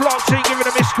crew of the slot team giving a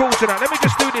missed call tonight. Let me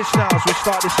just do this now as we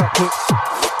start this up quick.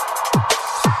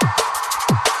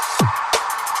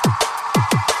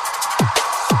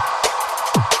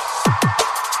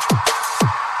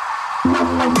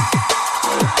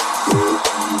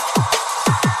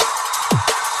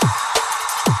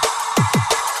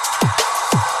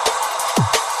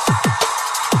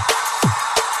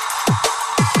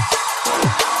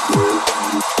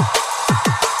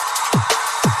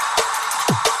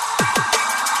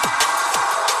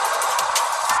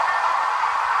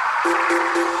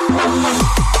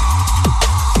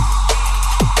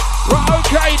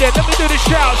 Let me do the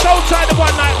shouts. Outside the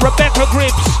one night, Rebecca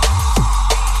Gribbs.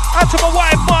 Out to my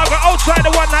wife, Margaret. Outside the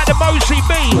one night, the Mosey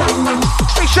B.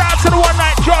 Big shout out to the one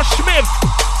night, Josh Smith.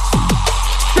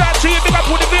 Shout out to you, big up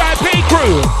with the VIP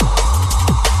crew.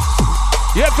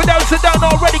 Yeah, for those that don't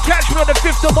already, catch me on the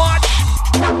 5th of March.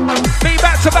 Me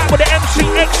back to back with the MC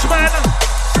X-Man.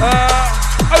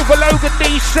 Over Logan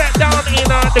D set down in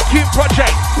the Cube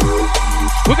Project.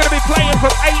 We're going to be playing from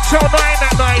 8 till 9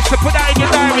 that night, so put that in your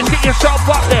diaries, get yourself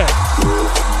up there.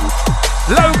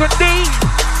 Logan D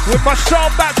with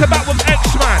myself back to back with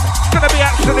X-Man. It's going to be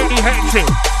absolutely hectic.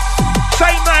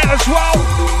 Same night as well,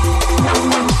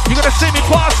 you're going to see me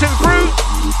passing through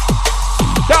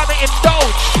down at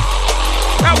Indulge.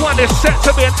 That one is set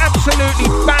to be an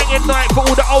absolutely banging night for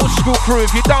all the old school crew.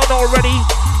 If you don't already,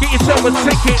 get yourself a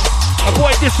ticket,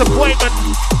 avoid disappointment.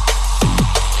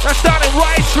 That's down in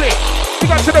Riceley. You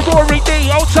go to the Rory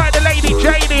D, outside the Lady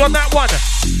JD on that one.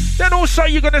 Then also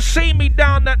you're going to see me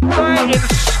down that night in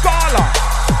Scala.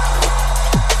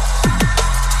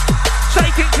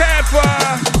 Taking care for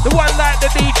the one like the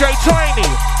DJ Tiny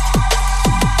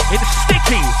in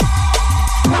Sticky.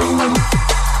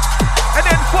 And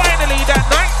then finally that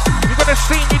night, you're going to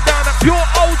see me down at Pure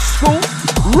Old School,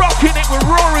 rocking it with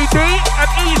Rory D and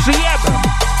Easy M.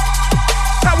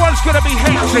 That one's going to be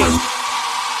hectic.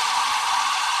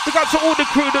 We got to all the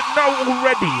crew that know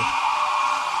already.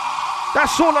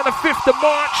 That's all on the 5th of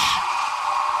March.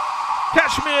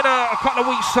 Catch me in a couple of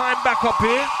weeks' time back up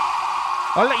here.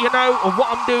 I'll let you know of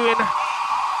what I'm doing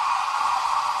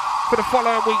for the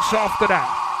following weeks after that.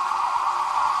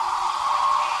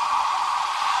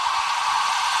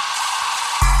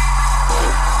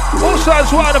 Also as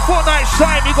well, in a fortnight's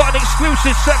time, you got an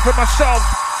exclusive set for myself,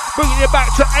 bringing you back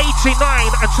to 89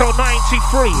 until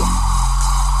 93.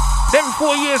 Then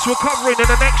 4 years recovering in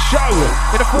the next show,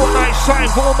 in a fortnight's time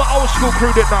for all my old school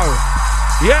crew that know.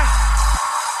 Yeah?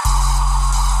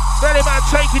 Bellyman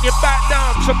taking you back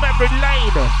down to memory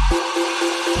lane.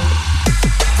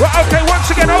 Right, okay, once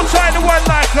again, hold tight the one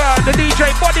like the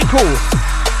DJ Body Cool.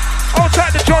 Hold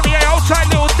tight the Johnny A, hold tight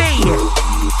Little D.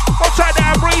 Hold tight the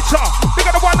Amrita. We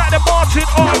got the one like the Martin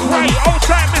R. Gray. Hold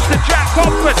tight Mr. Jack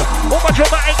Hoffman. All my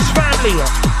Dramatics family.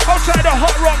 Hold tight the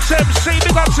Hot Rocks MC.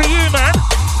 Big up to you, man.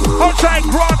 Hold tight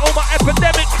Grant, all my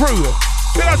Epidemic crew.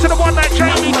 Big up to the one like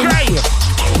Jamie J.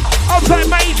 Hold tight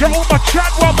Major, all my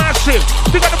Chadwell Massive.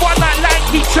 Big up the one like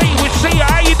Lanky T. We see ya.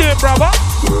 How you doing, brother?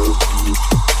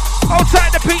 Hold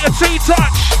tight the Peter T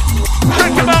Touch.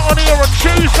 Check him out on here on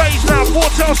Tuesdays now, 4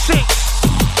 till 6.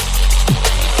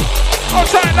 Hold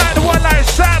tight like the one like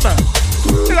Sam.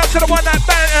 Big up to the one like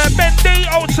Ben D.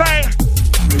 Hold tight.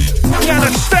 We had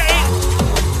a steady.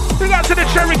 Big up to the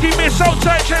Cherokee Miss. Hold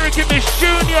tight Cherokee Miss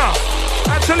Junior.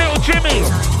 And to little Jimmy.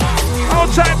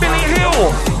 Hold tight Billy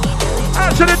Hill.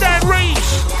 Out to the Dan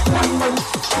Reese.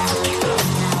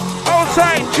 Hold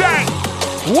tight Jack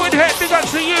Woodhead. Big up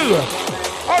to you.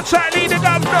 Hold tight Lee the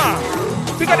Governor.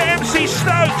 We got the MC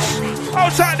Stokes.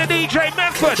 Hold tight the DJ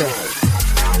Method.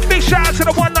 Big shout out to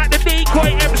the one like the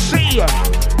Decoy MC.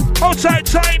 Hold tight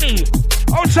Tiny.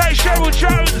 Hold tight Cheryl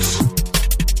Jones.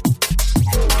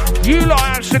 You lot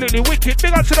are absolutely wicked.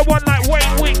 Big up to the one like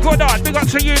Wayne Wick Goddard. Big up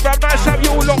to you, bruv. Nice to have you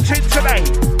all locked in today.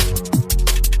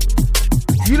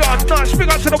 You lot are nuts. Big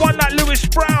up to the one like Lewis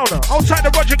Brown. Hold tight the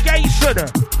Roger Gayson.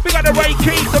 Big up the Ray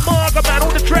Keith, the Marga man,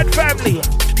 all the Dread family.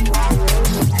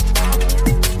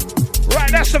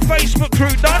 Right, that's the Facebook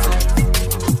crew done.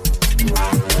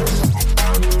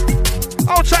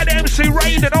 Hold tight the MC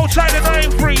Raiden. Hold tight the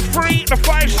 933, the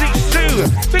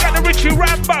 562. Big up the Richie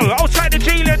Rambo. Hold tight the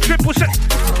G-Len 777.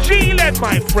 G-Len,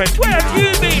 my friend. Where have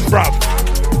you been, bruv?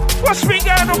 What's been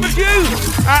going on with you?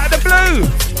 Out of the blue.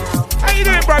 How you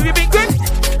doing, bruv? You been good?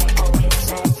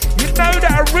 You know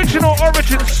that original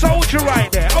origin soldier right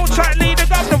there. Hold tight, Lee the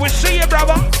Governor. We'll see you,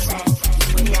 brother.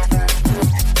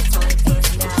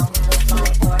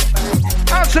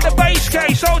 Out to the base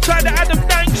case. Hold tight the Adam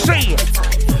Nancy.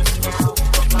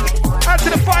 Out to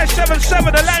the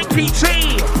 577, the Lanky T.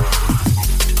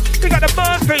 We got the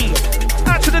Murphy.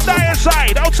 Out to the Dire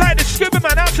Side. Hold tight the Scuba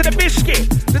Man. Out to the Biscuit.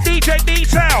 The DJ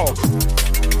Detail.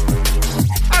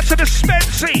 Out to the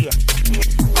Spency.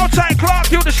 Hold tight Clark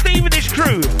Hill, the Stevenish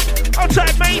crew. Hold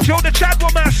tight Major, the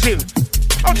Chadwell Massive.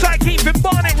 Hold tight Keeping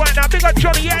Barnett right now. Big up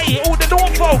Johnny A, all the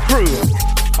Norfolk crew.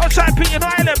 Hold tight Peter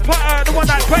Island, the one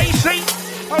like Pacey.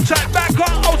 Hold tight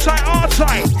Backer, hold tight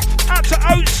R-Tight. Out to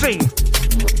Oatsy.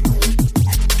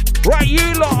 Right,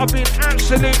 you lot have been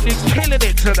absolutely killing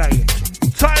it today.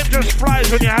 Time just flies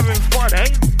when you're having fun, eh?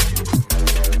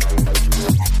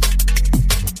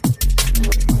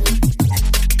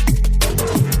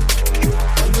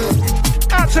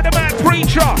 Out to the Mad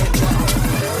Preacher.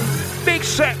 Big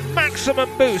set, maximum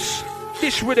boost.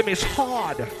 This rhythm is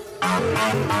hard.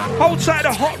 Hold tight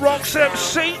the Hot Rocks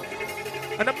MC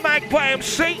and the Magpie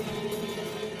MC.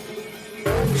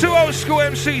 2 old school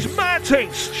MCs, mad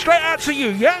things. Straight out to you,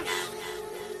 yeah?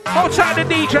 Hold tight the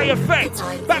DJ Effect.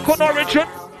 Back on Origin.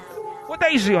 What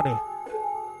day is he on here?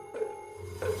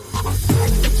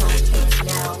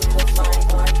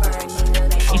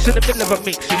 He's in the middle of a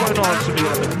mix. He won't answer me in a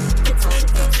minute.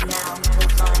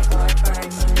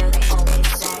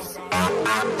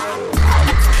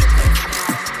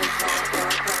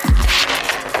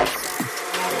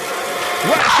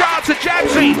 Right, shout out to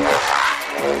Jabsy.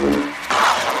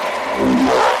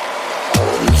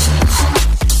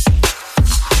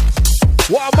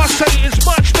 What I must say is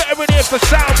much better in here for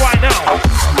sound right now.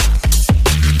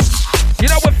 You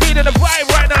know we're feeling the vibe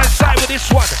right now inside with this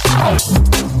one.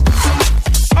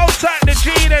 Outside the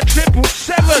G-Len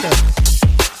 777.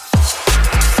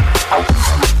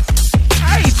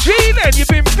 Hey G-Len,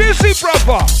 you've been busy,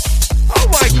 brother. Oh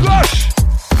my gosh.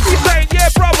 He's saying,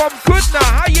 yeah, brother, I'm good now.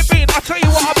 How you been? I tell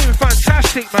you what, I've been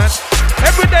fantastic, man.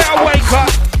 Every day I wake up,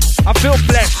 I feel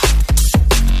blessed.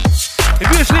 If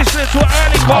you was listening to an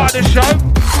early part of the show,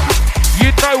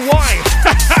 you'd know why.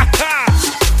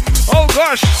 Oh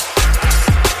gosh.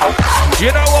 You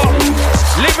know what?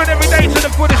 Living every day to the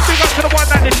fullest. Big up to the one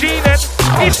like the G-Len.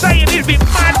 He's saying he's been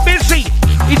mad busy.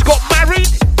 He's got married.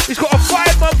 He's got a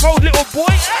 5-month-old little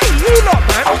boy. Hey, you lot,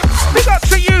 man. Big up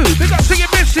to you. Big up to your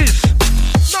missus.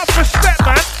 Enough respect,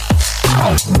 man.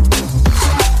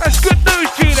 That's good news,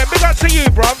 G-Len. Big up to you,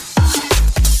 bruv.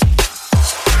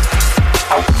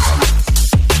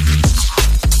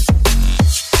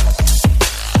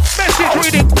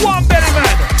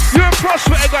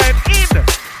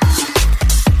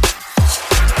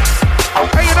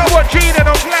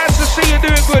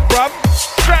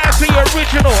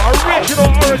 original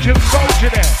origin soldier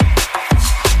there.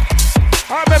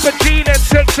 I remember Gene and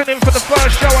texting him for the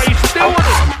first show I used to do on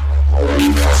it.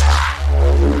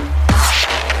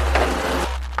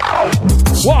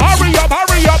 Well, hurry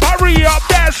up,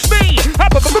 that's me.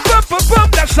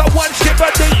 That's a one skip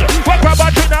a D. Well, grab a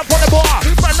drink up on the bar,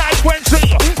 my night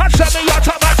 20. I send me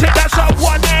automatic, that's a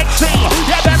 1XC.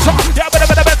 Yeah, better,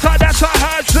 that's a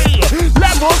hard Z.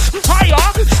 Levels higher,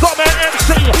 stop an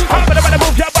MC. I'm gonna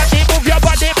move your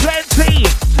body plenty.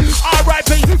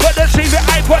 R.I.P. but the CV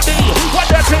iPod D. What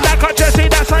does it like a Jesse,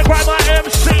 that's like Grandma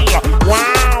MC.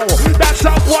 Wow, that's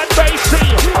a one bass C.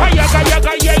 Yaga,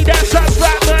 yeah, that's a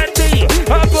Batman D.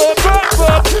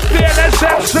 Fearless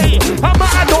MC. I'm a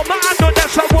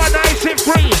that's a one icy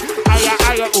free.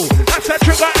 Ooh, that's a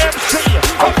trigger MC.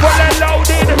 I'm fully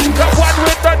loaded, the one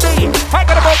with the D. I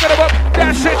got him up,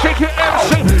 that's a tricky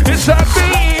MC. It's a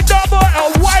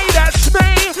B-double-L-Y, that's me.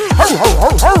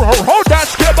 Ho,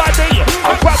 that's good body.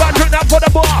 I'm grab a drink up for the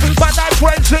bar, my night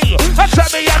frenzy. I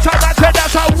send me automatic,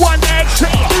 that's a 1XC.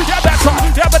 Yeah,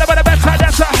 better,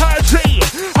 that's a hard Z.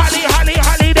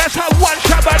 Holly, that's a one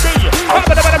shabby. I'm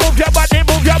gonna move your body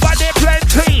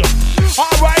plenty.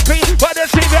 R.I.P. but the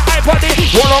CV iPod.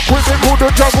 One up with the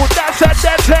good jungle, that's a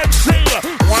dead MC.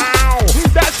 Wow,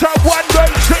 that's a one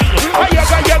day C.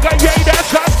 Yaga, yeah,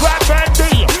 that's a Batman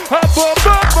D. Boom,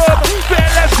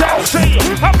 fearless MC.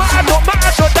 I'm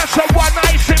that's a one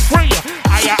icy free.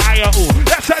 Ooh,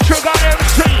 that's a trigger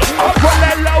MC. I'm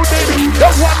fully loaded, the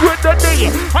one with the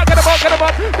D. I got him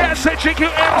up, that's a cheeky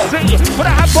MC. But I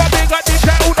have Bobby got DJ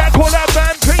who they call a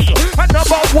man P. A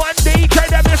number one DJ,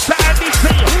 the Mr. Andy C.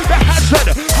 The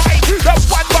Hazard, Hype, the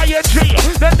one by a G.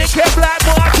 The Nicky Black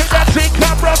Market, the Zeke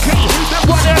Rocky. The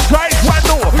one that's right,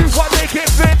 one Nicky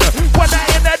Finn. When I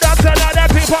in the dance, a lot of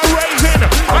people raving.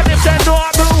 And if they're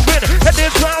not moving, and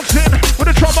it's bouncing with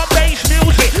the drum and bass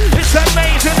music, it's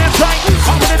amazing. It's like,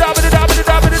 I'm it up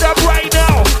right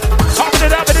now. I'm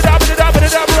it up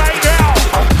right now.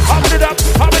 I'm it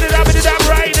up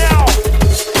right now.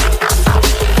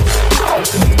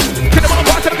 Get him on,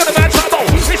 watch it, look at the man, Sabo.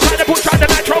 He's trying to push out the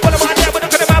nitro, but I'm on there, but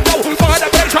look at the man, go. Behind the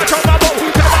bass, I try my bow.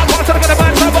 Get him on, watch it, look at the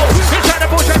man, Sabo. He's trying to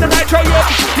push out the nitro, yeah,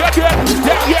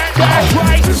 that's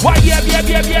right. Why, yeah,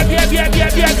 that's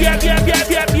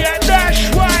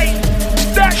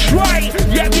right.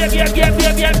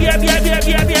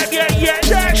 Yeah,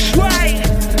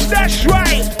 that's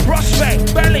right.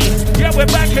 Prospect, Belly, yeah, we're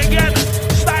back again.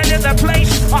 Style in the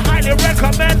place, I highly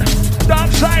recommend.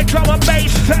 Dark side, drum and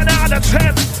bass, 10 out of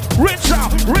 10. Rinse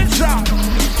out.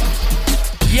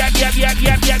 Yeah,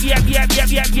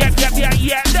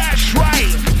 that's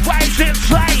right. Vibes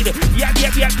inside. Yeah,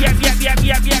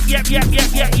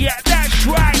 that's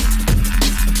right.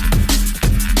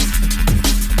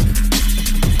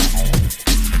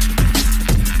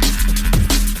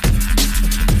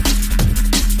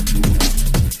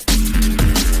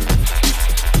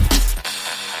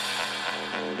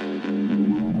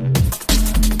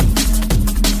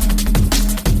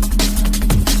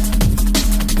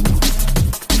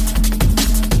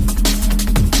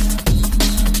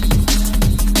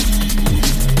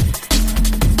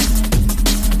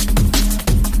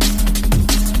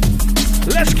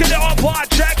 Let's get it on bar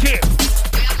jacket.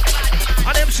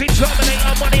 An MC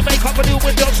Terminator, money maker for new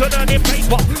windows and earning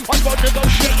paper. I'm going to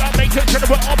negotiator, make it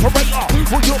general operator.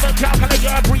 With human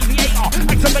calculator, abbreviator,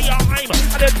 activator. I'm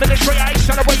an administrator,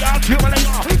 accelerator,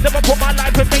 accumulator. Never put my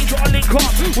life in danger or link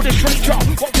up with a stranger.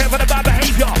 Won't care for the bad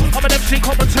behavior. I'm an MC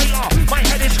commentator. My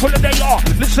head is full of data.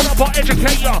 Listen up, our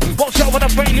educator. Won't sell with a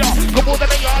failure.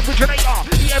 Coordinator, originator.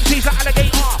 EMC's an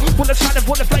alligator. Full of sound and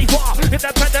full of flavor.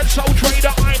 Independent soul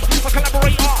trader. I'm a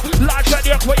collaborator. Large like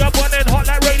the equator, burning hot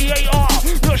like radiator.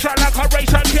 Looks like a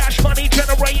racer, cash money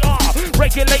generator.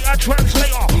 Regulator,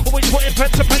 translator. Always putting pen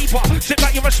to paper. Sit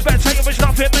back, you're a spectator. It's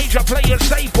nothing major. Play it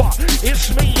safer. It's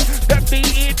me, the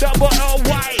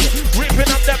B-E-double-L-Y.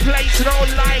 Ripping up the place, no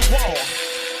lie. Whoa.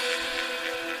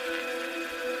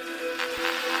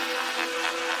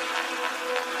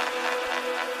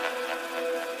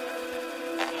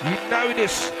 You know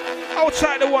this.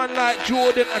 Outside the one like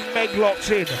Jordan and Meg locked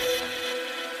in.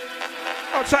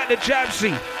 Outside the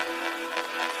Jabsy.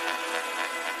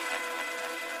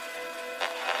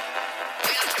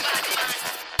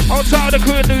 Outside the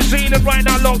crew in New Zealand right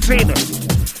now locked in.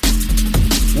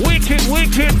 Wicked.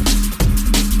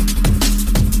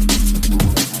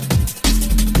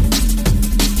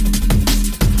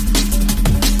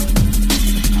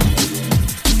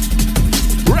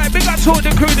 Right, big up to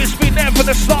the crew that's been there for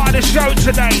the start of the show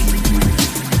today.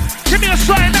 Give me a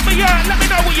sign, let me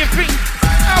know what you think.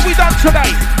 How we done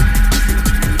today?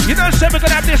 You know, so we're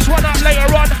gonna have this one up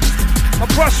later on. on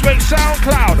Prospect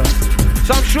SoundCloud.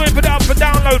 So I'm sure you put it up for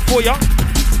download for you.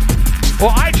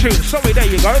 Or iTunes. Sorry, there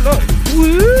you go. Look.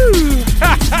 Woo!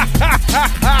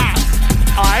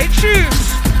 iTunes.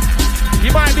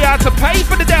 You might be able to pay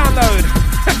for the download.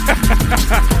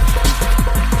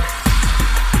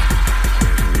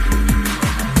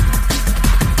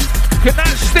 Can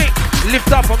that stick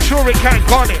lift up? I'm sure it can,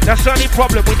 can't it? That's the only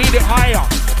problem. We need it higher.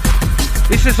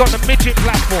 This is on the midget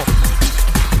platform.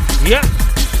 Yeah.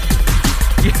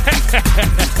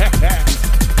 Yeah.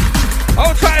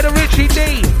 Hold tight to Richie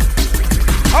D.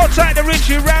 Hold tight to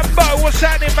Richie Rambo. What's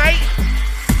happening, mate?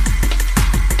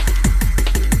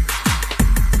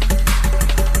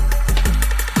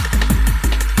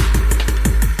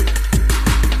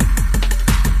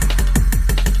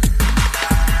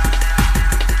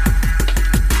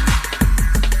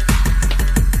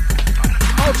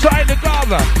 Outside the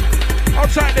Gava,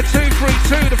 outside the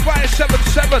 232, the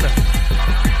 577.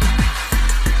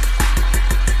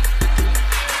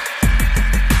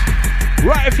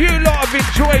 Right, if you lot have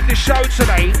enjoyed the show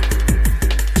today,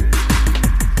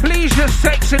 please just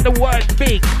text in the word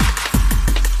big.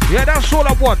 Yeah, that's all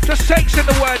I want. Just text in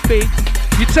the word big.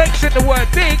 You text in the word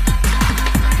big,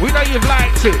 we know you've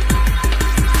liked it.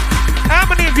 How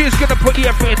many of you is going to put the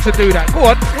effort in to do that? Go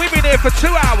on, we've been here for 2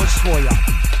 hours for you.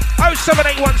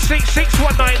 07816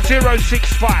 619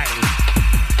 065.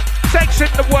 Text in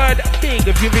the word big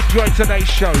if you've enjoyed today's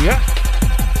show, yeah?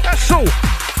 That's all.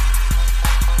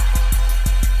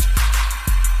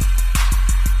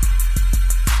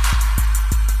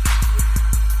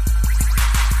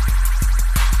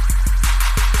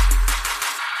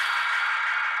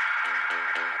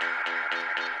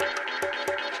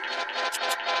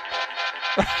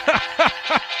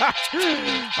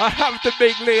 I have to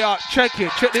big Lee up. Check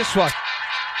it. Check this one.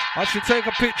 I should take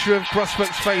a picture of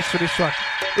Prospect's face for this one.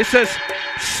 It says,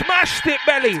 smashed it,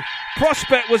 Belly.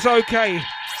 Prospect was okay.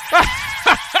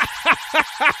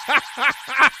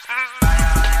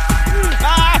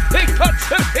 They got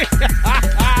to me.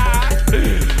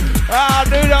 I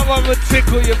knew that one would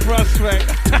tickle your Prospect.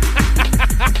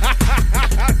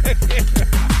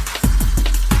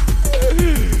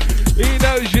 He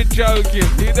knows you're joking.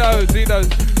 He knows.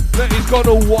 Look, he's gone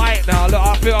all white now. Look,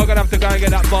 I think I'm going to have to go and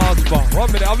get that Mars bar.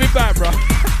 1 minute, I'll be back, bro.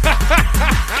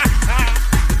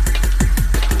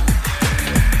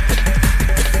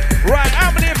 Right, how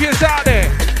many of you's out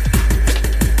there?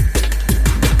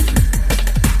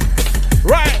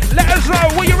 Right, let us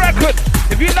know what you reckon.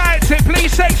 If you liked it,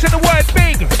 please text in the word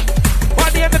big. By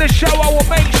the end of the show, I will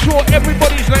make sure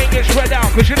everybody's name gets read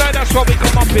out, because you know that's what we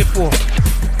come up here for.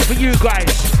 For you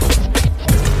guys.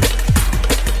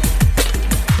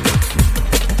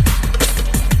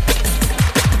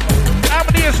 How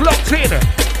many is locked in?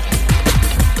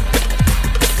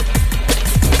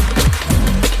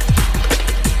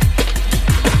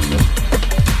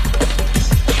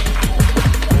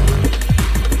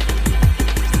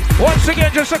 Once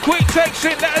again, just a quick text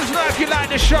in. Let us know if you like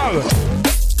the show.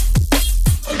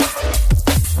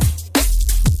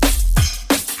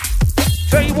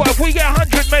 Tell you what, if we get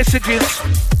 100 messages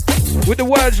with the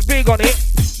words big on it,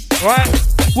 right,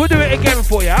 we'll do it again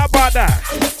for you. How about that?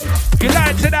 If you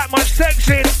liked it that much, text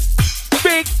in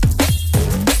big.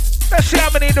 Let's see how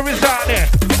many there is out there.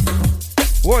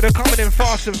 Whoa, they're coming in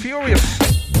fast and furious.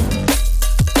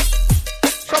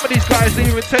 Some of these guys are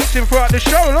even texting throughout the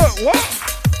show. Look, what?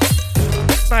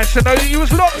 Nice to know that you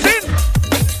was locked in.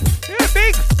 Yeah,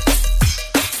 big.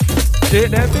 See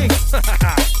it there, big.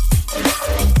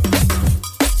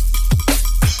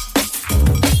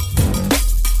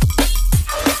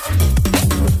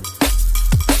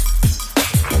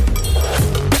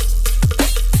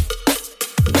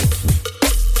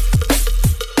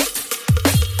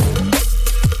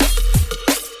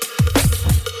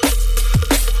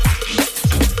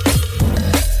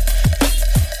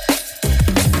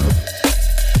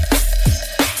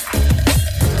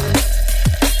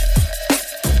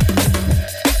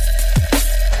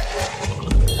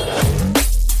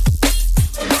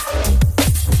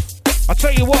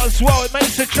 Well, it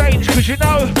makes a change because, you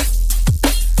know,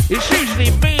 it's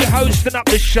usually me hosting up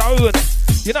the show and,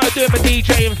 you know, doing my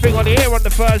DJing thing on the air on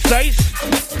the Thursdays.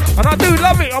 And I do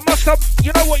love it. I must have,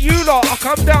 you know what, you lot, I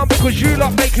come down because you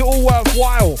lot make it all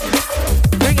worthwhile.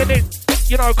 Bringing it,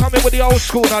 you know, coming with the old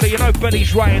school now that, you know,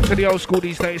 Benny's right into the old school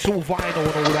these days. It's all vinyl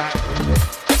and all that.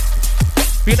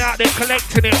 Been out there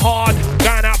collecting it hard,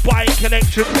 going out buying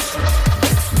collections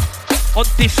on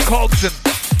Discogs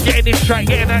and getting this track,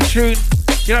 getting that tune.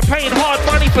 You know, paying hard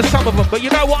money for some of them. But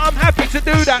you know what? I'm happy to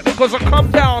do that because I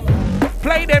come down,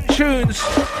 play them tunes,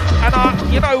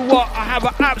 and you know what? I have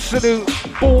an absolute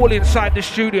ball inside the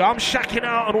studio. I'm shacking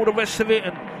out and all the rest of it,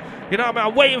 and you know what I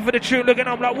mean, I'm waiting for the tune, looking,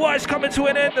 I'm like, what, it's coming to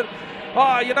an end? And,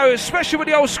 you know, especially with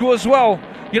the old school as well,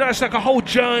 you know, it's like a whole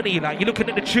journey. Like, you're looking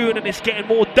at the tune and it's getting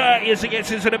more dirty as it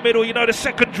gets into the middle. You know, the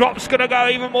second drop's going to go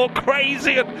even more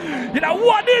crazy. And, you know,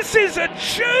 what? This is a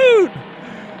tune!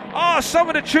 Some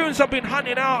of the tunes I've been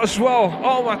hunting out as well.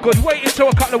 Oh, my God. Wait until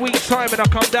a couple of weeks' time and I'll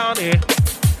come down here.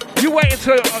 You wait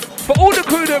until... for all the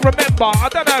crew that remember, I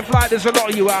don't know if, like, there's a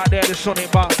lot of you out there that's on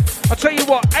it, but I'll tell you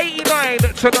what, 89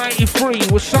 to 93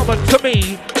 was to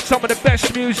me, some of the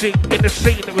best music in the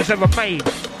scene that was ever made.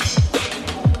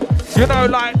 You know,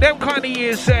 like, them kind of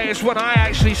years there is when I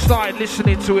actually started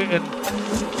listening to it and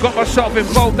got myself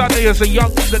involved as a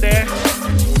youngster there.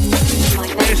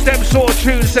 It's them sort of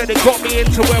tunes that got me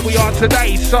into where we are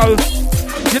today. So,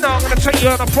 you know, I'm going to take you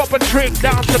on a proper trip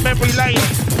down to memory lane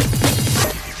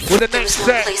with the next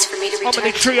set. I'm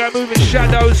in the trio Moving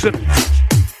Shadows and,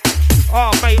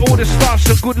 oh, mate, all the stuff,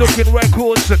 some good-looking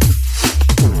records and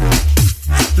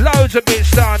loads of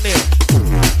bits down there.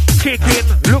 Kicking,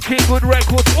 looking good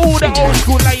records, all the old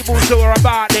school labels that were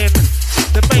about then,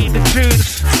 that made the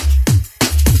tunes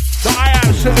that I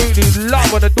absolutely love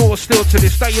and adore still to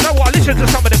this day. You know what, I listen to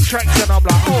some of them tracks and I'm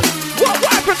like, oh, what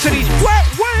happened to these? Why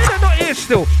are they not here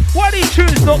still? Why are these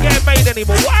tunes not getting made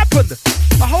anymore? What happened?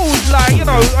 The whole, like, you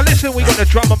know, listen, we got the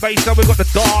drum and bass, we got the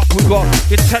dark, we got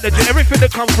intelligent, everything that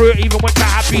come through it, even went to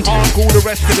happy, hardcore, all the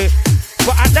rest of it.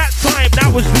 But at that time, that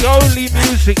was the only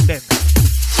music then.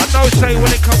 I know, say,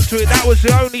 when it comes to it, that was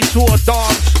the only sort of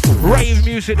dance, rave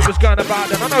music that was going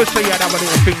about then. I know, say, you had other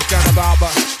little things going about,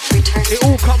 but it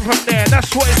all come from there.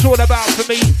 That's what it's all about for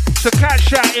me. So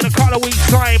catch that in a couple of weeks'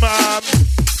 time,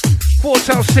 4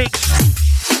 till 6.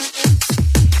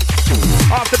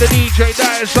 After the DJ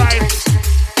Diazine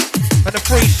and the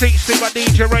 360 by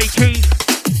DJ Ray Keith.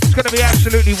 It's going to be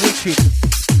absolutely wicked.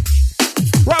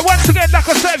 Right, once again, like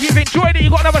I said, if you've enjoyed it,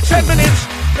 you've got another 10 minutes.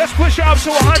 Let's push it up to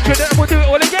 100 and we'll do it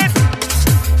all again.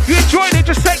 If you enjoyed it,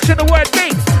 just text in the word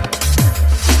me.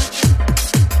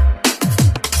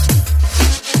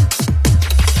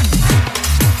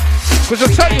 Because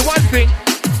I'll tell you one thing,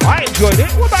 I enjoyed it.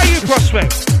 What about you,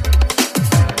 Prospect?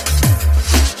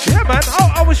 Yeah, man,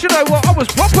 I was, you know what, I was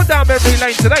proper down memory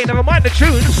lane today, never mind the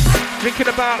tunes. Thinking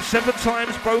about 7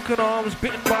 times broken arms,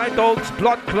 bitten by dogs,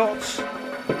 blood clots.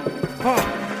 Oh,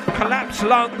 collapsed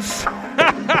lungs.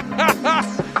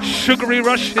 Sugary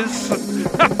rushes.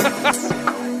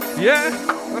 Yeah,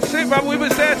 that's it, man. We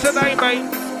was there today, mate.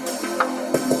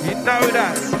 You know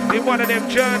that. In one of them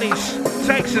journeys.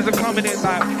 Texts are coming in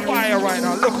like fire right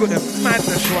now. Look at the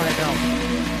madness right now.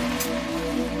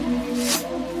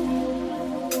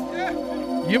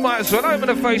 Yeah. You might as well open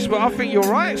the Facebook. I think you're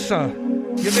right, sir.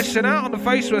 You're missing out on the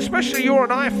Facebook, especially you're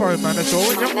an iPhone, man. That's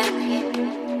all.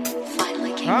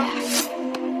 Huh?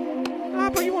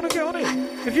 But you want to get on it.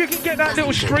 If you can get that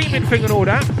little streaming thing and all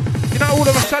that, you know, all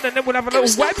of a sudden then we'll have a little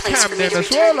webcam then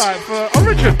as well, like for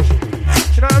Origin.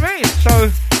 You know what I mean? So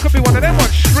it could be one of them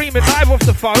ones, streaming live off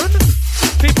the phone.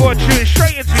 People are tuning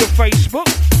straight into your Facebook.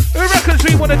 Who reckons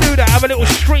we want to do that? Have a little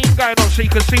stream going on so you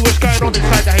can see what's going on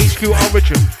inside the HQ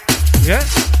Origin. Yeah?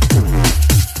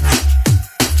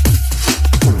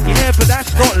 Yeah, but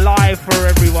that's not live for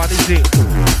everyone, is it?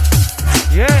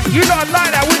 Yeah, you don't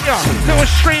like that, wouldn't you? Little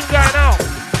stream going out.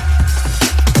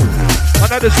 I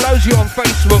know there's loads of you on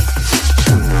Facebook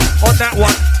on that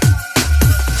one.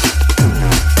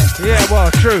 Yeah, well,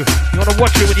 true. You want to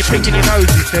watch it when you're picking your nose,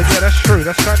 he said. Yeah, that's true.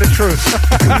 That's kind of true.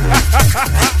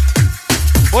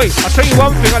 Wait, I'll tell you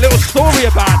one thing, a little story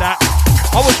about that.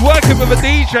 I was working with a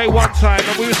DJ one time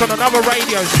and we was on another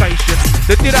radio station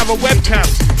that did have a webcam.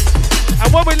 And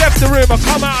when we left the room, I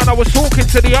come out and I was talking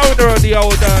to the owner of the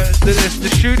old the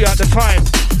studio at the time.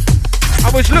 I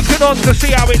was looking on to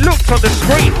see how it looked on the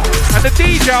screen. And the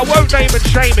DJ, I won't name and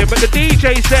shame him, but the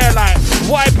DJ's there like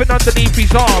wiping underneath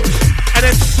his arms and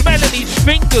then smelling his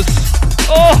fingers.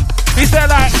 Oh, he's there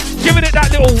like giving it that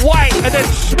little wipe and then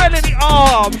smelling it.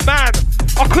 Oh, man.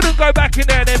 I couldn't go back in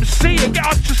there and MC and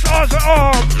I was like,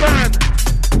 oh, man.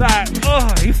 Like,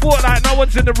 oh, he thought like no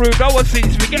one's in the room, no one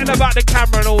sees, forgetting about the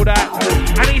camera and all that.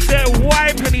 And he's there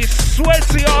wiping his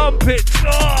sweaty armpits,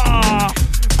 oh,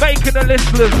 making the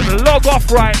listeners log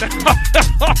off right now.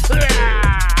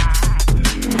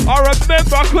 I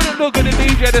remember I couldn't look at the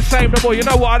DJ the same no more. You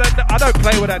know what, I don't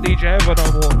play with that DJ ever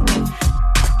no more.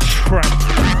 Tramp.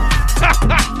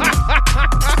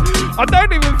 I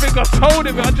don't even think I told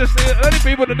him, I just, the only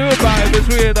people that knew about him is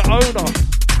we were the owner.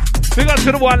 We got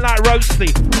to the one like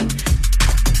Roasty.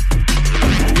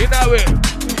 You know it.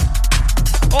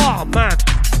 Oh, man.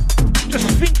 Just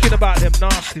thinking about them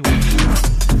nasty ones.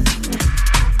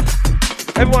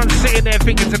 Everyone's sitting there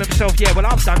thinking to themselves, yeah, well,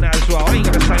 I've done that as well. I ain't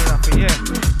gonna say nothing, yeah.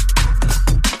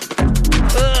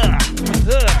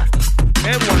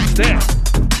 Everyone's there.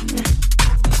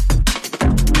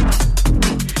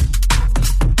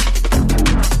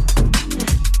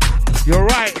 You're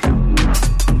right.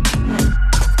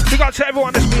 Big up to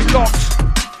everyone that's been locked.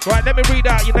 Right, let me read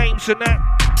out your names and that.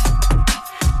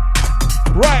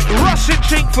 Right, Russ in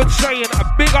Chingford saying,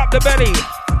 big up the belly.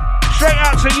 Straight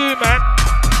out to you, man.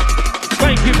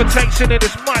 Thank you for texting in.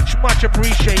 It's much, much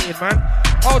appreciated, man.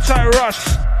 Hold tight,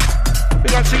 Russ.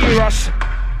 Big up to you, Russ.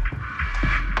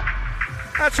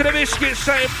 Out to the biscuits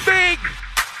saying, big.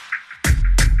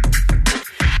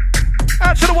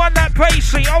 Out to the one that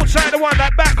Pacey. Hold tight the one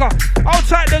that Backer. Hold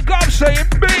tight the Gov saying,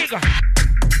 big.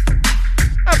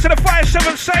 Out to the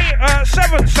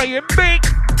 577 saying, big.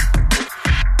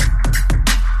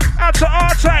 Out to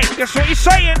R-Type, guess what he's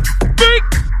saying? Big!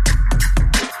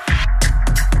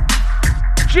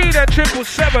 Gina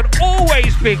 777,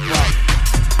 always big, love.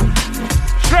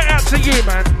 Straight out to you,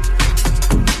 man.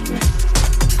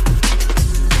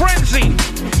 Frenzy,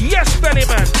 yes,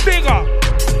 Bellyman, bigger.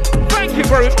 Thank you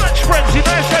very much, Frenzy.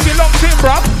 Nice to have you locked in,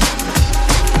 bruv.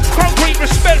 Concrete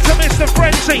respect to Mr.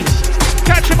 Frenzy.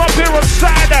 Catch him up here on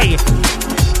Saturday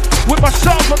with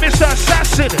myself and Mr.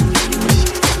 Assassin.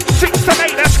 6 to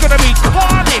 8, that's gonna be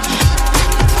carnage.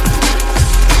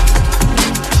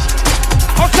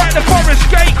 I'll take the Forest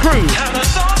Gate crew.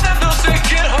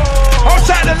 I'll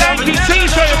take the Lanky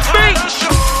T-shirt and big.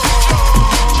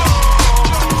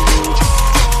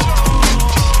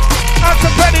 Out to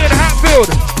Penny and Hatfield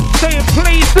saying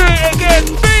please do it again,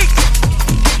 big.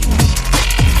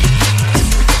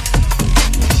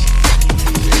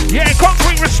 Yeah,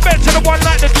 concrete respect to the one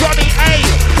like the Johnny A.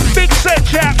 Big set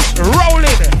chaps,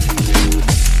 rolling.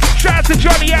 Shout out to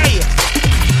Johnny A.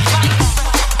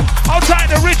 I'll take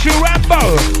the Richie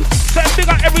Rambo. So big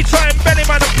up every time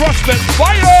Bellyman and Prospect.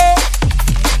 Fire!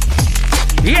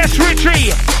 Yes,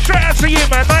 Richie. Straight out to you,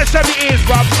 man. Nice to have your ears,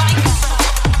 bruv.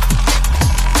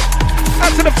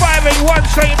 Out to the 581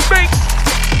 saying big.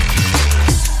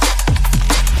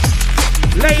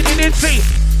 Lady Nancy.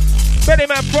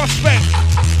 Bellyman Prospect.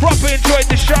 Proper enjoyed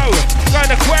the show.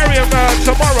 Going to Aquarium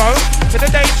tomorrow in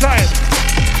the daytime.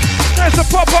 There's a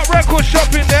pop-up record shop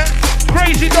in there.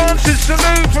 Crazy dancing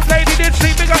salute from Lady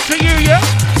Nancy. Big up to you, yeah?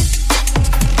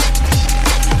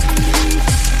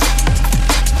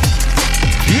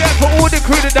 Yeah, for all the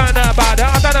crew that don't know about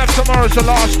that, I don't know if tomorrow's the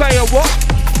last day or what.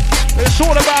 It's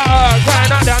all about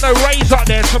going out there. I know Ray's up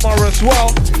there tomorrow as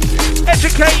well.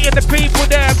 Educating the people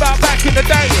there about back in the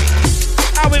day.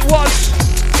 How it was.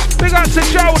 Big up to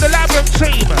Joe, the Labyrinth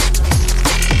team.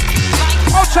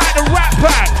 I'll take the Rat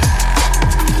Pack.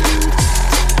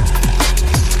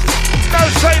 No,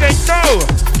 say they no.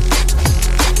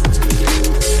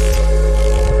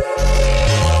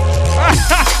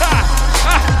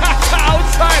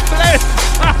 Outside bless.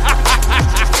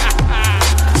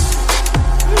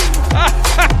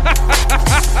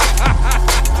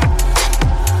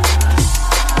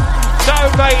 No,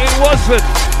 mate, it wasn't.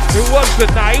 It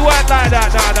wasn't. Nah, he weren't like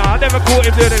that. Nah, I never caught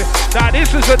him doing it. Nah,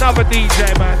 this is another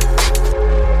DJ, man.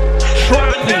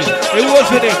 Trampy. It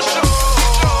wasn't him.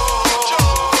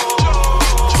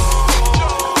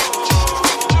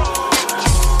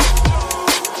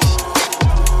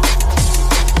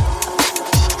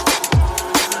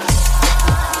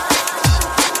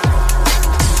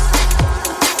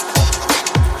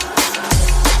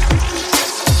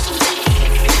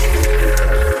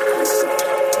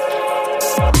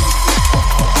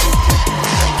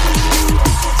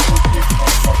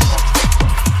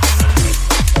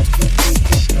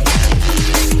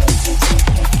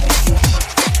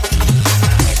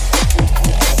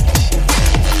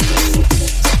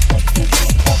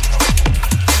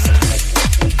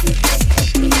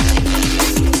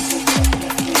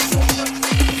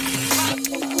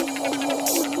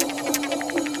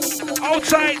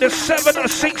 The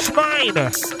 769.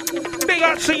 Big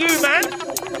up to you, man.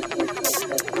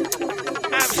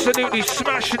 Absolutely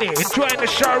smashing it. Enjoying the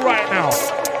show right now.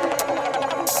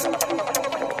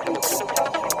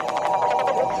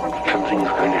 Something's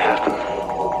going to happen.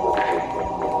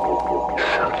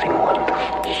 Something wonderful.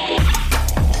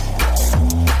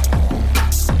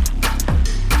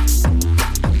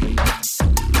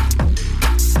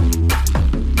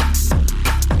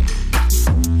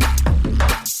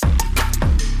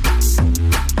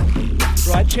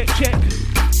 Check.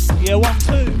 Yeah, 1,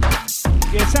 2.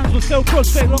 Yeah, sounds will still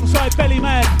Prospect alongside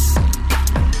Bellyman.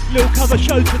 Little cover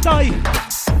show today.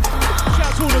 Shout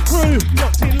out to all the crew,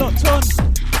 locked in, locked on.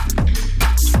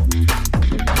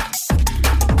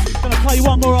 Gonna play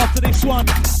one more after this one.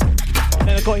 And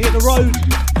then I got to hit the road.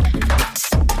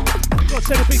 Got to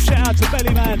send a big shout out to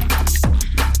Bellyman.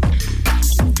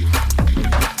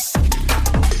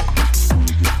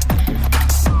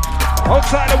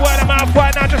 Outside the word of mouth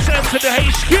right now, just entered the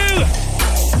HQ.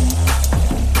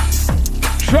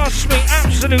 Trust me,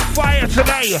 absolute fire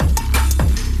today.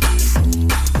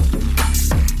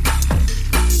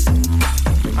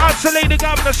 Absolutely, the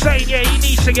governor saying, yeah, he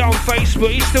needs to get on Facebook.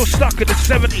 He's still stuck in the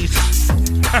 70s.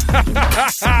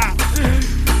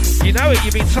 You know it,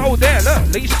 you've been told there.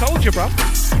 Look, Lee's told you, bro.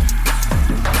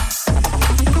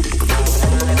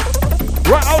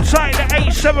 Right outside the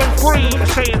 873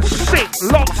 saying sick,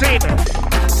 locked in.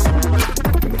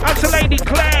 That's a Lady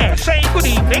Claire saying good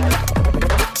evening.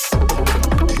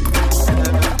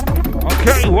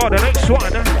 Okay, well, the next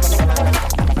one.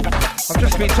 I've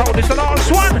just been told it's the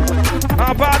last one.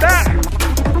 How about that?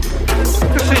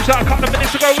 Just seems like a couple of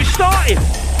minutes ago we started.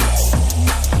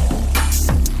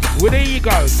 Well, there you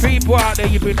go. People out there,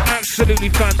 you've been absolutely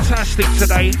fantastic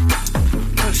today.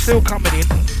 They're still coming in.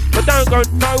 But don't go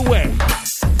nowhere.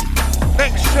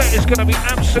 Next set is going to be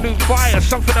absolute fire.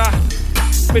 Something a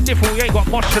bit different. We ain't got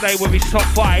Mosh today with his top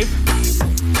 5.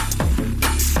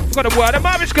 We've got a word of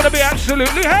mouth. It's going to be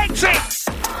absolutely hectic.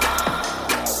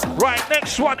 Right,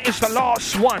 next one is the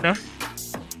last one.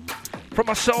 From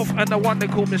myself and the one they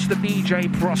call Mr. DJ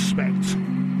Prospect.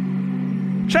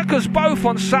 Check us both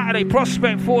on Saturday,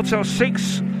 Prospect 4 till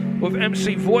 6 with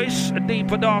MC Voice, a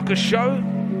deeper, darker show.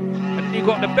 And you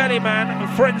got the Bellyman and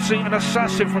Frenzy and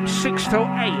Assassin from 6 till 8.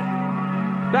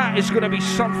 That is going to be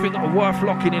something worth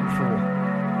locking in for.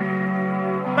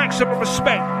 Maximum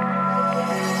respect.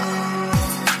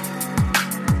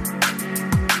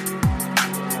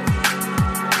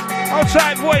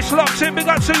 Outside Voice locked in. Big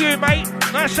up to you, mate.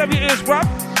 Nice to have your ears, bruv.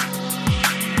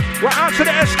 Right out to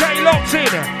the SK locked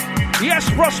in. Yes,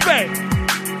 Prospect.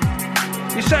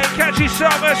 You saying catch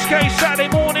yourself SK Saturday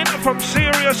morning from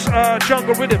Serious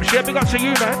Jungle Rhythms. Yeah, big up to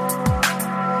you, man.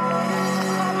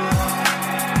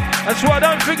 That's why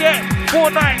don't forget,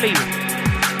 fortnightly.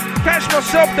 Catch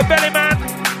myself, the Bellyman.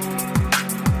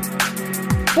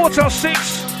 4 till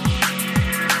 6.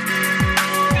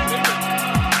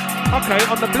 Okay,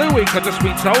 on the blue week I've just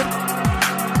been told.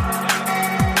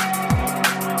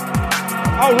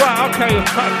 Oh right, okay,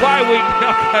 bye week.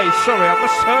 Okay, sorry, I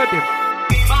misheard him. I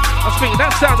was thinking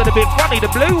that sounded a bit funny, the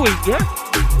blue week, yeah?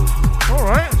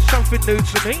 Alright, something new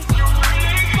to me.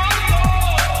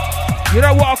 You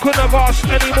know what, I couldn't have asked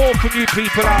any more from you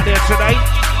people out there today.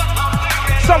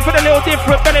 Something a little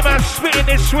different, Bellyman spitting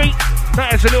this week.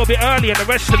 That is a little bit early and the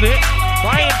rest of it.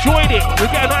 But I enjoyed it. We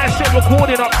get a nice little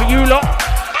recording up for you lot.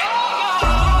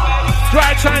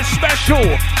 Dry time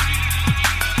special.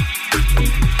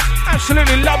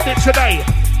 Absolutely loved it today.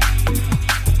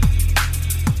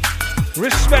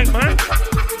 Respect, man.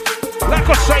 Like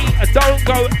I say, don't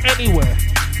go anywhere.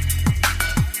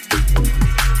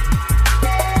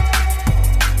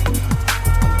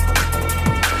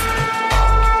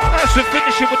 As we're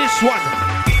finishing with this one,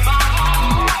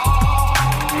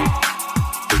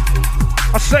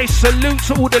 I say salute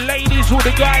to all the ladies, all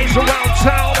the guys around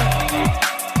town,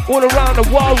 all around the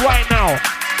world right now.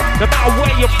 No matter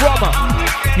where you're from,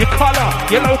 your colour,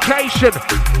 your location,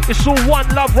 it's all one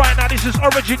love right now. This is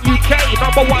Origin UK,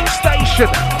 #1 station.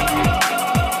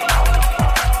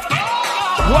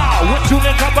 Wow, we're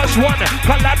tuning up as one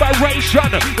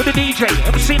collaboration with the DJ.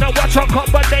 MC now what's our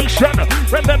combination?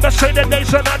 Remember, say the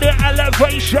days another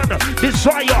elevation.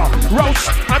 Desire,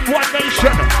 roast, and one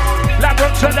nation.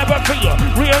 Labyrinth telepathy,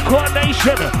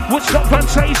 reincarnation. With some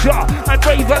fantasia and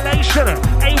revelation.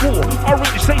 A-War,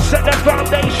 Orange, they set the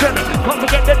foundation. Can't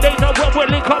forget the day now when we'll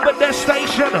link up at their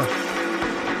station.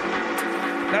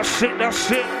 That's it,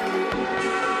 that's it.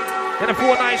 In a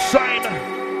 4-night sign.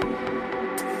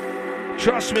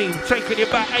 Trust me, taking you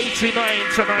back 89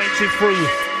 to 93.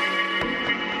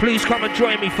 Please come and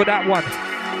join me for that one.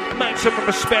 Maximum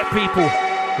respect, people.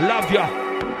 Love ya.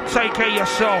 Take care of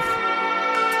yourself.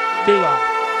 Digger.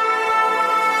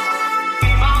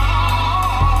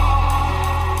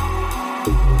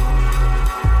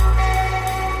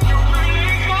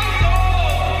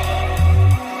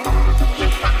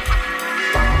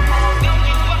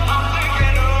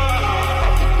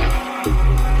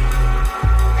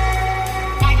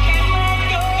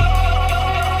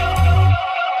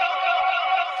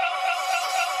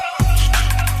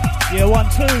 Yeah,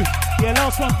 1-2. Yeah,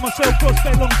 last one for myself,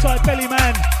 Prospect alongside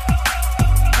Bellyman.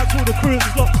 That's all the crew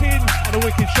that's locked in. Had a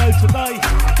wicked show today.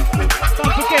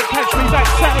 Don't forget, catch me back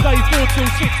Saturday 4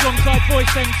 till 6 alongside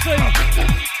Voice MC. And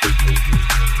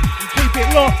keep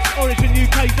it locked,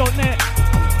 originuk.net.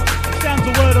 Sounds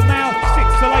a word of mouth,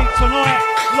 6 till 8 tonight.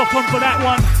 Lock on for that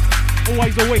one.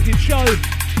 Always a wicked show.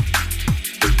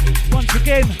 Once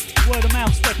again, word of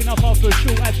mouth stepping up after a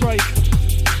short ad break.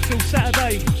 Till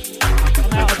Saturday,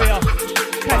 I'm out of here.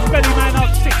 Catch Bellyman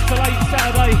up 6 till 8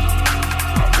 Saturday.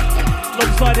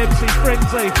 Alongside MC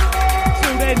Frenzy.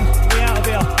 Till then, we out of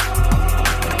here.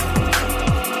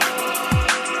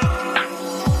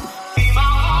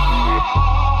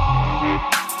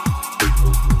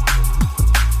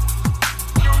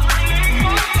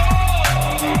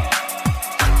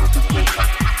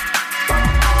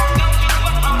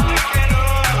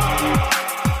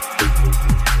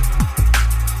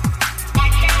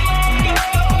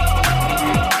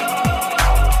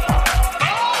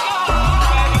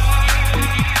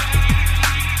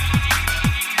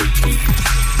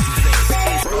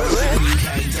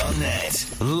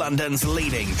 London's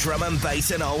leading drum and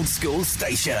bass and old school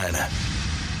station.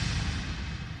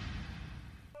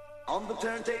 On the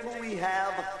turntable we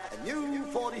have a new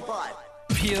 45.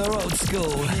 Pure old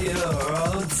school.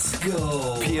 Pure old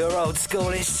school. Pure old school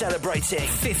is celebrating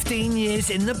 15 years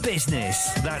in the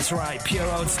business. That's right, Pure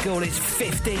Old School is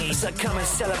 15. So come and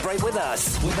celebrate with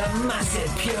us with a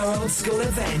massive Pure Old School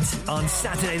event on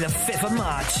Saturday the 5th of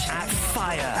March at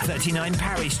Fire, 39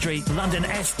 Parry Street, London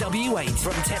SW8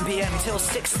 from 10 p.m. till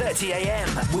 6:30 a.m.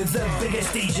 with the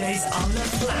biggest DJs on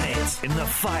the planet. In the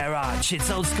Fire Arch, it's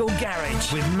Old School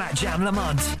Garage with Matt Jam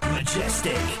Lamont,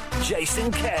 Majestic,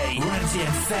 Jason K, Ramsey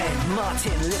and Fed,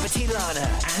 Martin, Liberty Lana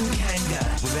and Kanga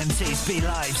with MCs Be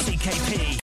Live, CKP,